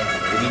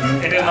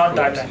 It is not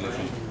that end.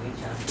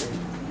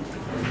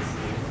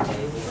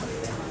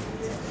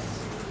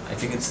 I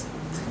think it's.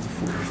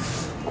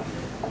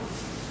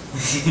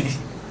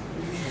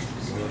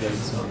 Maybe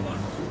it's not 1/4.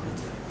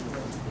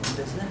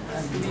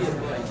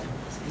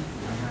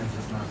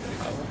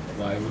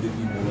 Why would it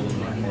be more than 1/4?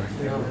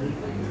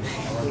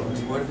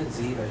 What with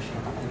Z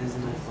Russian? It is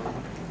not.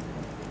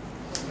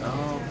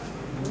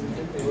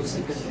 What's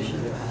the condition?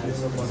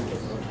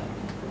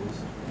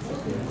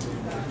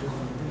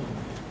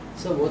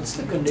 So what's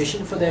the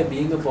condition for there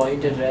being a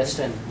point at rest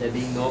and there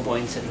being no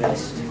points at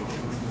rest?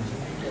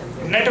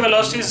 Net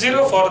velocity is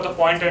 0 for the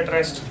point at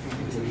rest.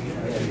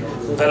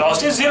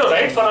 Velocity is 0,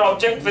 right, for an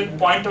object with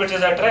point which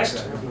is at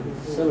rest.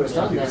 So it's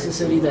not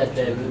necessary that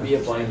there will be a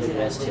point at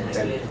rest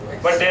here.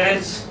 But there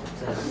is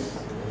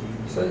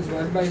So it's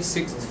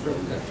 1/6 from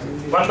left.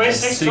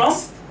 1/6 from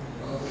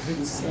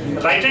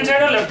right hand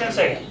side or left hand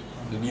side?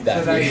 It'll be So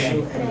that right, way.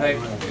 right.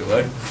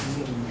 What?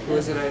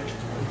 Goes right.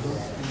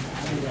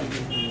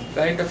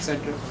 Right of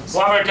center.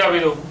 वहाँ बैठ जा अभी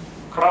तो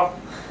खड़ा हो.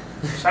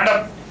 Stand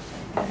up.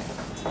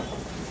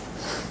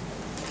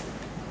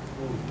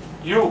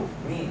 You.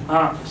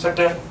 हाँ, sit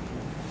there.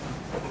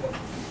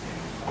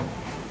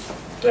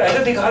 तो ऐसे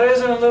दिखा रहे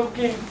हैं मतलब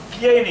कि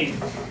किया ही नहीं.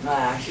 No, I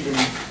actually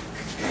didn't.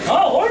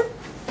 हाँ, what?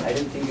 I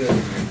didn't think you were.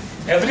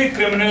 Every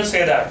criminal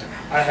say that.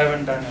 I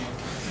haven't done it.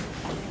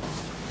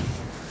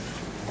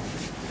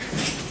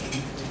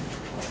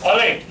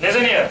 Alright,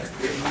 listen here.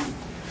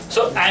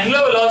 So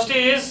angular velocity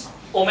is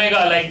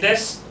omega like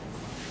this.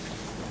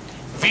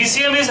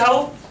 VCM is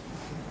how?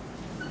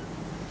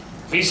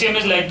 VCM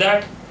is like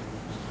that.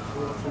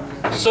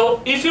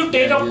 So if you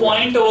take a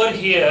point over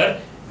here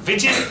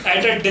which is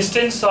at a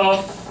distance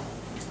of,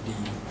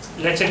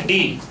 let's say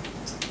d,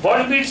 what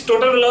will be its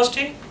total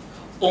velocity?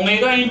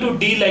 Omega into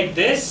d like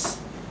this.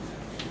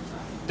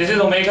 This is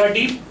omega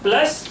d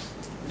plus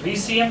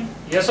VCM.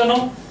 Yes or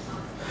no?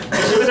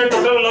 This will be the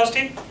total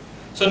velocity.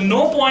 So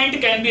no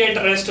point can be at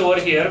rest over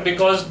here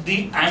because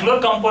the angular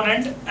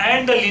component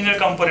and the linear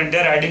component, they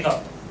are adding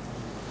up.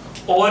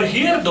 Over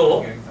here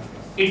though,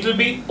 it will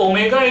be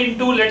omega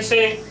into, let's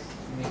say,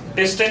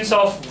 distance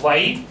of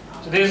y.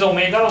 So there is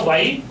omega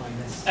y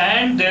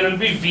and there will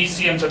be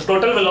VCM. So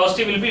total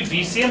velocity will be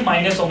VCM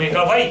minus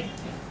omega y.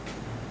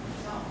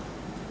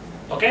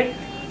 Okay?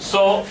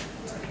 So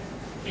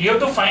you have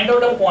to find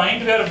out a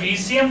point where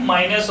VCM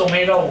minus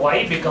omega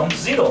y becomes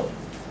 0.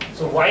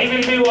 So y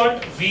will be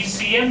what?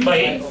 VCM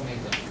by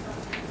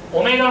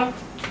omega.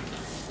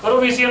 Karo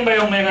VCM by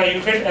omega,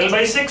 you get L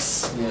by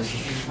 6. Yes.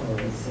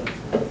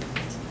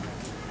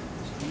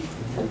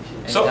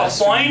 So a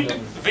point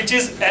which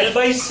is L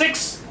by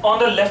 6 on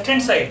the left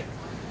hand side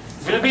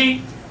will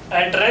be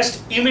at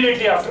rest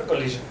immediately after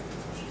collision.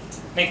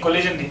 No,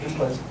 collision the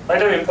impulse. By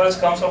the way, impulse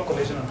comes from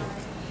collision only.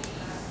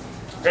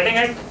 Getting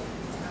it?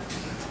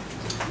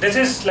 This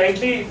is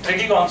slightly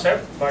tricky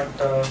concept, but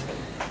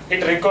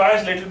it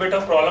requires little bit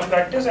of problem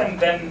practice and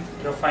then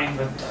you're fine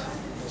with.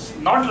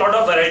 Not a lot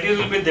of varieties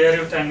will be there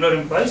with angular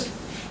impulse.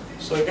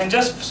 So you can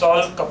just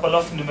solve couple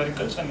of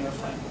numericals and you're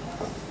fine.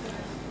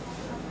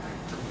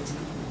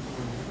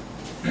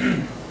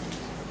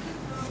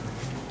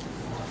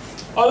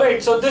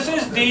 Alright, so this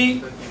is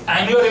the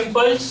angular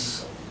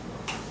impulse.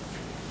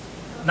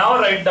 Now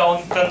write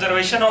down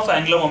conservation of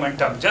angular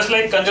momentum. Just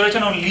like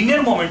conservation of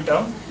linear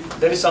momentum,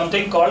 there is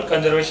something called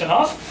conservation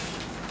of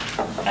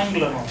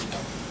angular momentum.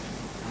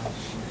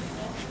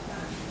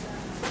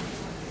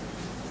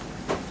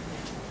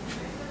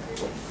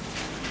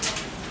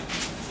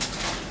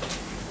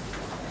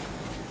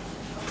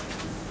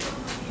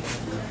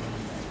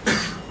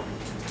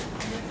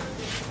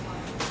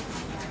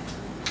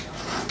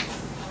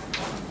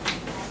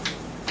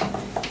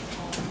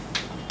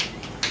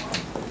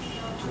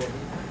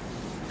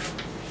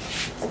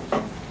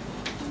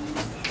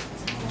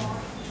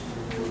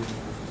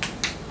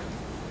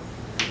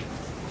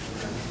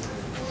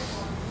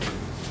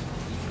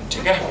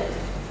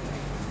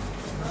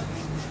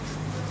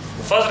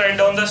 First write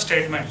down the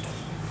statement.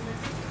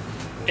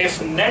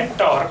 If net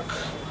torque,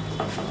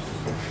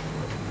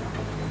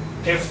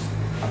 if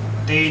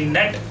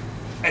net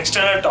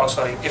external torque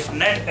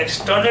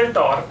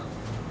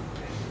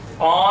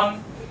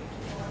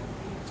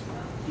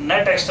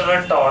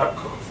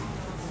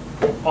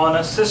on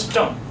a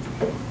system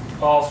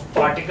of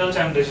particles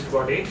and rigid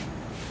body,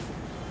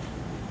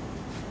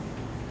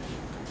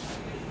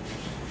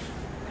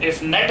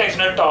 if net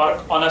external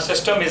torque on a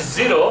system is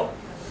 0,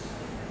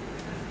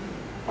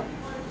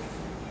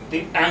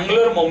 the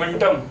angular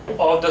momentum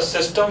of the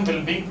system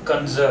will be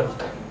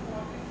conserved.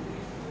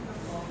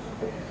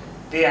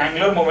 The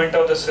angular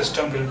momentum of the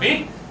system will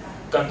be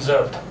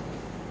conserved.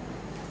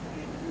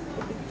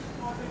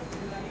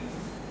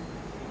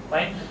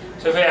 Fine.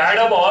 So if I add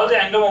up all the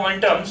angular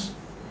momentums,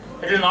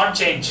 it will not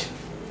change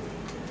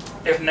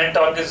if net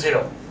torque is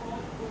 0.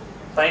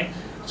 Fine.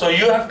 So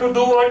you have to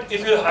do what?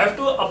 If you have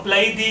to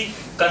apply the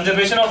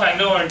conservation of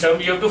angular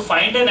momentum, you have to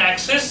find an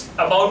axis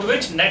about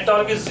which net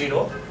torque is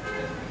 0.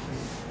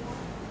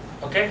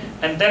 Okay,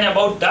 and then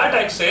about that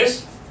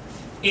axis,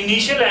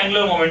 initial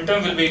angular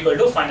momentum will be equal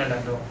to final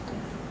angular momentum.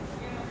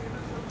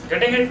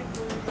 Getting it?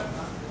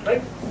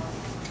 Right?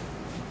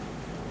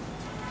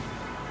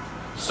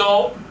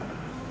 So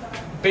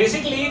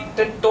basically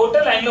the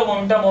total angular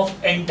momentum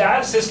of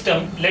entire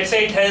system, let's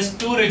say it has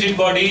 2 rigid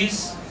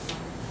bodies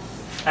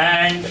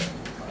and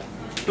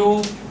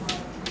 2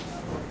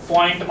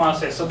 point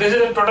masses. So this is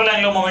the total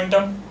angular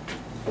momentum.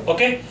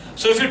 Okay,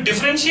 so if you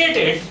differentiate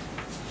it,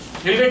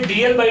 you will get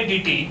dl by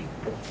dt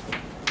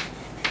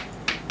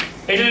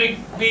it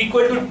will be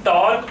equal to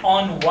torque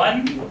on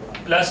 1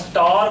 plus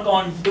torque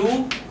on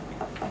 2,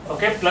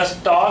 okay, plus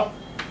torque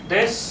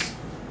this,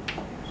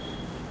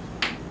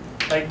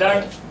 like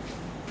that.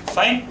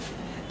 Fine.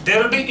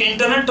 There will be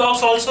internal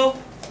torques also,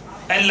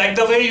 and like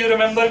the way you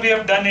remember we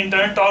have done,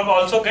 internal torque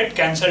also get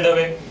cancelled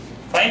away.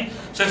 Fine.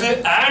 So if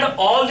you add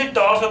all the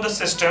torques of the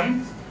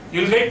system,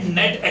 you will get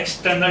net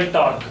external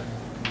torque.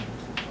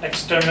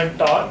 External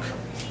torque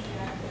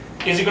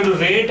is equal to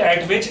rate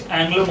at which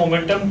angular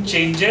momentum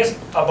changes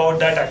about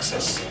that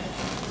axis.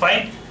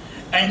 Fine.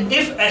 And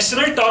if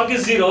external torque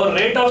is 0,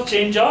 rate of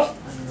change of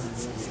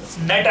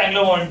net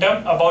angular momentum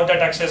about that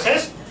axis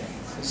is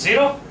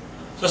 0.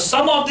 So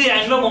sum of the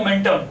angular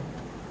momentum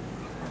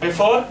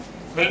before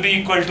will be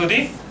equal to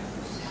the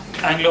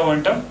angular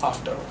momentum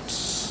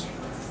afterwards.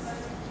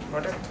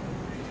 Got it?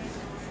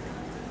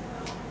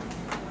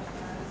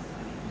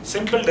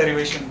 Simple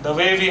derivation, the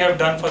way we have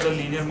done for the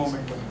linear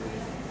momentum.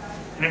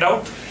 Any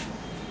doubt?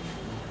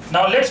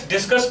 Now let's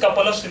discuss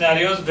couple of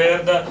scenarios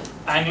where the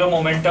angular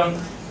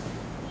momentum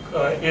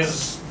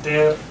is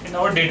there in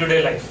our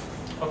day-to-day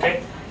life.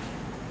 Okay.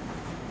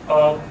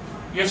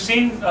 You've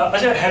seen,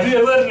 Ajay, have you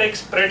ever like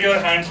spread your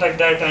hands like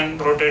that and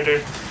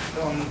rotated?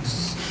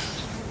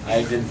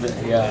 I did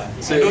that, yeah.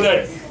 So do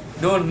that?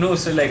 No,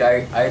 so like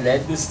I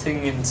read this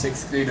thing in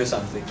 6th grade or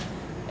something,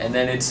 and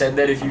then it said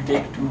that if you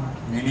take 2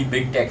 really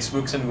big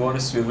textbooks and go on a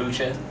swivel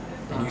chair,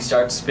 and you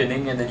start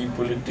spinning and then you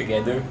pull it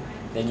together,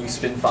 then you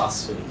spin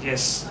faster.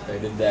 Yes. I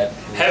did that.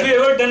 Have you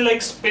ever done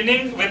like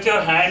spinning with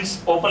your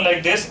hands open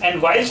like this,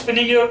 and while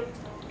spinning you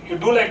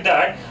do like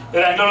that,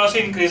 your angular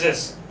velocity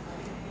increases?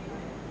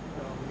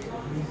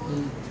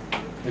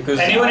 Because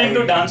Anyone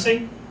into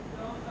dancing?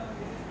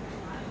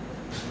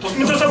 तो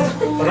उसमें तो सब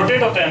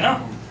rotate होता है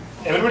ना?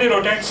 Everybody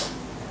rotates.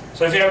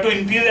 So if you have to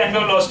increase the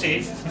angular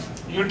velocity,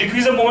 you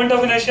decrease the moment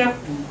of inertia.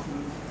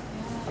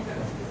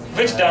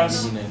 Which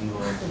dance?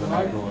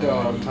 Not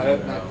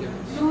Bharatanatyam.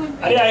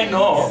 I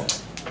know.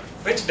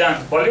 Which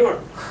dance?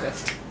 Bollywood?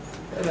 Yes.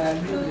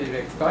 Randomly,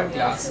 like, got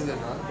glasses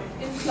and all.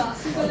 In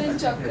classical and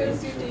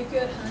chakras, you take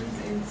your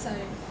hands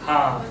inside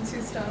once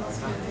you start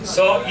spinning.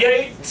 So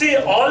yeah, see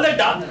all the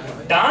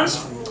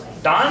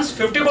dance,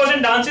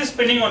 50% dance is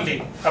spinning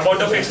only about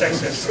the fixed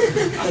axis.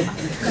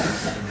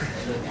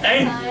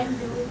 And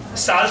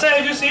salsa,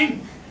 have you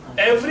seen?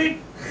 I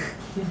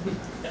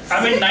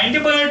mean 90%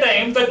 of the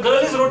time the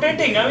girl is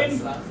rotating.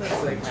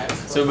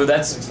 So, but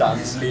that's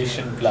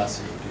translation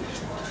plus rotation.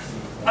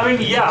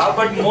 Yeah,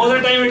 but most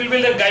of the time it will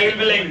be the guy will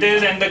be like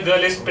this and the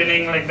girl is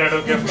spinning like that.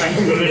 Okay, fine,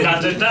 the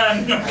dance is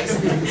done.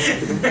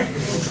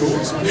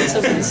 Those spirits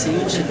are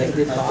insane shit, like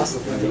they pass,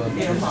 they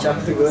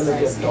chuck the girl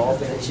like a top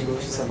and then she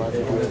goes to some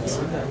other dude.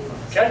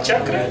 Kya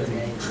chakra?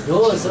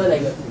 No, so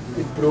like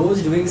the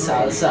pros doing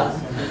salsa.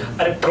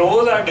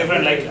 Pros are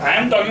different. Like I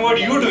am talking about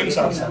you doing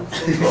salsa.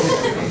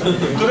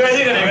 Tu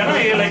kaise karega na?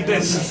 Ye like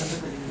this.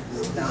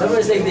 No,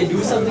 it's like they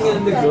do something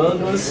and the girl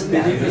goes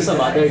spinning to some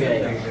other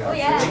guy. Oh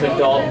yeah. Like a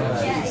top.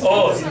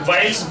 Oh,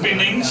 while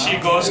spinning she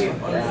goes.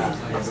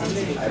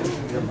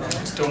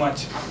 It's too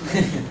much.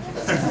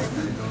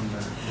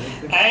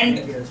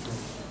 And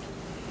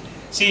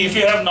see, if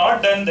you have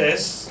not done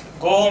this,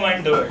 go home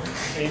and do it.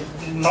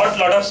 Not a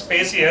lot of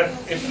space here.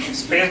 If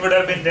space would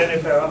have been there,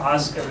 if I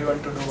ask everyone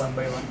to do one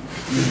by one.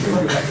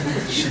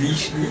 Shri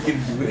can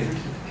do it.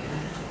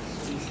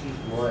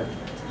 What?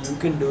 You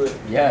can do it.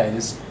 Yeah,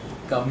 just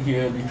come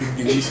here, we can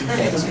give you some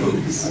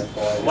textbooks.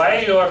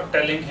 Why you are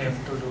telling him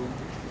to do?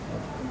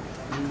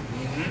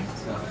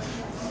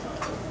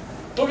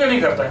 तू क्यों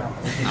नहीं करता है?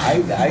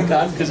 I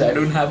can't because I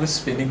don't have a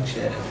spinning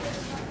chair.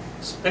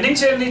 Spinning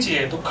chair नहीं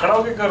चाहिए. तू खड़ा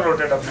होके कर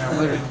rotate अपने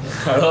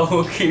आप.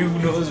 Okay, who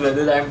knows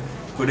whether I'm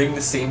putting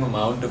the same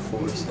amount of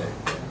force there.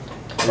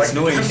 There's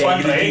no This is fun,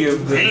 integrity right?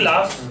 of the... We'll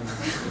laugh.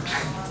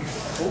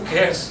 Who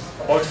cares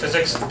about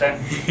physics then?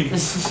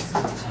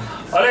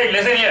 Alright,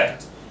 listen here.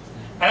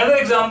 Another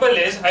example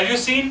is, have you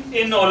seen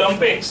in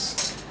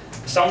Olympics,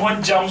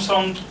 someone jumps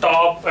from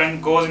top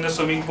and goes in the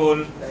swimming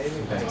pool?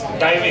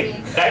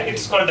 Diving.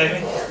 It's called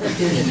diving.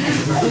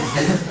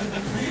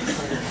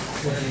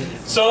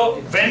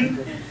 So when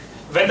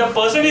the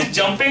person is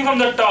jumping from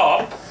the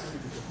top,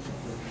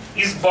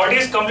 his body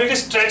is completely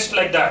stretched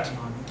like that,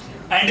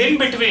 and in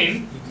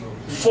between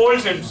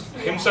folds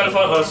himself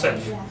or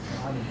herself.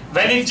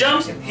 When he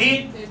jumps,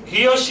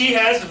 he or she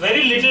has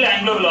very little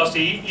angular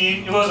velocity.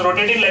 He was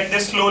rotating like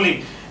this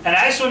slowly, and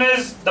as soon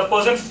as the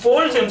person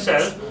folds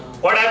himself,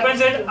 what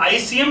happens is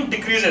ICM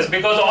decreases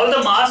because all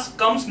the mass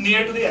comes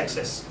near to the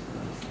axis.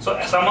 So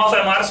sum of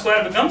mr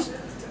square becomes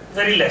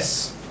very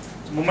less.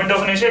 Moment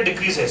of inertia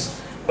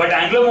decreases, but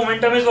angular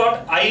momentum is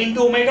what? I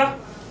into omega.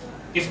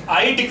 If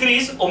I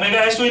decrease, omega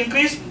has to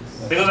increase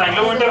because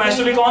angular momentum has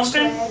to be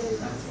constant,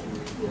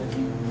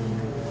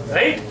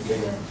 right?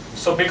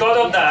 So because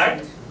of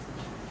that,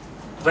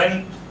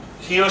 when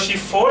he or she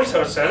folds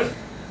herself,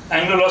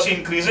 angular velocity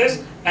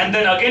increases, and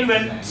then again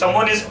when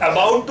someone is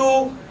about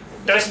to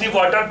touch the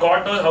water,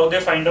 God knows how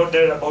they find out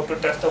they're about to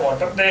touch the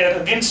water, they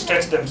again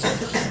stretch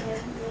themselves.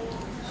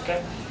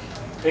 Okay?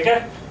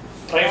 Okay?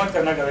 Try मत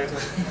करना कभी तो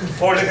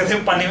fold करके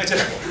पानी में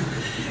चला.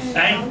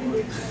 And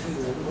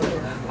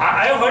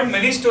I have heard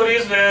many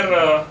stories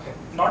where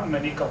not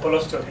many, couple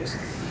of stories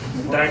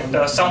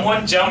that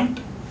someone jumped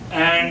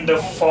and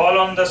fall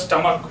on the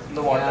stomach in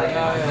the water.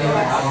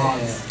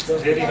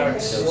 Really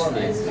hurts.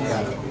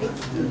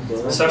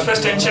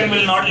 Surface tension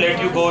will not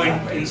let you go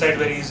inside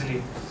very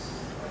easily.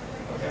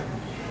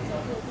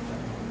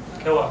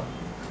 क्या हुआ?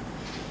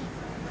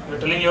 You're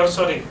telling your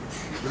story.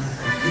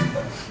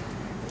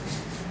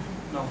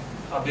 No,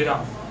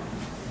 Abhiram.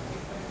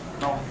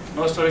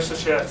 No stories to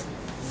share.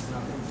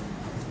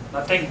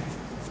 Nothing.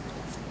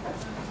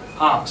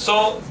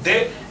 So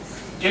they,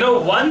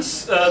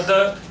 once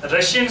the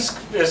Russian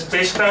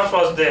spacecraft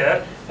was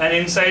there, and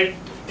inside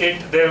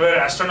it there were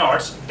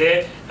astronauts.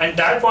 At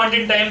that point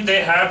in time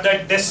they have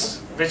that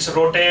disc which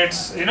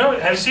rotates.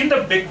 Have you seen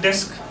the big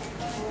disc?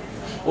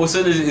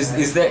 Also,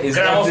 is there this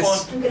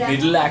Gramophone.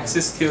 middle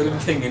axis theorem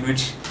thing in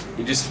which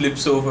it just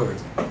flips over?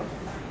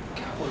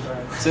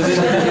 So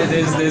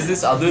there's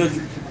this other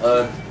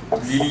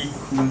really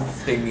cool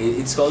thing.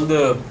 It's called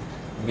the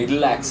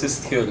middle axis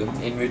theorem,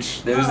 in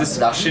which there was this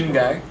Russian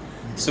guy.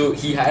 So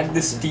he had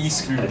this T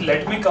screw.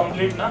 Let me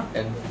complete na.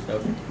 And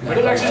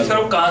Middle axis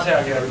theorem कहाँ से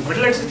आ गया?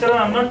 Middle axis theorem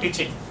I'm not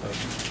teaching.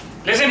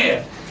 Listen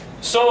here.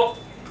 So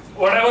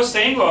what I was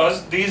saying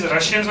was these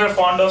Russians were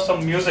fond of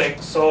some music.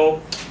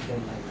 So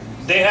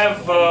they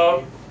have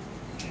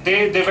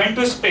they went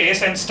to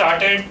space and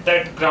started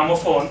that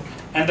gramophone,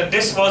 and the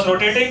disc was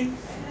rotating.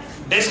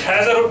 Disc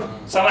has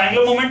some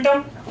angular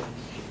momentum.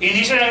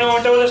 Initial angular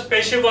momentum of the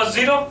spaceship was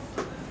 0.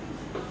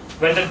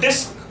 When the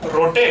disc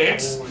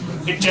rotates,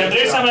 it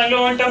generates some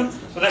angular momentum,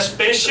 so the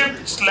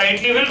spaceship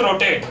slightly will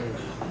rotate.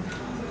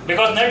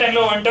 Because net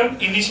angular momentum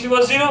initially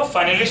was 0,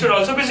 finally should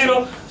also be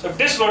 0. So if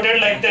disc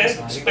rotates like this,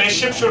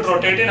 spaceship should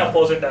rotate in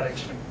opposite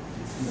direction.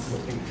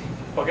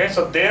 Okay,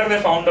 so there they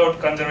found out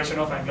conservation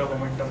of angular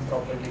momentum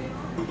properly.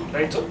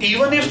 Right? So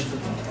even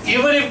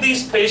if the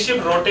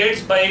spaceship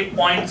rotates by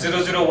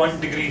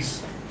 0.001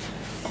 degrees,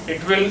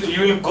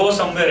 you will go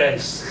somewhere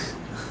else.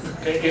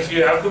 Okay? If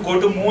you have to go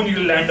to moon, you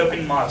will land up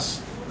in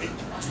Mars.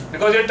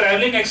 Because you're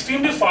traveling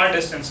extremely far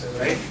distances,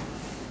 right?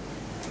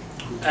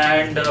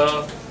 And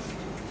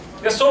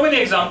there's so many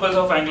examples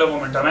of angular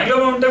momentum.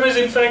 Angular momentum is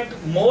in fact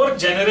more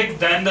generic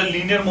than the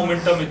linear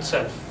momentum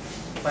itself.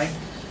 Fine.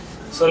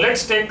 So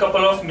let's take a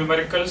couple of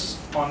numericals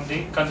on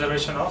the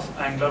conservation of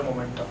angular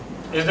momentum.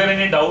 Is there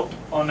any doubt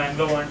on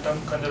angular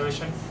momentum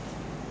conservation?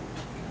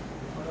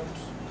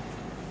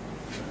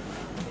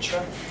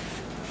 Sure.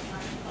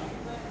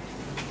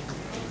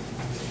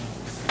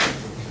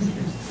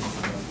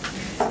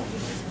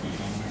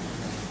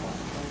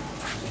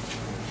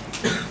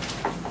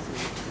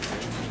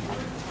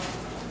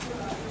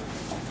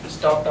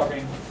 Stop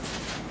talking.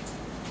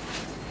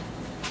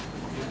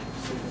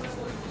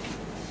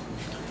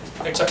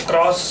 It's a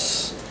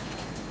cross.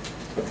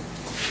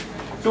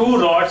 Two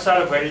rods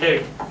are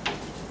welded.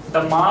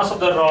 The mass of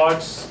the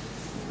rods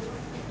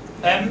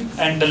M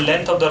and the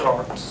length of the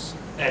rods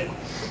L.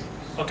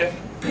 Okay.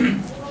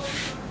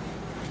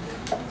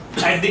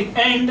 At the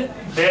end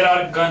there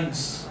are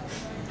guns.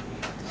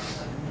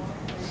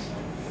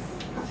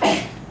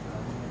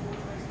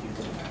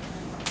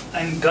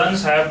 And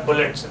guns have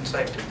bullets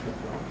inside.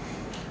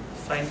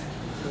 Fine.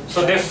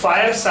 So they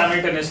fire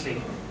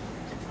simultaneously.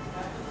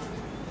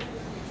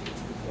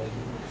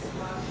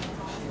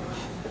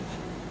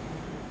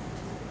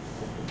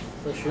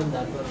 So shouldn't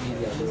that one be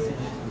the other thing?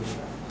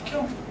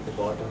 क्यों? The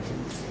bottom.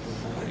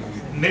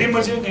 मेरी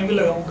मर्जी में कहीं भी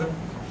लगाऊंगा.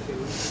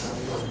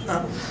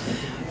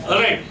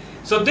 Alright.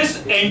 So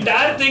this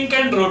entire thing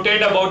can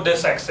rotate about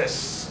this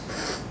axis.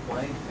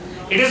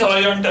 It is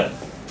horizontal.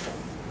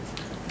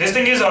 This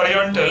thing is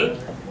horizontal.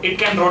 It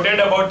can rotate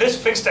about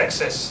this fixed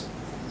axis.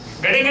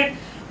 Getting it?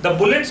 The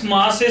bullet's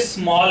mass is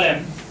small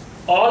m.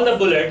 All the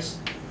bullets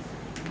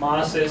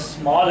mass is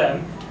small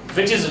m,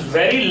 which is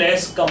very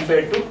less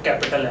compared to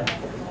capital M.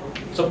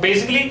 So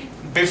basically,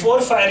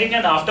 before firing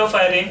and after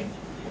firing,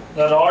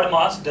 the rod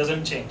mass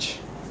doesn't change.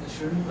 So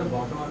shouldn't the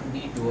bottom one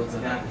be towards the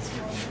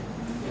atmosphere?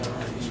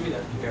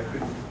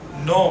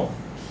 No,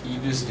 he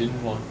just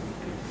didn't want.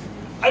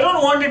 I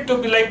don't want it to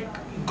be like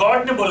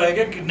God ने बोला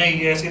है कि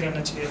नहीं ऐसे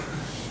रहना चाहिए.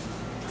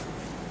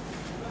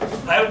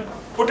 I have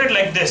put it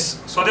like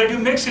this so that you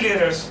make silly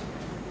errors,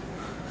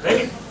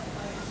 right?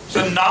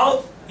 So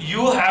now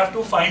you have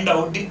to find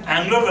out the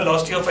angular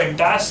velocity of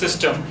entire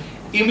system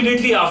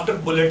immediately after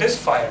bullet is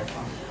fired.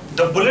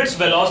 The bullet's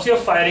velocity of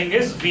firing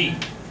is v.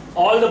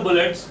 All the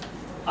bullets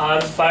are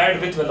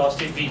fired with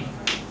velocity v.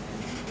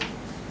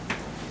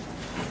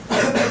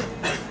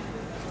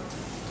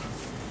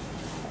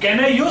 Can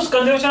I use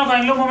conservation of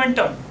angular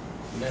momentum?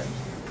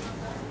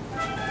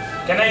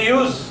 Can I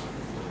use?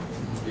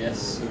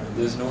 Yes,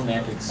 there's no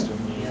net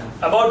externally.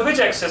 About which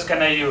axis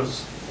can I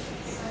use?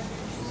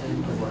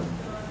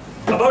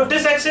 About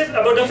this axis,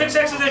 about the fixed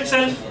axis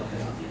itself.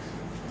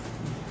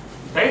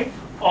 Right?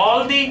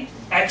 All the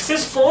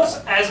axis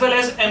force as well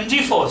as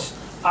mg force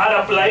are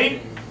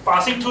applied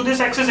passing through this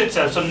axis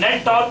itself. So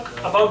net torque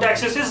about the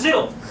axis is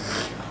 0.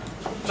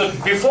 So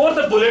before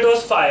the bullet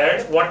was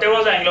fired, whatever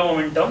was the angular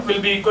momentum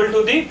will be equal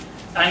to the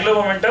angular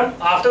momentum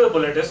after the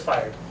bullet is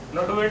fired.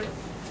 Now do it.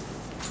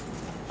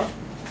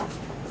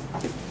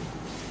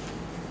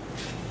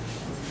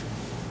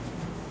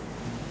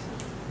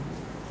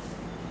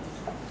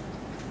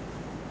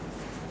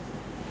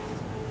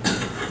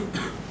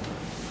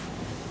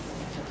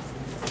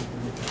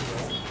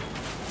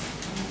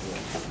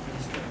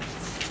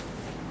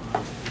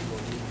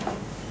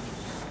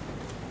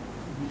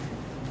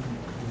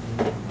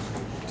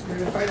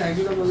 Find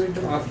angular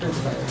momentum after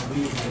fire.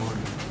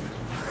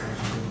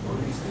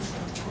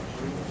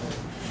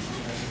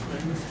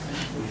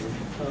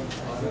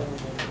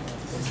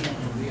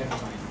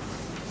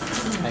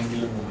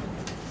 Angular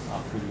moment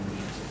after you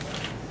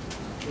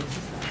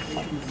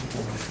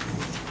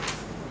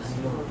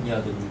yeah,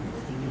 there will be.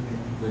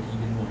 But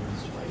even more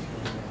is 5.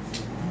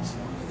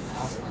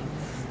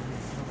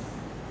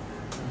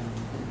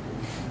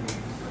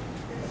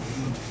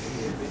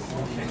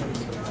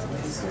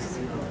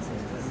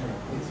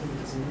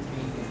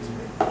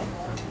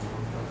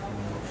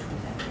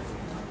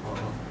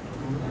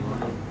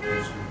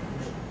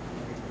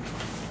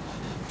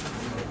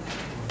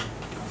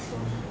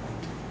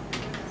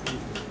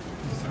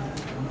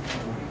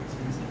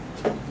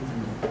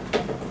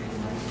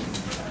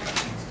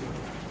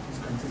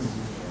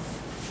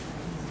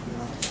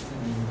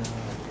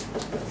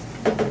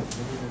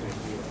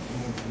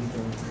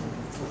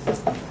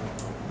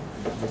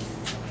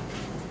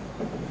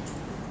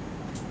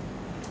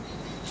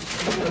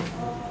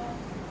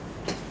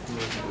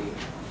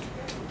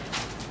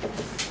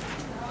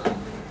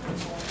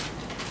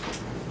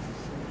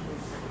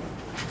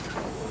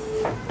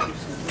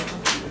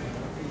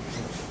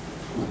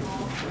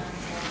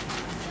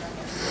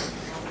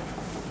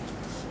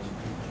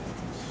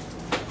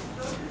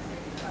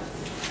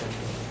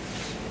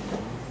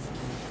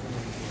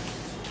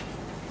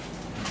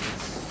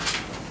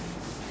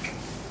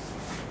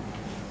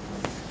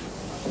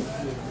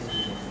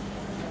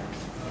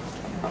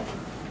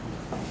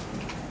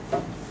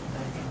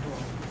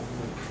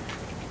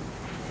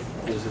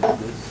 Is it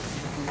this?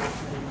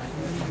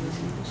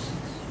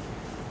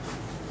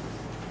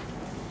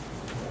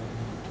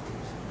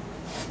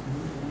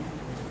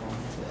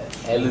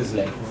 L is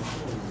like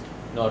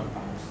not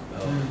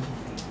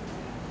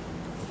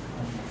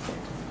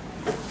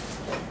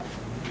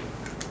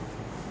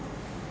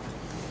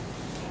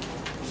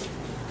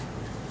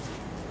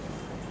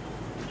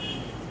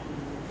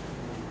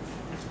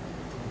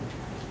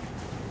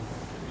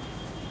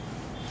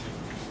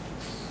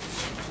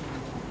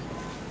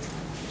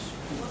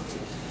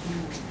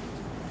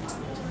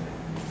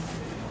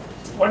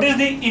What is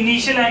the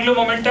initial angular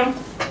momentum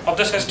of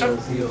the system?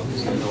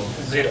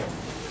 Zero.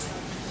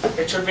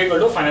 It should be equal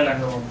to final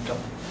angular momentum.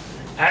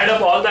 Add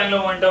up all the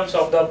angular momentums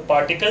of the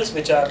particles,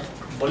 which are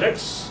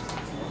bullets,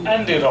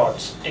 and the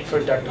rods, equal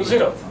that to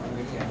 0.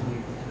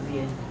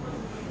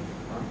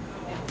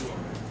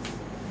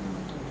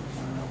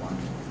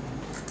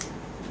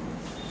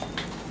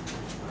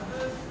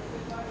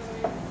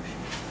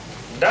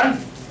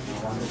 Done.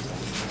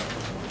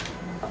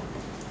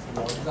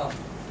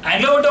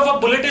 Angular momentum of a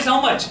bullet is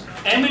how much?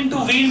 M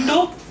into V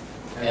into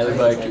L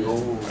by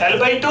 2. L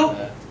by 2.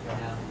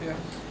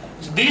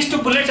 So these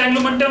two bullets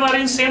angular momentum are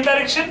in same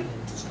direction.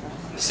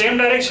 Same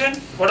direction.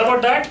 What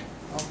about that?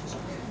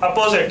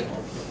 Opposite.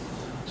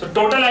 So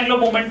total angular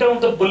momentum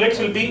of the bullets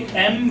will be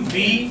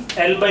mv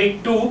L by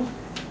 2.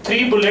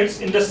 3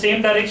 bullets in the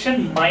same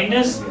direction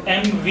minus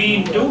mv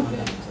into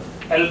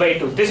L by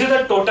 2. This is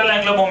the total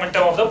angular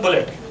momentum of the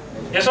bullet.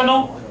 Yes or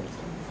no?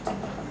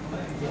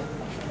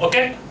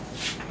 Okay.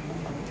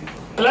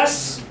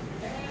 Plus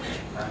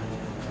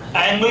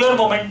angular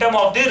momentum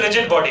of the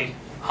rigid body.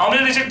 How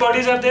many rigid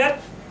bodies are there?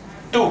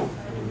 2.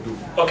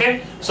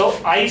 Okay. So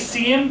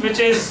ICM, which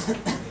is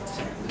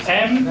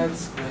m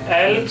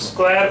L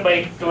square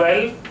by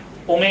 12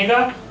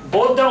 omega.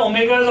 Both the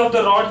omegas of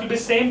the rod will be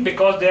same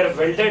because they are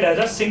welded as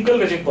a single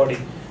rigid body.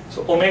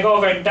 So omega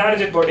of entire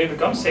rigid body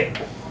becomes same.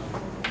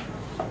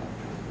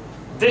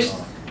 This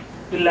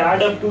will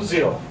add up to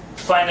 0.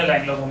 Final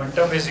angular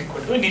momentum is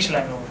equal to initial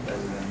angular momentum.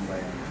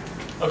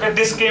 Okay,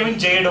 this came in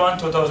JEE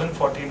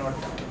 2014 or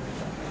 13.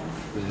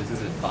 This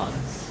is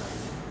advanced.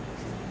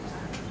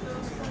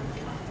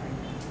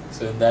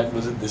 So that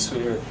was it this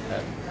way or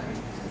that?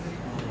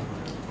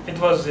 It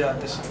was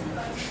this way.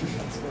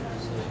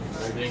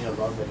 We're doing a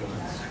lot better.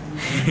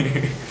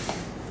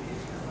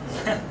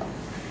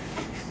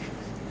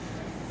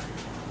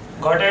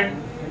 Got it?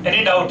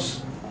 Any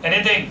doubts?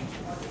 Anything?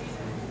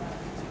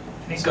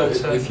 Any So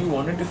concern? if you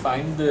wanted to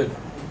find the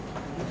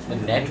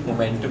net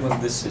momentum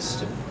of this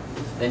system,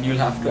 then you'll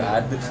have to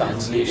add the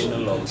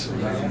translational also.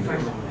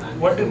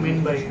 What do you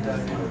mean by that?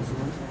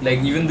 Like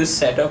even this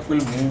setup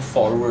will move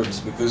forwards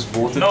because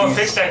both of No, these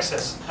fixed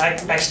axis.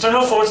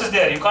 External force is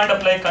there. You can't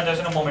apply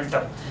conjunction of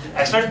momentum.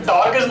 External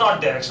torque is not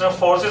there. External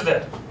force is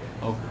there.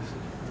 Okay.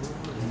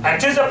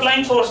 Axis is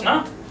applying force,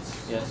 na?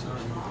 Yes.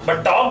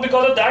 But torque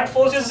because of that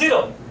force is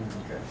 0.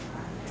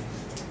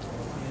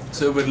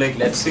 So but like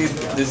let's say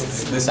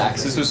this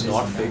axis was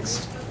not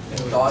fixed,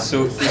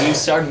 So it will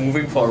start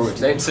moving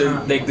forwards, right?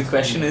 So like the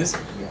question is,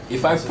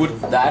 if I put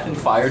that and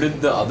fired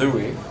it the other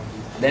way,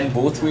 then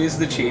both ways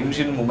the change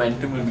in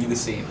momentum will be the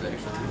same, right?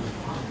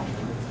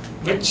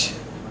 Which?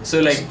 So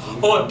like,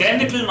 oh,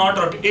 then it will not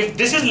rotate. If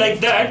this is like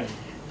that,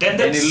 then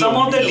the sum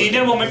of the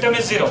linear momentum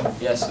is 0.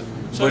 Yes,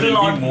 so but it will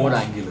not not be more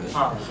angular.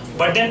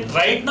 But then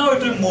right now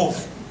it will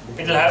move.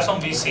 It will have some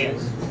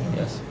VCM.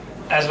 Yes.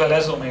 As well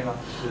as omega.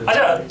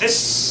 Acha,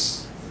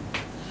 this,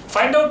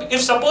 find out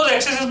if suppose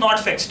axis is not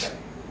fixed.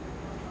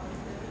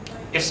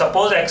 If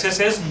suppose axis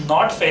is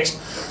not fixed,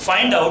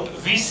 find out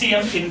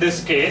VCM in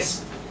this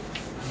case,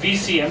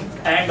 VCM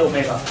and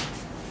omega.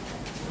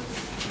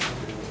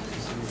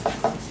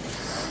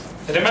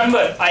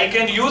 Remember, I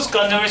can use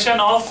conservation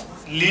of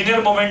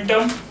linear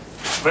momentum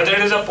whether it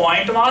is a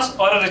point mass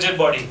or a rigid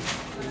body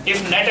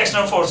if net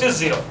external force is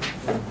 0.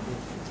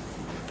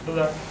 Do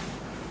that.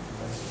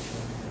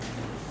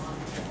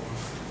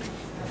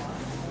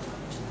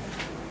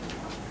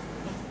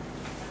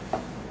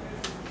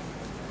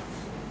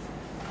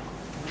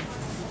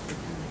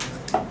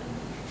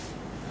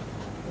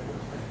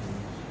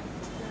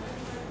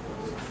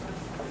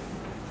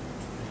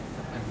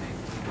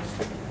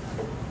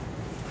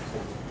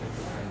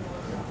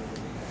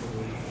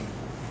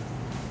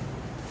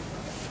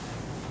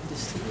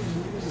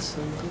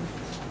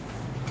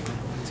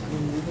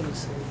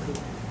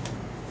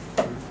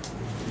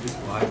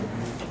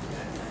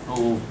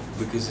 Oh,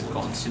 because it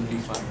constantly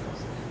fires.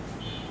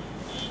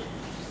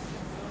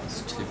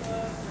 It's tricky.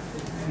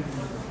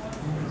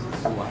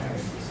 Why?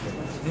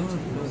 No,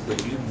 but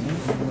it will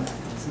move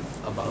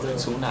about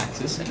its own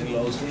axis and it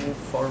will also move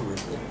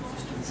forward.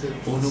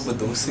 Oh no, but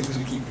those things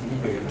will keep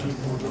moving.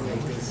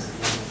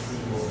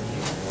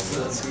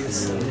 So that's a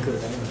circle.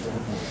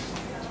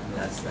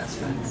 That's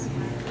fancy.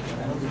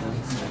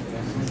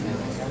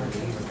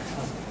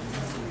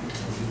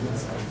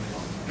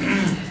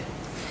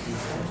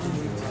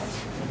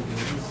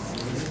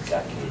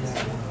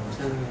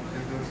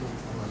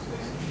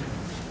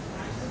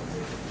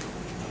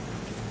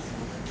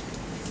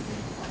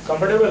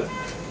 Comfortable?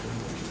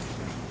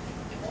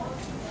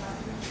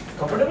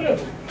 Comfortable?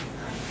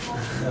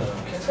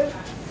 कैसे?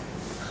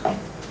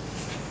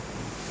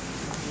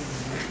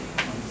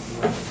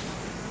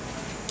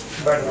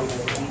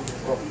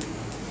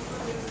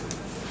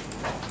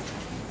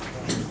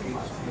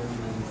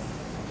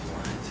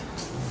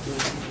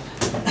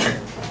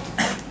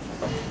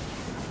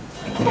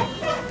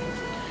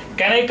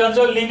 Can I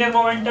conserve linear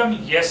momentum?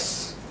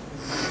 Yes.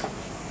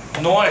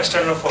 No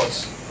external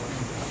force.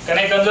 Can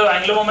I conserve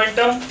angular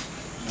momentum?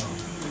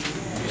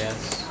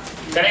 Yes.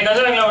 Can I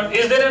conserve angular momentum?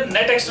 Is there a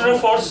net external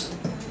force?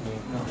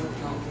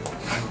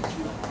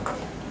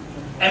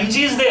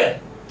 mg is there.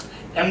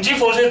 mg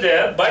force is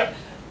there, but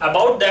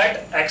about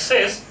that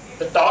axis,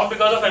 the torque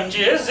because of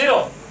mg is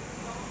 0.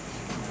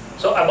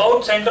 So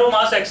about center of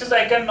mass axis,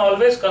 I can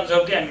always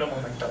conserve the angular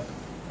momentum.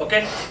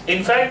 Okay.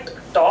 In fact,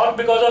 torque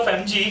because of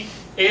mg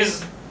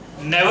is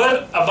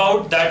never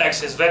about that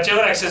axis,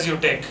 whichever axis you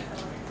take.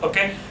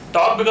 Okay.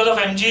 Torque because of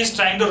mg is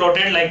trying to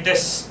rotate like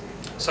this.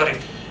 Sorry,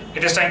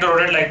 it is trying to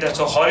rotate like that.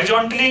 So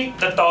horizontally,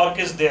 the torque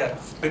is there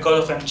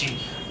because of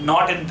mg,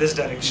 not in this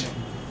direction.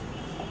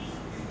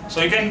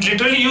 So you can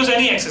literally use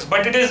any axis,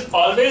 but it is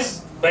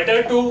always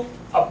better to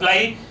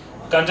apply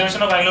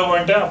conservation of angular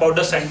momentum about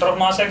the center of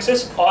mass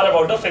axis or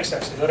about the fixed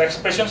axis. Your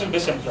expressions will be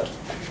simpler.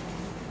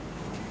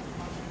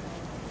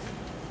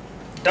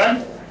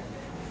 Done?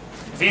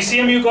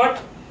 VCM you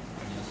got?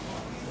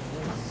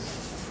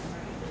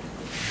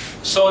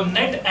 So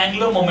net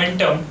angular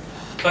momentum,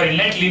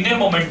 net linear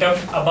momentum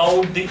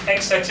about the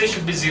x-axis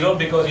should be 0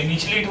 because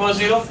initially it was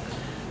 0.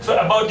 So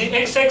about the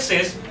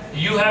x-axis,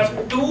 you have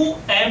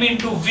 2m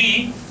into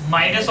v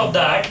minus of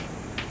that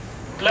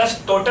plus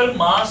total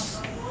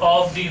mass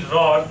of the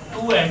rod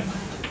 2m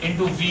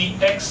into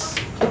vx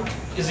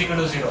is equal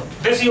to 0.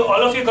 This you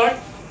all of you got?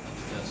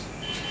 Yes.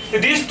 So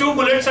these two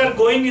bullets are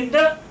going in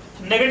the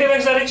negative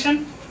x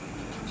direction.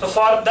 So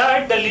for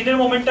that the linear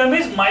momentum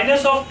is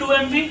minus of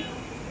 2mv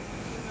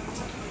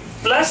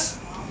plus,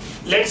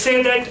 let's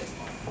say that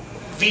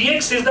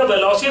vx is the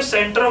velocity of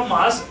center of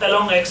mass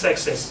along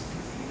x-axis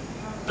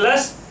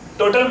plus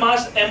total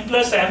mass m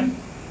plus m,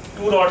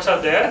 two rods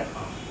are there,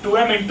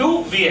 2m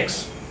into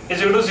vx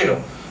is equal to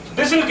 0. So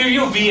this will give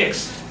you vx.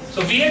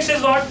 So vx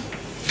is what?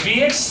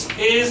 Vx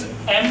is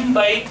m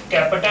by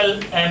capital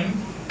M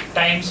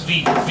times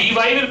v.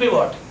 Vy will be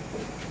what?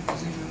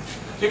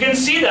 You can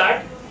see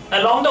that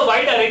along the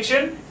y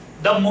direction,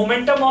 the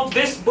momentum of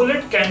this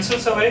bullet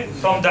cancels away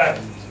from that.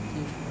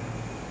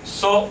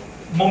 So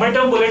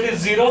momentum bullet is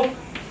 0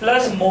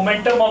 plus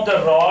momentum of the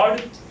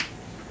rod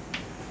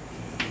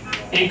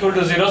equal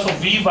to 0. So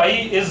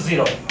Vy is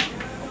 0.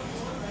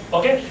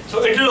 Okay.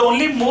 So it will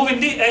only move in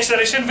the x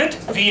direction with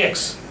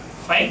Vx.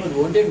 Fine. But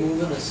won't it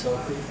move in a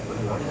circle?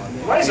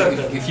 Why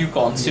circle? If you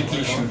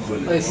constantly shoot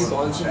bullets. Or if you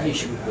constantly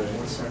shoot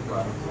bullets?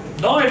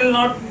 No, it will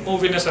not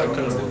move in a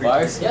circle.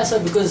 Why? Yeah,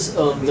 sir, because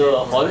the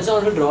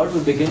horizontal rod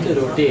will begin to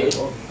rotate.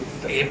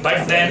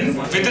 But then,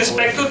 with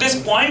respect to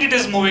this point, it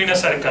is moving in a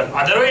circle.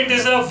 Otherwise, it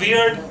is a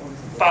weird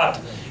path.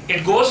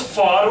 It goes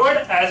forward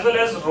as well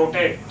as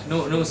rotate.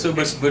 No. So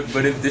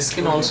but if this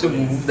can also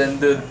move, then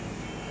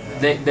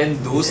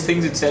then those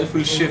things itself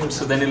will shift.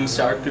 So then it will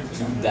start to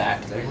do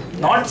that. Right?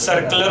 Not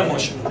circular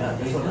motion,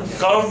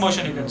 curved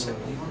motion you can say.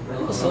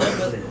 So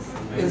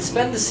we'll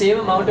spend the same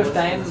amount of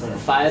time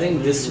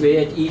firing this way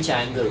at each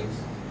angle.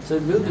 So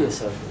it will be a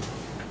circle.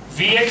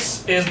 Vx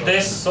is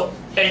this, so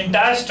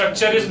entire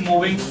structure is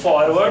moving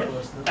forward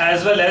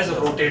as well as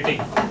rotating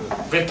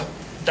with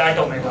that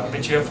omega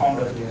which you have found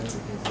earlier.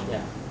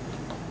 Yeah.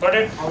 Got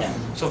it? Yeah.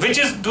 So which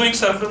is doing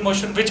circular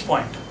motion, which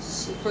point?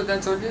 So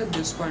that's only at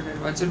this point,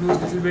 and once it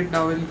moves a little bit,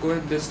 now it will go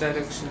in this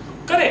direction.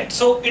 Correct.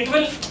 So it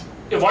will,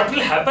 what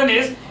will happen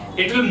is,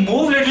 it will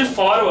move little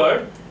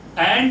forward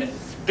and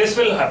this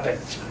will happen.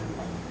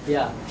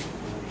 Yeah.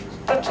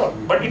 That's all.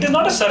 But it is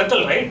not a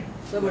circle, right?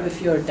 So, but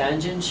if your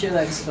tangential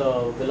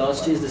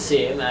velocity is the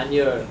same and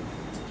your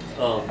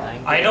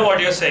angle, I know what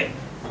you're saying.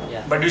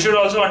 Yeah. But you should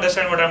also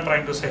understand what I'm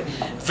trying to say.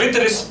 With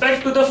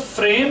respect to the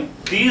frame,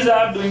 these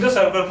are doing the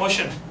circular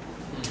motion.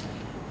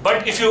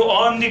 But if you're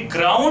on the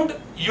ground,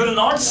 you will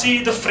not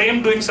see the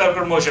frame doing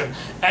circular motion.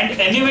 And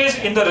anyways,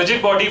 in the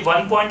rigid body,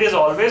 one point is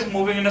always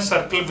moving in a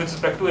circle with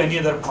respect to any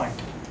other point.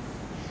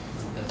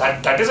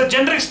 That is a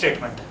generic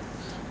statement.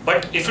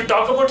 But if you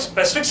talk about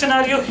specific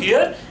scenario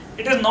here,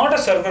 it is not a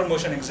circular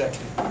motion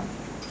exactly.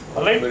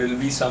 Alright? But it will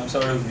be some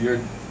sort of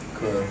weird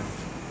curve.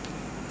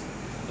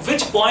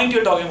 Which point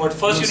you're talking about?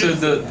 First, So you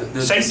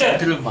the center.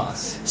 central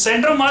mass.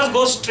 Center of mass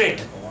goes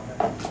straight,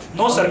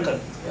 no circle.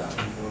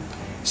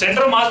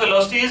 Center of mass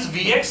velocity is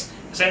Vx,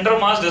 center of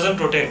mass doesn't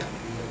rotate.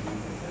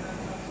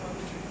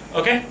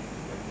 Okay?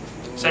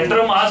 Center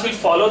of mass will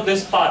follow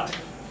this path.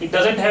 It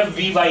doesn't have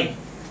Vy.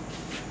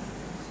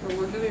 So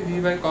what will be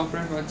Vy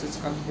component once it's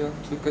come here?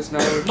 Because now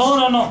it's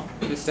No.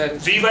 this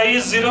direction. Vy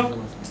is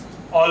 0,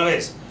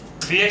 always.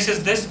 Vx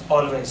is this,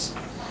 always.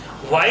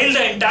 While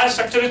the entire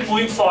structure is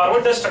moving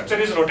forward, the structure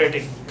is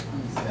rotating.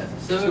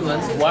 So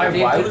once it's Why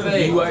will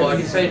rotated by Vy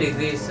 45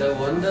 degrees, so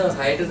won't the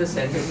height of the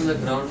center from the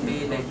ground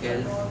be like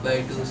L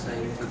by 2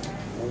 sine?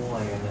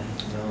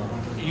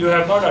 You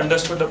have not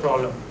understood the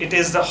problem. It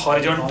is the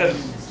horizontal.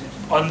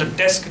 On the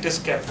desk it is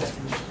kept.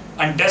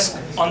 And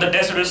on the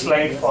desk it will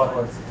slide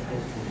forward.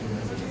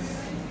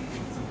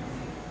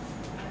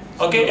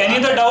 Okay,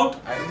 any other doubt?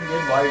 I don't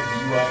get why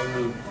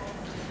Vy will.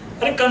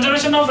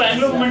 Conservation of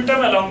angular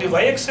momentum along the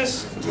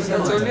y-axis.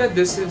 That's only at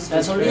this instance.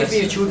 that's only if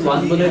you shoot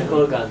one bullet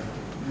per gun.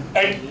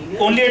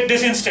 Only at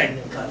this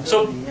instant.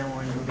 So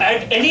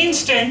at any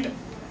instant,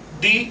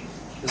 the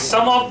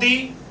sum of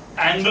the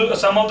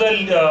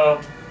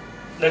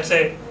let's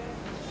say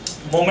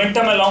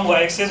momentum along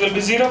y-axis will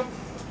be 0.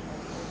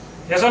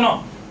 Yes or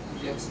no?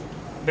 Yes.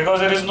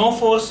 Because there is no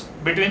force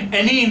between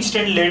any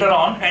instant later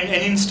on and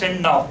any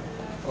instant now.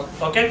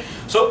 Okay,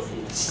 so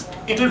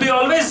it will be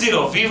always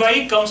 0.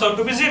 Vy comes out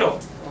to be 0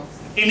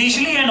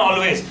 initially and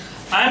always.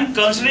 I am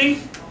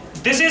considering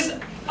this is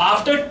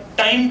after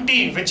time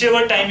t,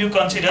 whichever time you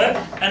consider,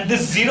 and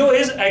this 0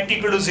 is at t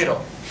equal to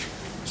 0.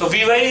 So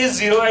Vy is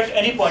 0 at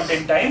any point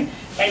in time,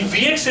 and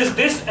Vx is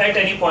this at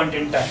any point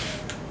in time.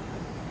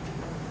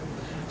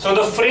 So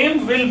the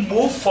frame will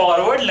move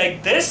forward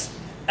like this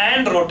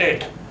and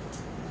rotate.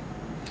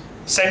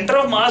 Center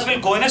of mass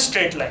will go in a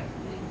straight line.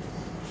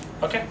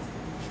 Okay?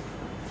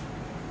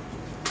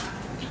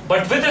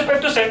 But with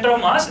respect to center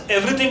of mass,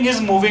 everything is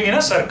moving in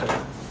a circle.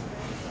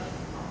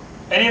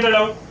 Any other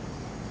doubt?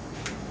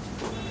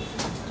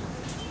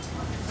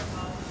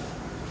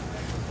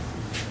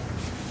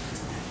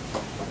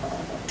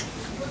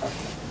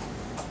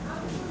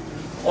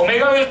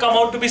 Omega will come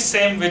out to be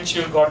same which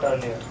you got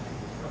earlier.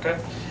 Okay.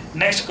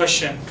 Next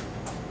question.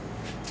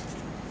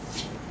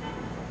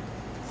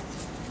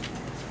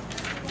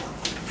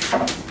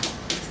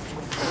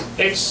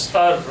 It's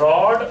a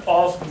rod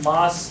of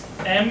mass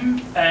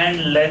m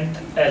and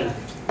length L.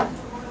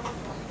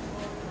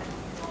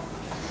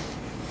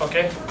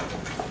 Okay.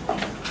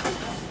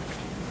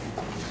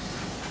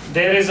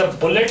 There is a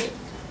bullet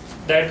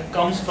that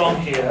comes from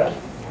here.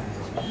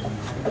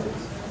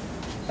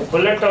 A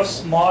bullet of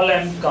small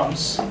m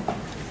comes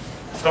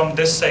from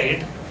this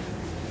side.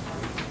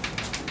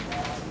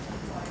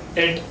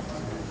 It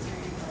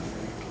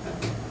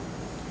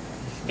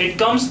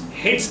comes,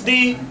 hits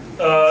the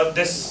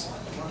this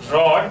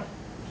rod,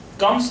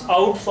 comes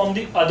out from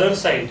the other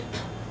side.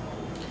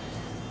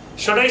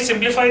 Should I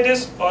simplify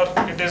this or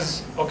it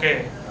is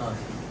okay?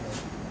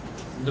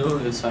 No,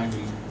 it's fine.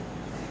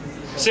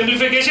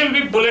 Simplification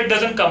will be bullet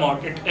doesn't come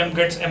out, it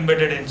gets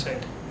embedded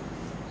inside.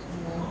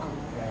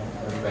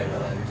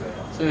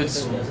 So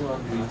it's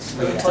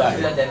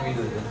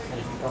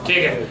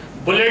Okay,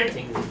 bullet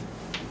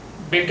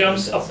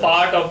becomes a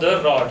part of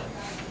the rod.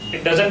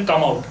 It doesn't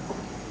come out.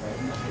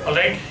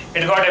 Alright,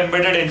 it got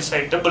embedded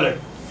inside the bullet,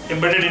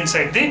 embedded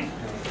inside the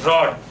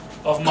rod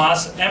of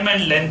mass m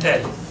and length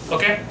L.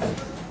 Okay?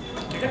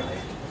 Okay.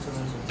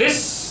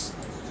 This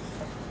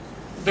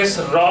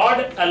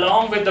rod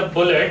along with the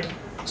bullet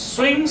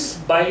swings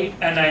by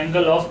an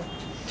angle of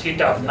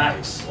theta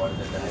max.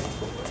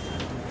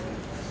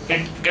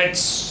 it gets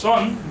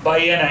swung by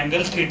an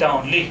angle theta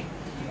only.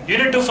 You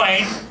need to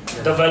find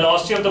the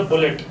velocity of the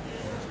bullet.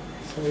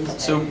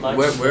 So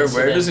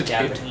where does it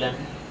hit?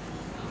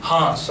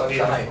 Sorry.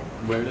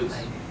 Where does?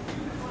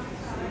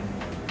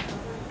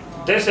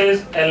 This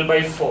is L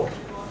by 4.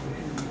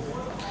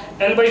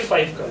 L by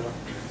 5 color.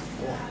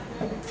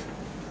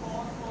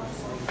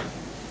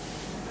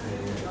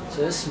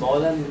 So it's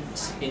small and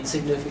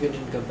insignificant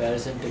in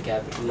comparison to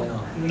capital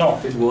M. No.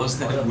 If it was,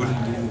 then it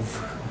wouldn't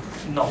move.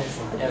 No.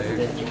 Yeah, but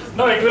then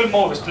No, it will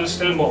move. It will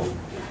still move.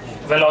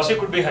 Velocity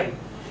could be high.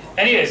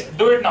 Anyways,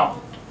 do it now.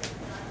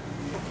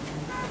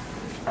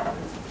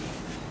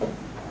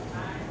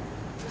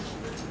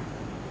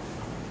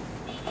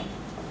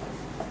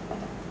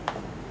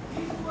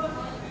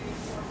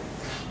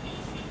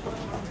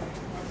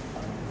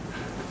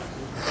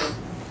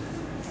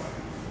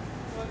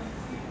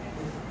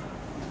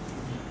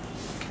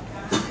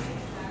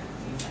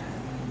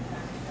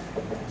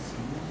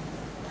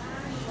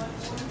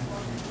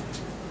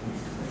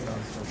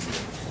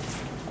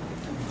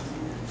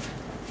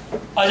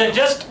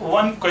 Just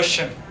one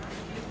question.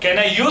 Can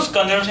I use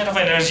conservation of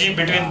energy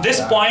between this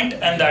point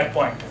and that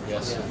point?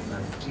 Yes.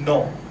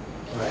 No.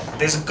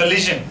 There's a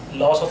collision.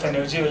 Loss of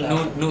energy will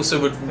happen. No. So,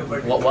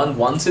 but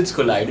once it's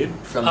collided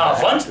from.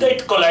 Once they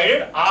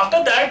collided,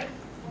 after that,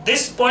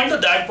 this point to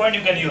that point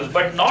you can use,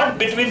 but not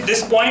between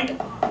this point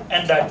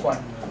and that point,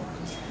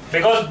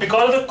 because of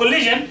the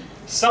collision,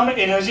 some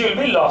energy will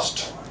be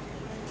lost.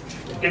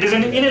 It is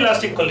an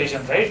inelastic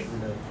collision, right?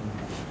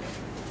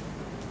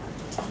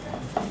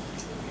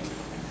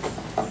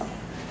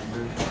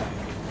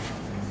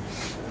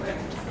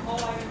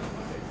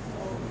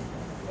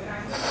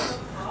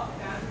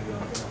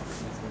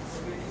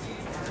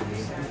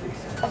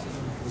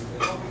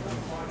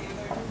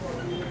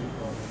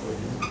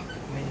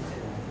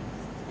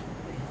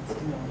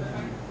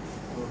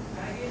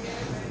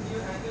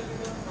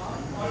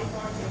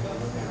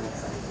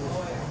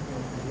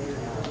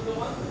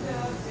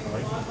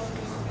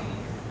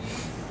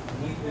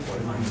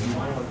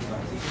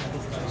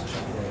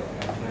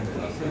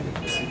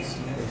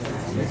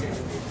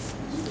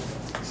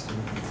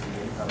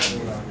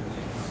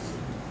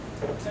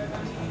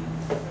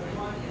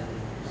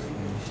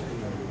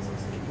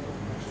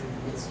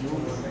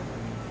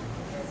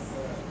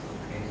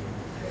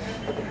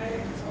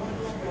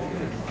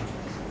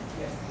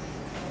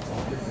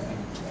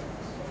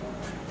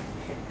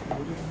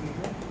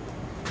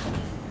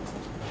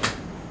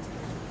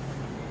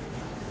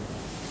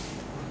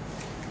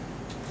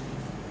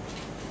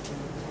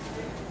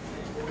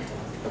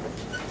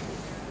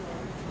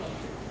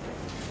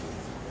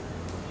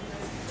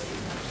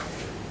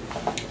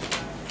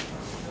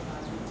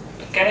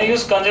 Can I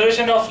use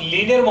conservation of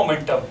linear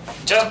momentum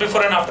just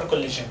before and after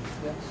collision?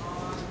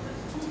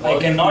 I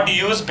cannot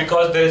use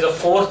because there is a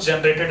force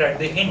generated at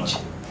the hinge.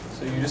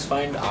 So you just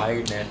find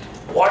I net.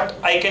 What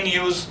I can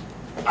use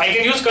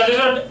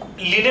conservation of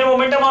linear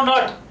momentum or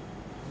not?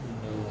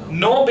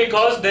 No,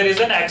 because there is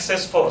an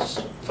access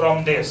force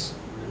from this.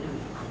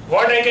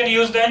 What I can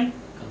use then?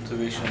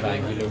 Conservation of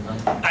angular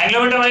momentum.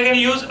 Angular momentum I can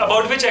use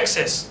about which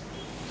axis?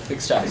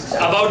 Fixed axis.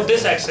 About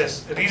this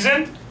axis.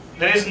 Reason?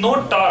 There is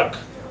no torque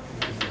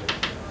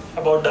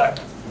about that.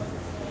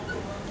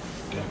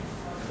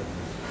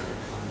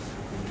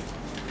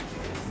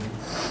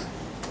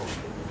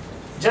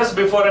 Just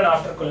before and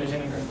after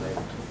collision you can do it.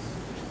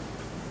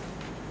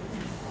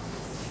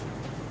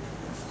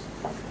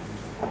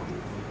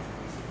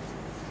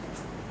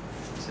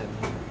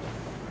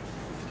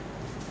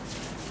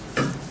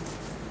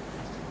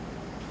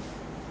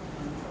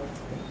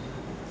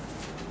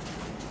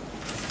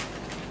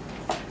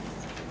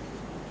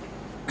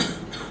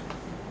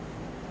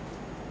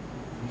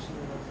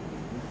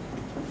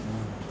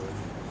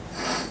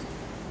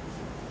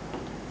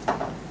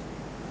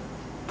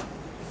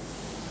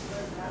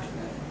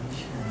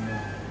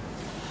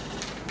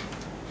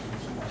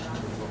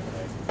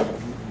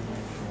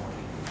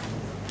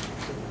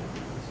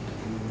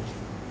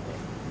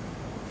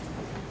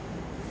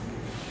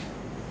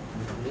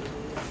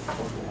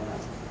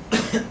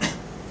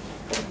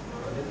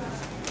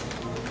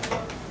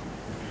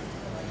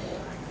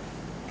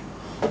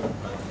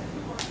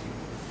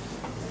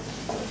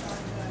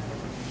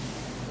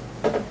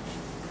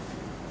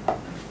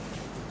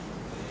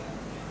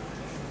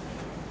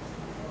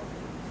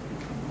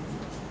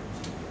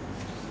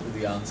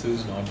 The answer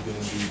is not going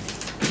to be.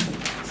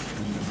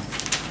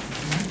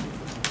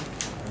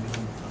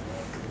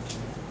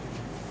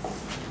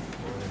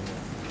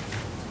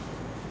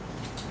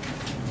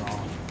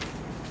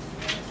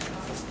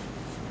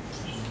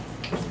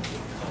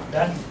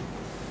 Done.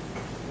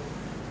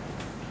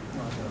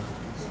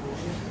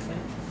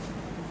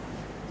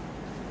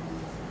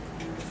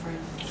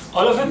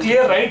 All of you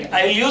clear, right?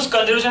 I will use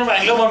conservation of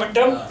angular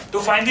momentum to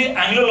find the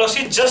angular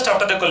velocity just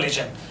after the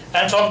collision.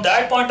 And from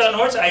that point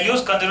onwards, I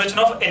use conservation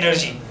of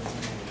energy.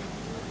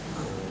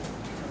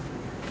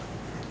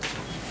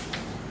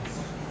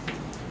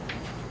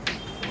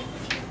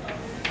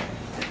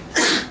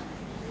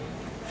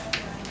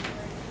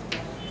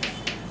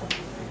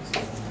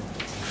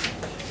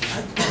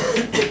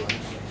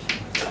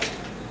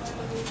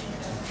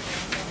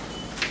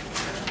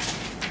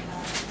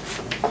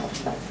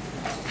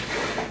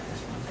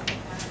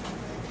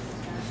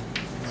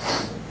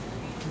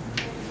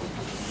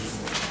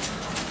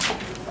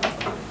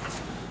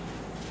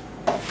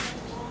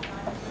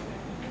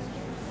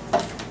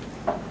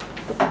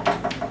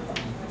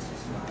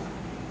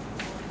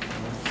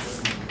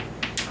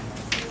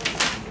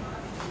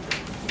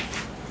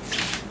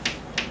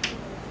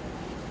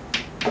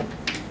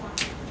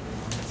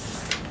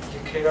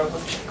 दिखेगा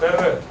कुछ कर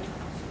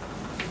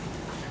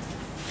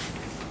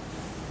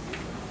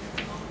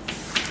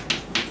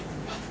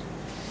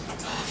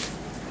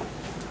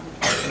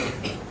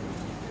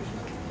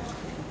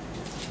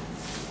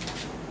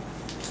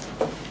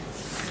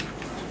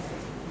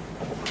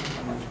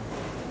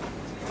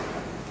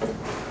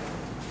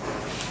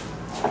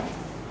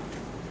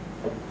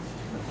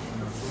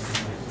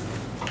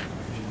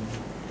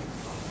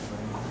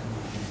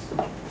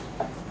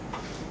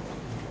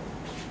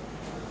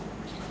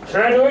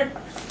Should I do it?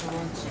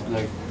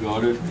 Like,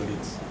 got it, but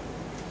it's.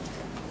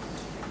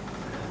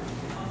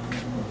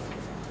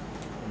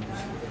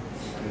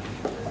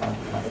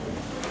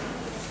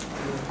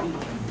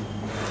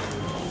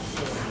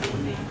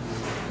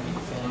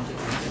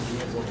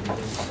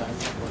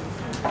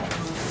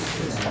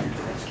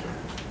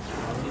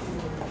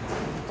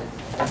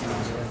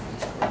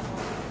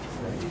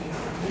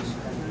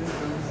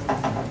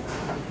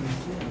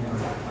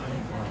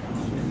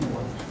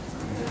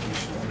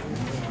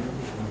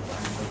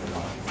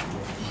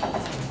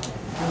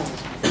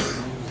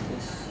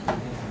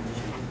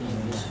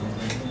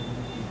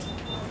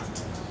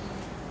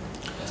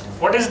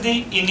 What is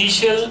the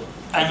initial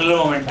angular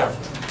momentum?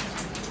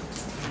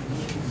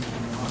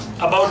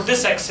 About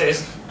this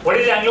axis, what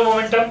is the angular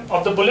momentum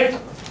of the bullet?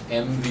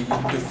 mv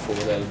into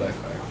 4l by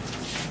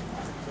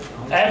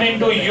 5. M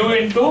into U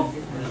into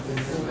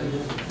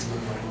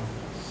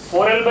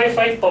 4l by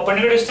 5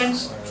 perpendicular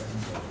distance?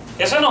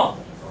 Yes or no?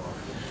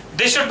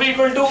 This should be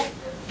equal to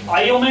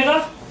I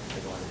omega.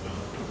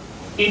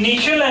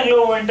 Initial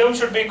angular momentum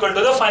should be equal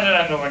to the final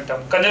angular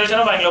momentum. Conservation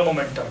of angular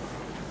momentum.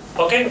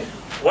 Okay.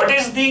 What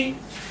is the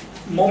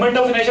moment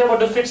of inertia about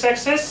the fixed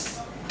axis?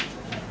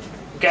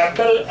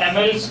 Capital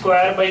ML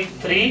square by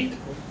 3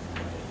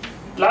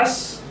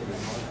 plus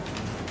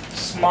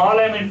small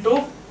m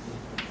into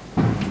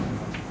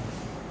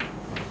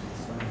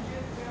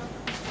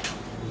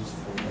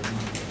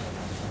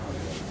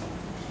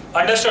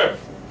understood?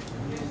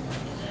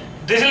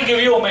 This will give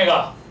you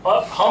omega.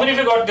 How many of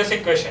you got this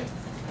equation?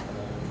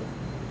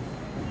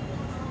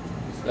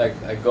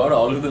 Like, I got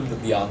all of them,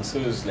 but the answer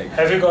is like.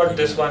 Have you got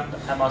this one?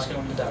 I'm asking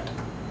only that.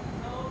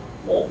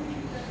 Oh.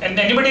 And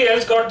anybody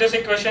else got this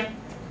equation?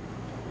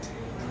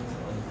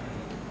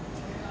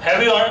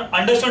 Have you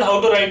understood how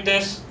to write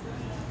this?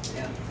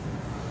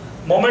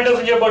 Moment of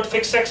inertia about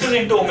fixed axis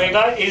into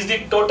omega is the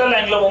total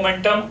angular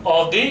momentum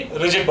of the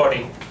rigid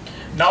body.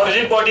 Now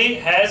rigid body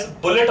has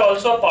bullet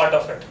also a part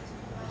of it.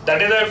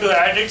 That is why I have to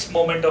add its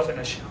moment of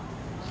inertia.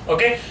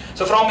 Okay?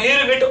 So from here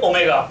you get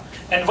omega.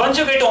 And once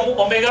you get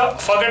omega,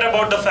 forget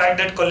about the fact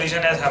that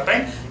collision has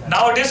happened.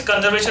 Now it is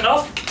conservation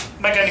of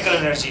mechanical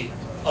energy.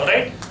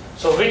 Alright?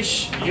 So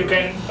which you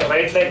can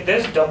write like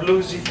this, W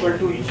is equal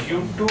to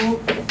U2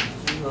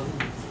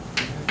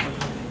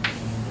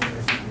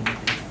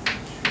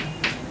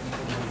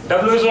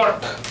 W is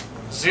what?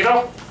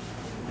 0.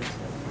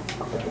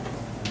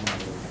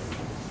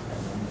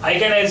 I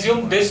can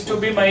assume this to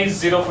be my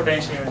 0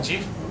 potential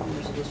energy.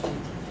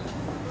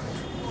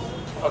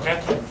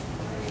 Okay.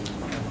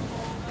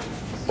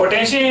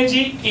 Potential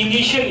energy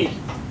initially.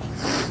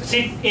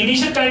 See,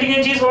 initial kinetic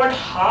energy is what?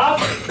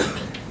 Half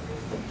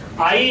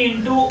I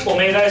into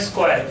omega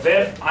square,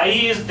 where I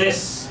is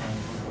this.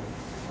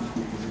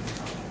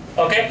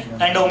 Okay,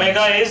 and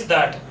omega is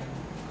that.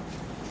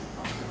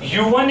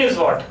 U1 is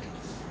what?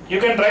 You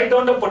can write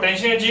down the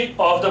potential energy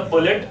of the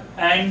bullet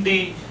and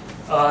the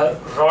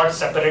rod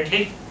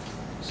separately.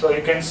 So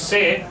you can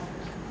say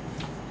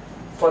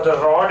for the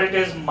rod it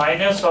is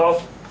minus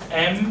of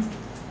m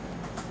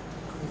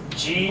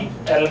g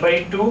l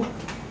by 2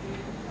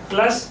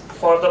 plus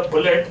for the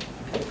bullet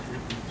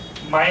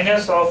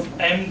minus of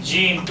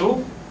mg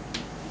into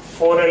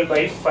 4l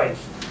by 5.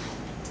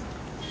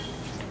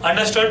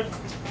 Understood?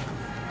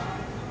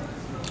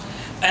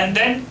 And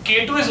then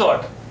K2 is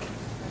what?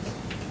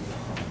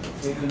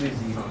 K2 is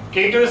 0.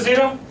 K2 is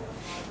 0.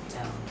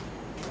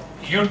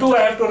 U2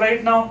 I have to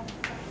write now.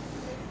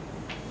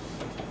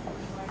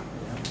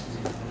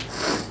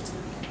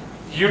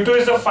 U2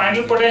 is the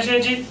final potential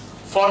energy.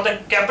 For the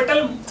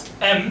capital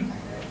M,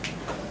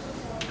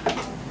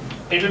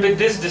 it will be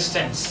this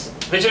distance,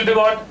 which will be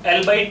what?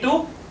 L by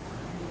 2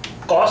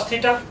 cos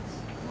theta.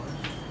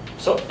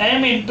 So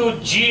M into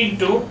G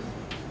into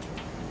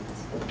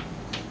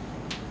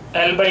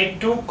L by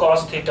 2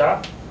 cos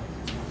theta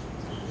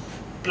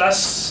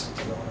plus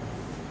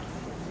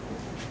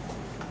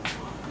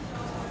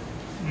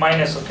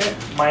minus, okay,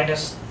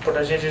 minus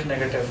potential is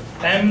negative,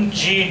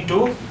 mg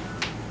into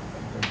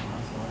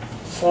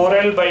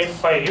 4l by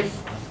 5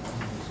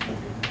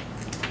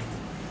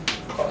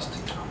 cos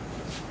theta.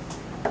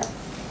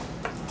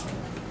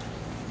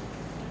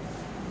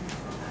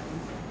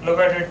 Look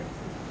at it.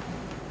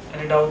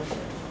 Any doubt?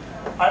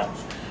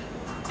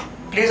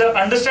 Please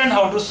understand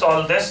how to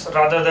solve this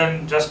rather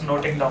than just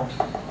noting down.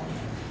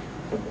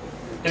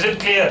 Is it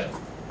clear?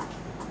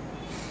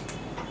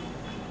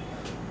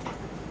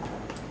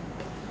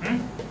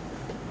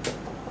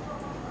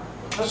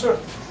 Understood?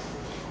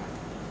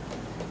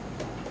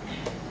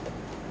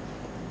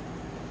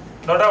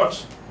 No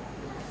doubts?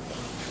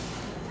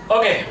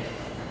 Okay.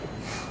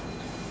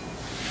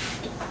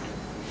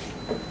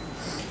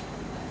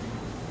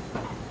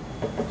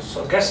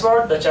 So guess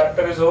what? The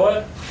chapter is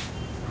over.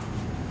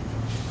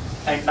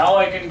 And now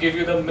I can give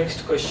you the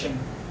mixed question,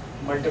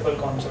 multiple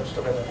concepts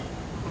together.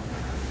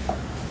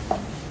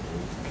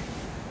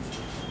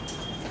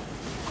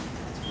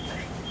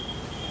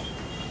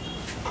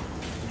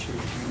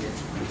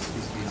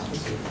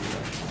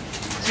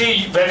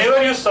 See,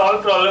 whenever you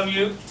solve problem,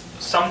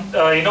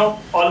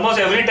 almost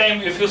every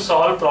time if you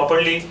solve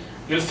properly,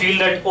 you'll feel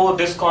that, oh,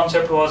 this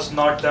concept was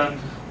not done,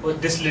 or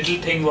this little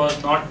thing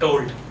was not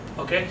told.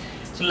 Okay,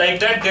 so like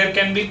that there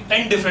can be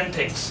n different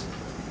things,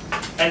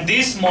 and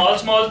these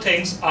small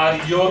things are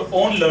your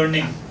own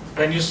learning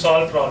when you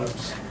solve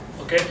problems.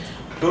 Okay,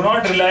 do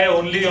not rely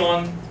only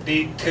on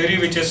the theory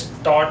which is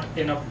taught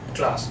in a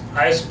class.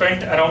 I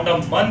spent around a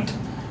month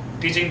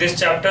teaching this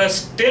chapter.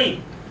 Still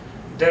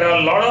there are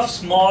a lot of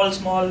small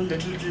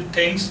little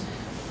things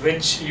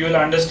which you will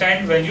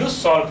understand when you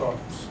solve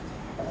problems.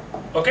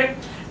 Okay,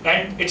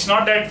 and it's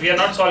not that we are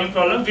not solving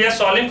problems, we are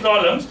solving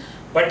problems,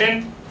 but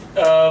then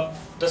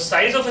the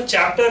size of a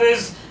chapter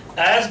is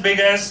as big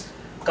as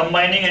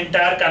combining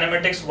entire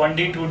kinematics,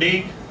 1D,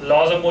 2D,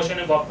 laws of motion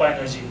and work by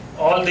energy.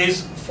 All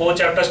these 4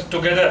 chapters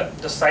together,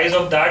 the size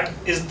of that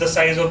is the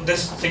size of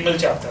this single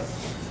chapter.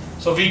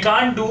 So we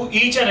can't do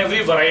each and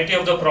every variety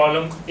of the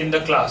problem in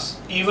the class,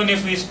 even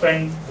if we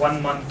spend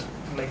 1 month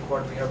like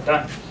what we have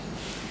done.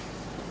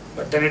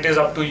 But then it is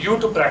up to you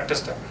to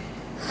practice them.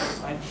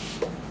 Fine.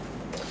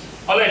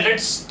 Alright,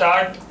 let's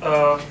start.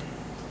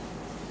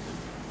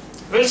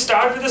 We'll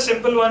start with the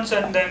simple ones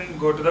and then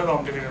go to the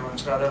complicated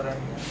ones rather than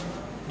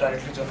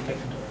directly jumping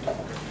into it.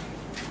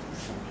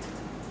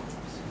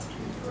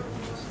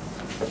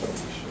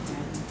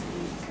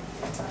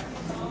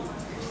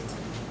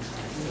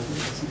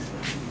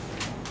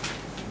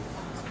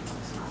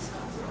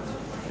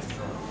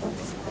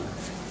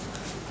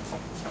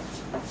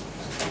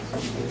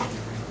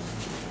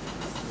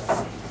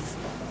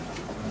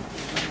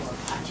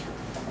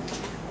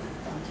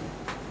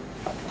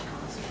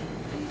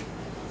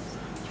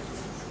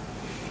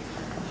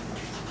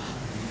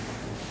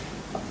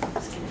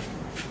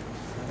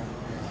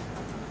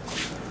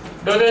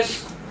 Do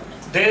this.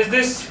 There is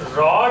this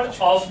rod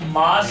of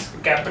mass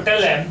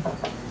capital M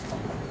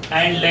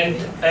and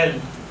length L.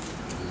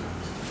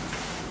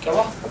 क्या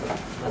हुआ?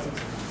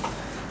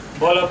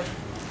 बोलो.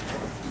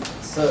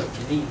 Sir,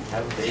 can we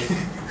have a break?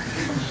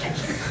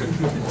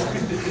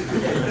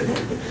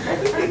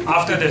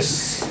 After this,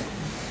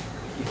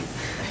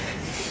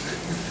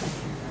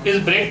 his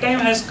break time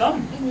has come.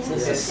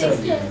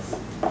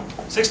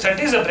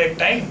 6:30 is the break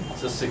time.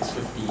 So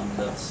 6:15.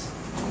 That's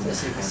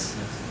 6.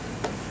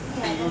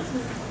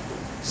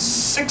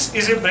 6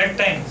 is a break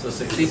time. so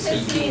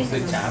 6:15. The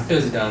chapter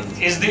is done.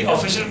 Is the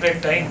official break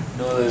time.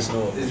 No, there's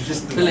no. It's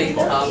just like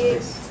half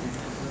this.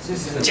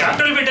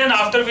 Chapter will be done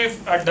after we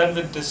are done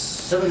with this.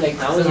 So like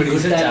now is a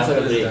good time for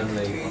a break.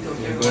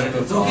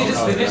 It's okay,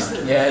 just finish.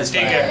 Yeah, it's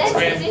Take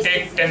fine. it. We'll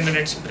take 10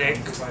 minutes break.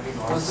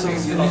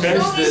 Okay.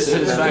 This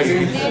is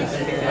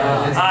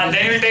fine.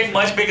 Then we'll take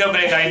much bigger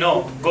break. I know.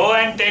 Go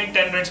and take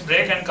 10 minutes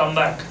break and come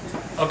back.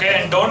 Okay,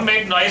 and don't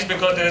make noise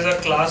because there is a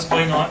class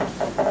going on.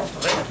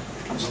 Alright?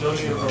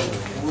 Slowly you go.